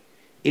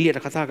 එලියට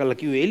කතා කරලා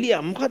කිව්වේ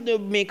එලියා මොකද්ද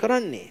මේ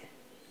කරන්නේ?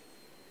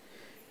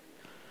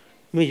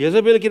 මේ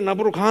යෙසබෙල් කියන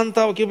නපුරු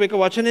කාන්තාව කියපු එක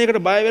වචනයකට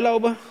බය වෙලා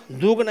ඔබ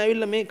දුවගෙන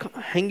ඇවිල්ලා මේ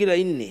හැංගිලා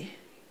ඉන්නේ.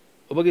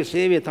 ඔබගේ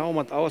සේවය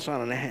තවමත්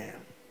අවසන් නැහැ.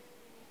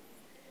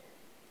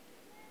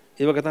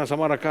 ඒ වගේ තමයි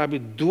සමහර අය අපි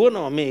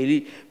දුවනවා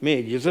මේ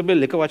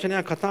යෙසබෙල් එක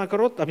වචනයක් කතා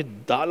කරොත් අපි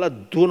දාලා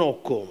දුවන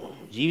ඔක්කොම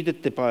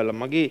ජීවිතෙත් එපාලා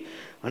මගේ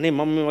අනේ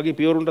මම මේ වගේ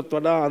පියවරුන්ටත්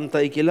වඩා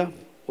අන්තයි කියලා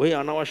ඔය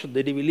අනවශ්‍ය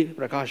දෙඩිවිලි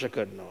ප්‍රකාශ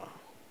කරනවා.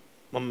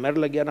 මම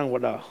මැරලා ගියා නම්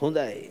වඩා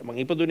හොඳයි. මං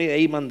ඉපදුනේ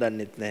ඇයි මන්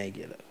දන්නෙත් නැහැ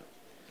කියලා.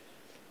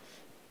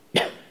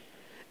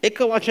 එක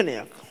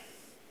වචනයක්.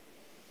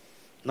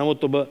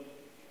 නමුත් ඔබ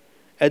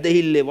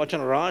ඇදහිල්ලේ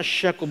වචන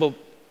රාශියක්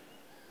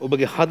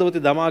ඔබගේ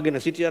හදවතේ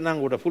දමාගෙන සිටියා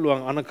නම් ඔබට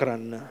පුළුවන් අන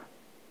කරන්න.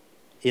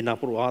 ඒ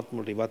නපුරු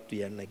ආත්මවලට ඉවත්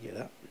වියන්න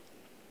කියලා.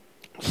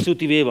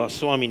 ස්තුති වේවා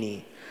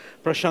ස්වාමිනී.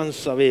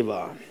 ප්‍රශංසා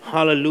වේවා.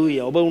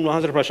 හාලෙලූයා. ඔබ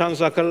උන්වහන්සේට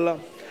ප්‍රශංසා කළා.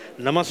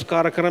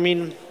 නමස්කාර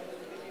කරමින්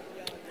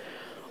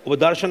ඔබ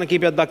දර්ශන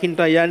කීපයක් දකින්නට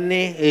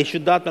යන්නේ. ඒ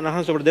ශුද්ධාත්ම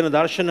වහන්සේ ඔබට දෙන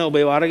දර්ශන ඔබ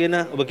ඒව අරගෙන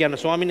ඔබ කියන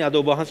ස්වාමිනී අද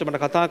ඔබ වහන්සේ මට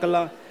කතා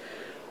කළා.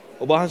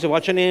 ඔබ වහන්සේ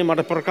වචනේ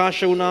මට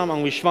ප්‍රකාශ වුණා.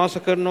 මම විශ්වාස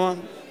කරනවා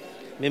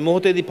මේ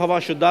මොහොතේදී පවා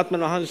ශුද්ධාත්ම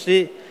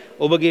වහන්සේ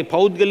ඔබගේ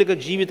පෞද්ගලික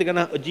ජීවිතය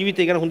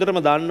ගැන හොඳටම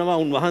දන්නවා.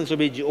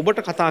 උන්වහන්සේ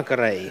ඔබට කතා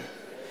කරයි.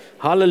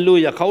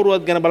 හාලෙලූයා.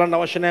 කවුරුවත් ගැන බලන්න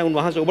අවශ්‍ය නැහැ.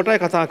 උන්වහන්සේ ඔබටයි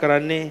කතා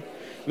කරන්නේ.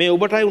 මේ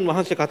ඔබටයි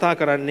උන්වහන්සේ කතා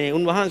කරන්නේ.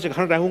 උන්වහන්සේ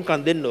කනට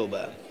ඇහුම්කන් දෙන්න ඔබ.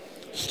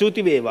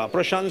 ස්තුති වේවා.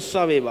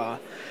 ප්‍රශංසා වේවා.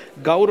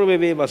 ගෞරව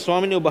වේවා.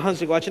 ස්වාමිනී ඔබ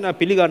වහන්සේගේ වචන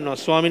පිළිගන්නවා.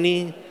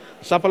 ස්වාමිනී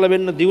සඵල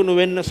වෙන්න දියුණු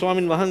වෙන්න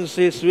ස්වාමින්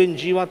වහන්සේ සුවෙන්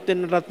ජීවත්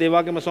වෙන්නටත් ඒ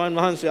වගේම ස්වාමින්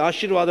වහන්සේ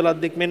ආශිර්වාද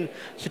ලද්දෙක් මෙන්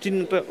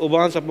සිටින්නට ඔබ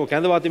වහන්සේ අපව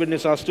කැඳවා තිබෙන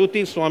නිසා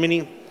ස්තුති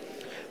ස්වාමිනී.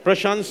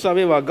 ප්‍රශංසා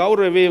වේවා.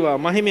 ගෞරව වේවා.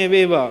 මහිමය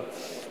වේවා.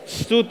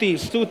 ස්තුති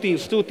ස්තුති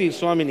ස්තුති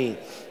ස්වාමිනී.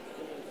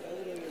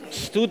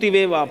 ස්තුති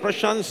වේවා.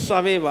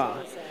 ප්‍රශංසා වේවා.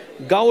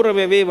 ගෞරව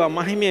වේවා.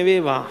 මහිමය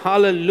වේවා.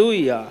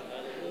 හාලෙලූයා.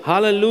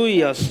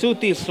 හාලෙලූයා.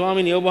 ස්තුති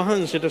ස්වාමිනී ඔබ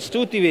වහන්සේට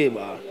ස්තුති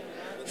වේවා.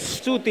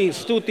 ස්තුති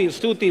ස්තුති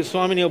ස්තුති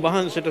ස්වාමිනී ඔබ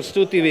වහන්සේට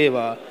ස්තුති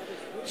වේවා.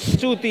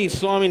 ස්තුති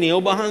ස්වාමිනී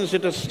ඔබ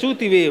වහන්සේට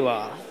ස්තුති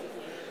වේවා.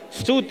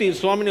 ස්තුතියි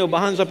ස්වාමිනේ ඔබ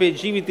වහන්සේ අපේ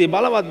ජීවිතේ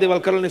බලවත් දේවල්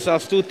කරන නිසා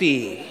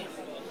ස්තුතියි.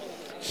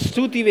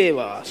 ස්තුති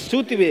වේවා.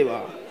 ස්තුති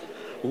වේවා.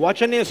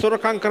 වචනේ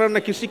සොරකම්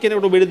කරන්න කිසි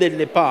කෙනෙකුට බෙද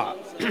දෙන්න එපා.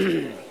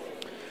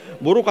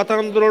 බොරු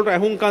කතන්දර වලට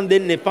ඇහුම්කන්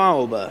දෙන්න එපා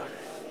ඔබ.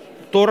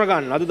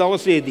 තෝරගන්න අද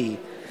දවසේදී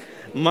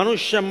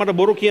මනුෂ්‍යයන් මට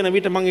බොරු කියන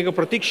විට මම ඒක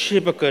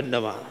ප්‍රතික්ෂේප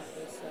කරනවා.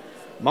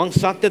 මං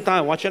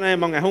සත්‍යතාව වචනය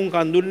මං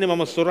ඇහුම්කන් දුන්නේ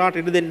මම සොරාට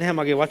ඉඩ දෙන්නේ නැහැ.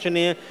 මගේ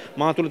වචනය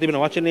මා තුළ තිබෙන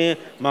වචනය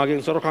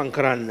මාගෙන් සොරකම්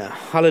කරන්න.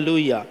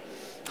 හලෙලූයා.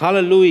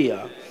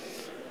 හලෙලූයා.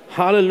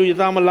 හලෙලූයා.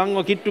 තාම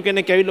ලංව කිට්ටු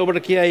කෙනෙක් ඇවිල්ලා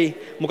ඔබට කියයි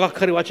මොකක්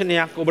හරි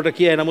වචනයක් ඔබට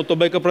කියයි. නමුත්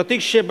ඔබ ඒක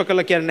ප්‍රතික්ෂේප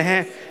කළා කියන්නේ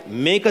නැහැ.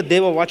 මේක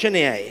දේව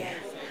වචනයයි.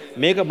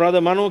 මේක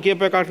බ්‍රදර් මනෝ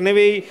කියපු එකක්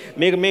නෙවෙයි.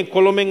 මේක මේ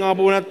කොළඹෙන්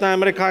ආපු නැත්නම්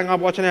ඇමරිකාවෙන්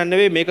ආපු වචනයක්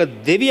නෙවෙයි. මේක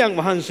දෙවියන්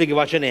වහන්සේගේ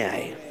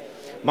වචනයයි.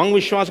 මං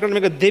විශ්වාස කරන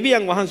මේක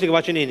දෙවියන් වහන්සේගේ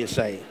වචනේ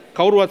නිසායි.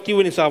 කවුරුවත්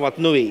කිව්ව නිසාවත්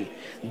නෙවෙයි.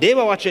 දේව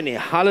වචනේ.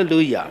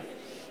 හලෙලූයා.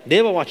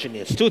 දේව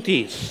වචනේ.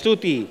 ස්තුති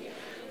ස්තුති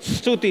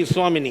ස්තුති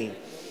ස්වාමිනී.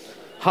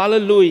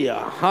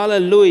 හලෙලූයා.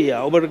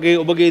 හලෙලූයා.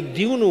 ඔබගේ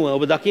දියුණුව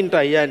ඔබ දකින්නට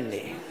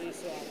යන්නේ.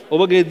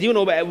 ඔබගේ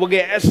දියුණුව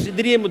ඔබගේ ඇස්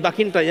ඉදිරියේම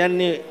දකින්නට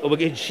යන්නේ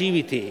ඔබගේ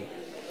ජීවිතේ.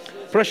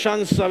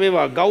 ප්‍රශංසා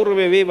වේවා, ගෞරව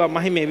වේවා,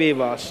 මහිමේ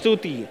වේවා.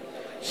 ස්තුති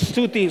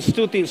ස්තුති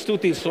ස්තුති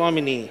ස්තුති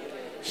ස්වාමිනී.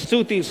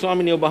 ස්තුති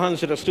ස්වාමිනී ඔබ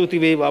වහන්සේට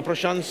ස්තුති වේවා,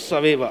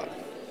 ප්‍රශංසා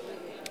වේවා.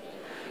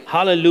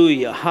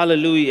 Hallelujah,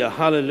 hallelujah,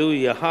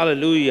 hallelujah,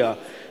 hallelujah.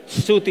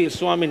 Stuti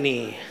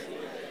Swamini,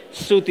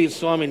 Stuti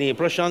Swamini,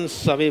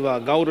 Prashansa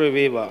Veva, Gaurav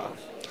Veva.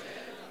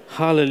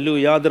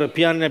 Hallelujah. Adara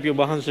piyanne අපි ඔබ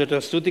වහන්සේට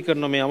ස්තුති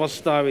කරන මේ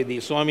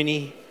අවස්ථාවේදී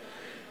ස්වාමිනී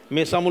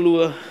මේ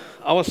සමුළුව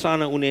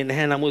අවසන් වුණේ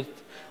නැහැ. නමුත්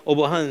ඔබ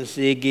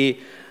වහන්සේගේ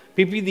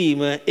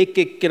පිපිදීම එක්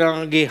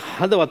එක්කෙනාගේ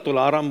හදවත්වල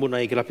ආරම්භ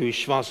වුණයි කියලා අපි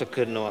විශ්වාස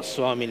කරනවා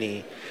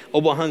ස්වාමිනී.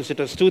 ඔබ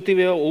වහන්සේට ස්තුති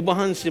වේවා. ඔබ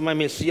වහන්සේම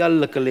මේ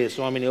සියල්ල කළේ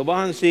ස්වාමිනී. ඔබ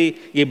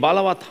වහන්සේගේ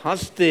බලවත්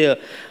හස්තය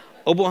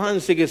ඔබ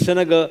වහන්සේගේ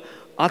සෙනග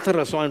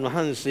අතර ස්වාමීන්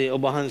වහන්සේ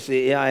ඔබ වහන්සේ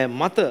එයාය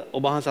මත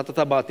ඔබ වහන්සේ අත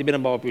තබා තිබෙන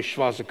බව අපි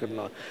විශ්වාස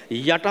කරනවා.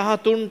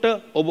 යටහතුන්ට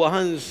ඔබ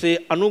වහන්සේ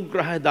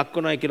අනුග්‍රහය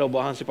දක්වනයි කියලා ඔබ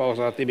වහන්සේ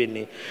පවසා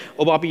තිබෙන්නේ.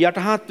 ඔබ අපි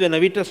යටහත් වෙන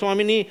විට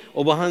ස්වාමිනී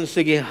ඔබ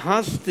වහන්සේගේ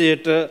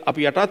හස්තයට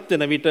අපි යටත්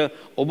වෙන විට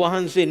ඔබ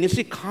වහන්සේ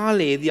නිසි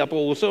කාලයේදී අපව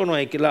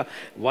ඔසවනවායි කියලා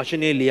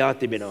වචනේ ලියා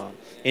තිබෙනවා.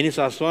 ඒ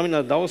නිසා ස්වාමීන්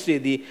වහන්සේ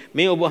දවසේදී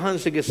මේ ඔබ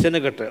වහන්සේගේ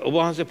සෙනගට ඔබ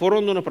වහන්සේ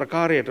පොරොන්දු වන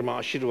ප්‍රකාරයටම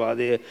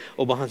ආශිර්වාදය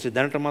ඔබ වහන්සේ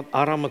දැනටමත්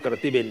ආරම්භ කර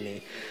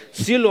තිබෙන්නේ.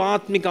 සියලු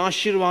ආත්මික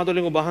ආශිර්වාද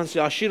වලින් ඔබ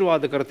වහන්සේ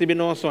ආශිර්වාද කර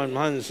තිබෙනවා ස්වාමීන්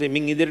වහන්සේ.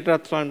 මින්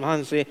ඉදිරියටත් ස්වාමීන්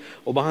වහන්සේ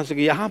ඔබ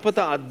වහන්සේගේ යහපත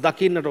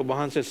අත්දකින්නට ඔබ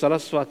වහන්සේ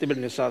සලස්වා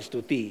තිබෙන නිසා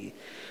ස්තුතියි.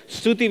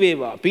 ස්තුති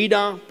වේවා.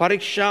 පීඩා,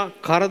 පරීක්ෂා,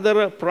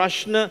 කරදර,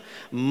 ප්‍රශ්න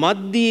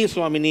මැද්දී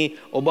ස්වාමිනී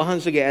ඔබ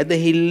වහන්සේගේ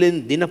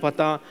ඇදහිල්ලෙන්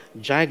දිනපතා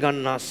ජය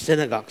ගන්නා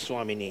සෙනගක්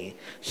ස්වාමිනී.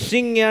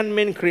 සිංහයන්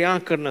මෙන් ක්‍රියා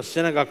කරන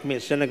සෙනගක් මේ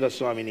සෙනග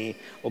ස්වාමිනී.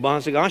 ඔබ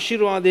වහන්සේගේ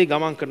ආශිර්වාදයේ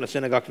ගමන් කරන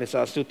සෙනගක්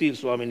නිසා ස්තුතියි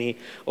ස්වාමිනී.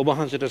 ඔබ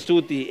වහන්සේට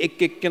ස්තුතියි.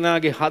 එක්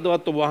එක්කෙනාගේ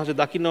හදවත් ඔබ වහන්සේ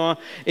දකිනවා.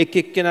 එක්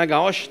එක්කෙනාගේ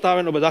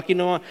අවශ්‍යතාවයන් ඔබ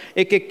දකිනවා.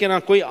 එක්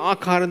එක්කෙනා කොයි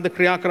ආකාරයෙන්ද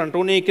ක්‍රියා කරන්න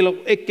ඕනේ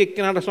කියලා එක්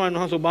එක්කෙනාට ස්වාමීන්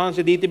වහන්සේ ඔබ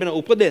වහන්සේ දී තිබෙන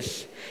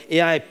උපදෙස්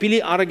එයා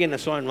පිළි අරගෙන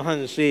ස්වාමීන්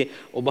වහන්සේ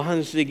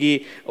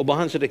ඔබ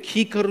වහන්සේට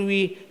කීකරු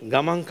වී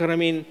ගමන්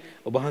කරමින්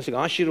ඔබ වහන්සේගේ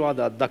ආශිර්වාද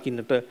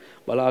අත්දකින්නට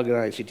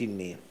බලාගෙන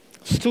සිටින්නේ.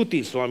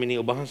 ස්තුතියි ස්වාමිනී.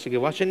 ඔබ වහන්සේගේ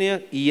වචනය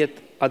ඊයේත්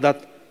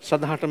අදත්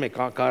සදාටම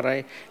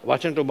ඒකාකාරයි.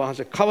 වචනට ඔබ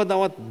වහන්සේ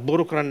කවදාවත්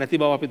බොරු කරන්නේ නැති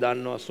බව අපි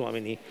දන්නවා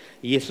ස්වාමිනී.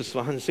 යේසුස්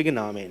වහන්සේගේ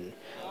නාමයෙන්.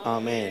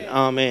 ආමේන්.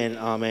 ආමේන්.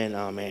 ආමේන්.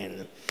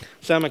 ආමේන්.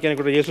 සෑම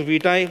කෙනෙකුට යේසුස්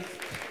වීටයි.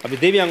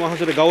 අපි දෙවියන්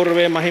වහන්සේට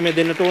ගෞරවය මහිමය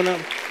දෙන්නට ඕන.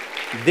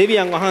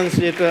 දෙවියන්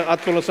වහන්සේට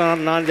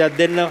අත්පොලසනාන්දයක්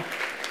දෙන්න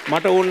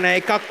මට ඕනේ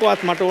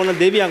එකක්වත්. මට ඕන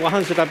දෙවියන්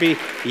වහන්සේට අපි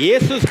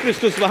යේසුස්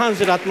ක්‍රිස්තුස්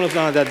වහන්සේට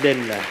අත්පොලසනාන්දයක්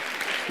දෙන්න.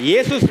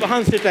 යේසුස්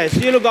වහන්සේටයි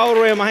සියලු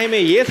ගෞරවය මහිමය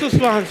යේසුස්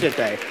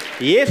වහන්සේටයි.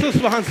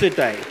 යේසුස්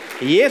වහන්සේටයි.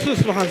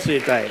 යේසුස්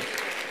වහන්සේටයි.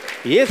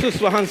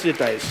 යේසුස්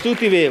වහන්සේටයි.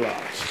 ස්තුති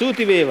වේවා.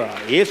 ස්තුති වේවා.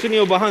 යේසුනි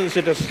ඔබ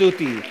වහන්සේට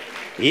ස්තුතියි.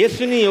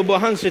 යේසුනි ඔබ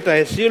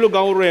වහන්සේටයි සියලු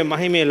ගෞරවය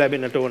මහිමය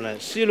ලැබෙන්නට ඕන.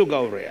 සියලු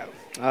ගෞරවය.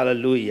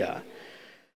 හalleluya.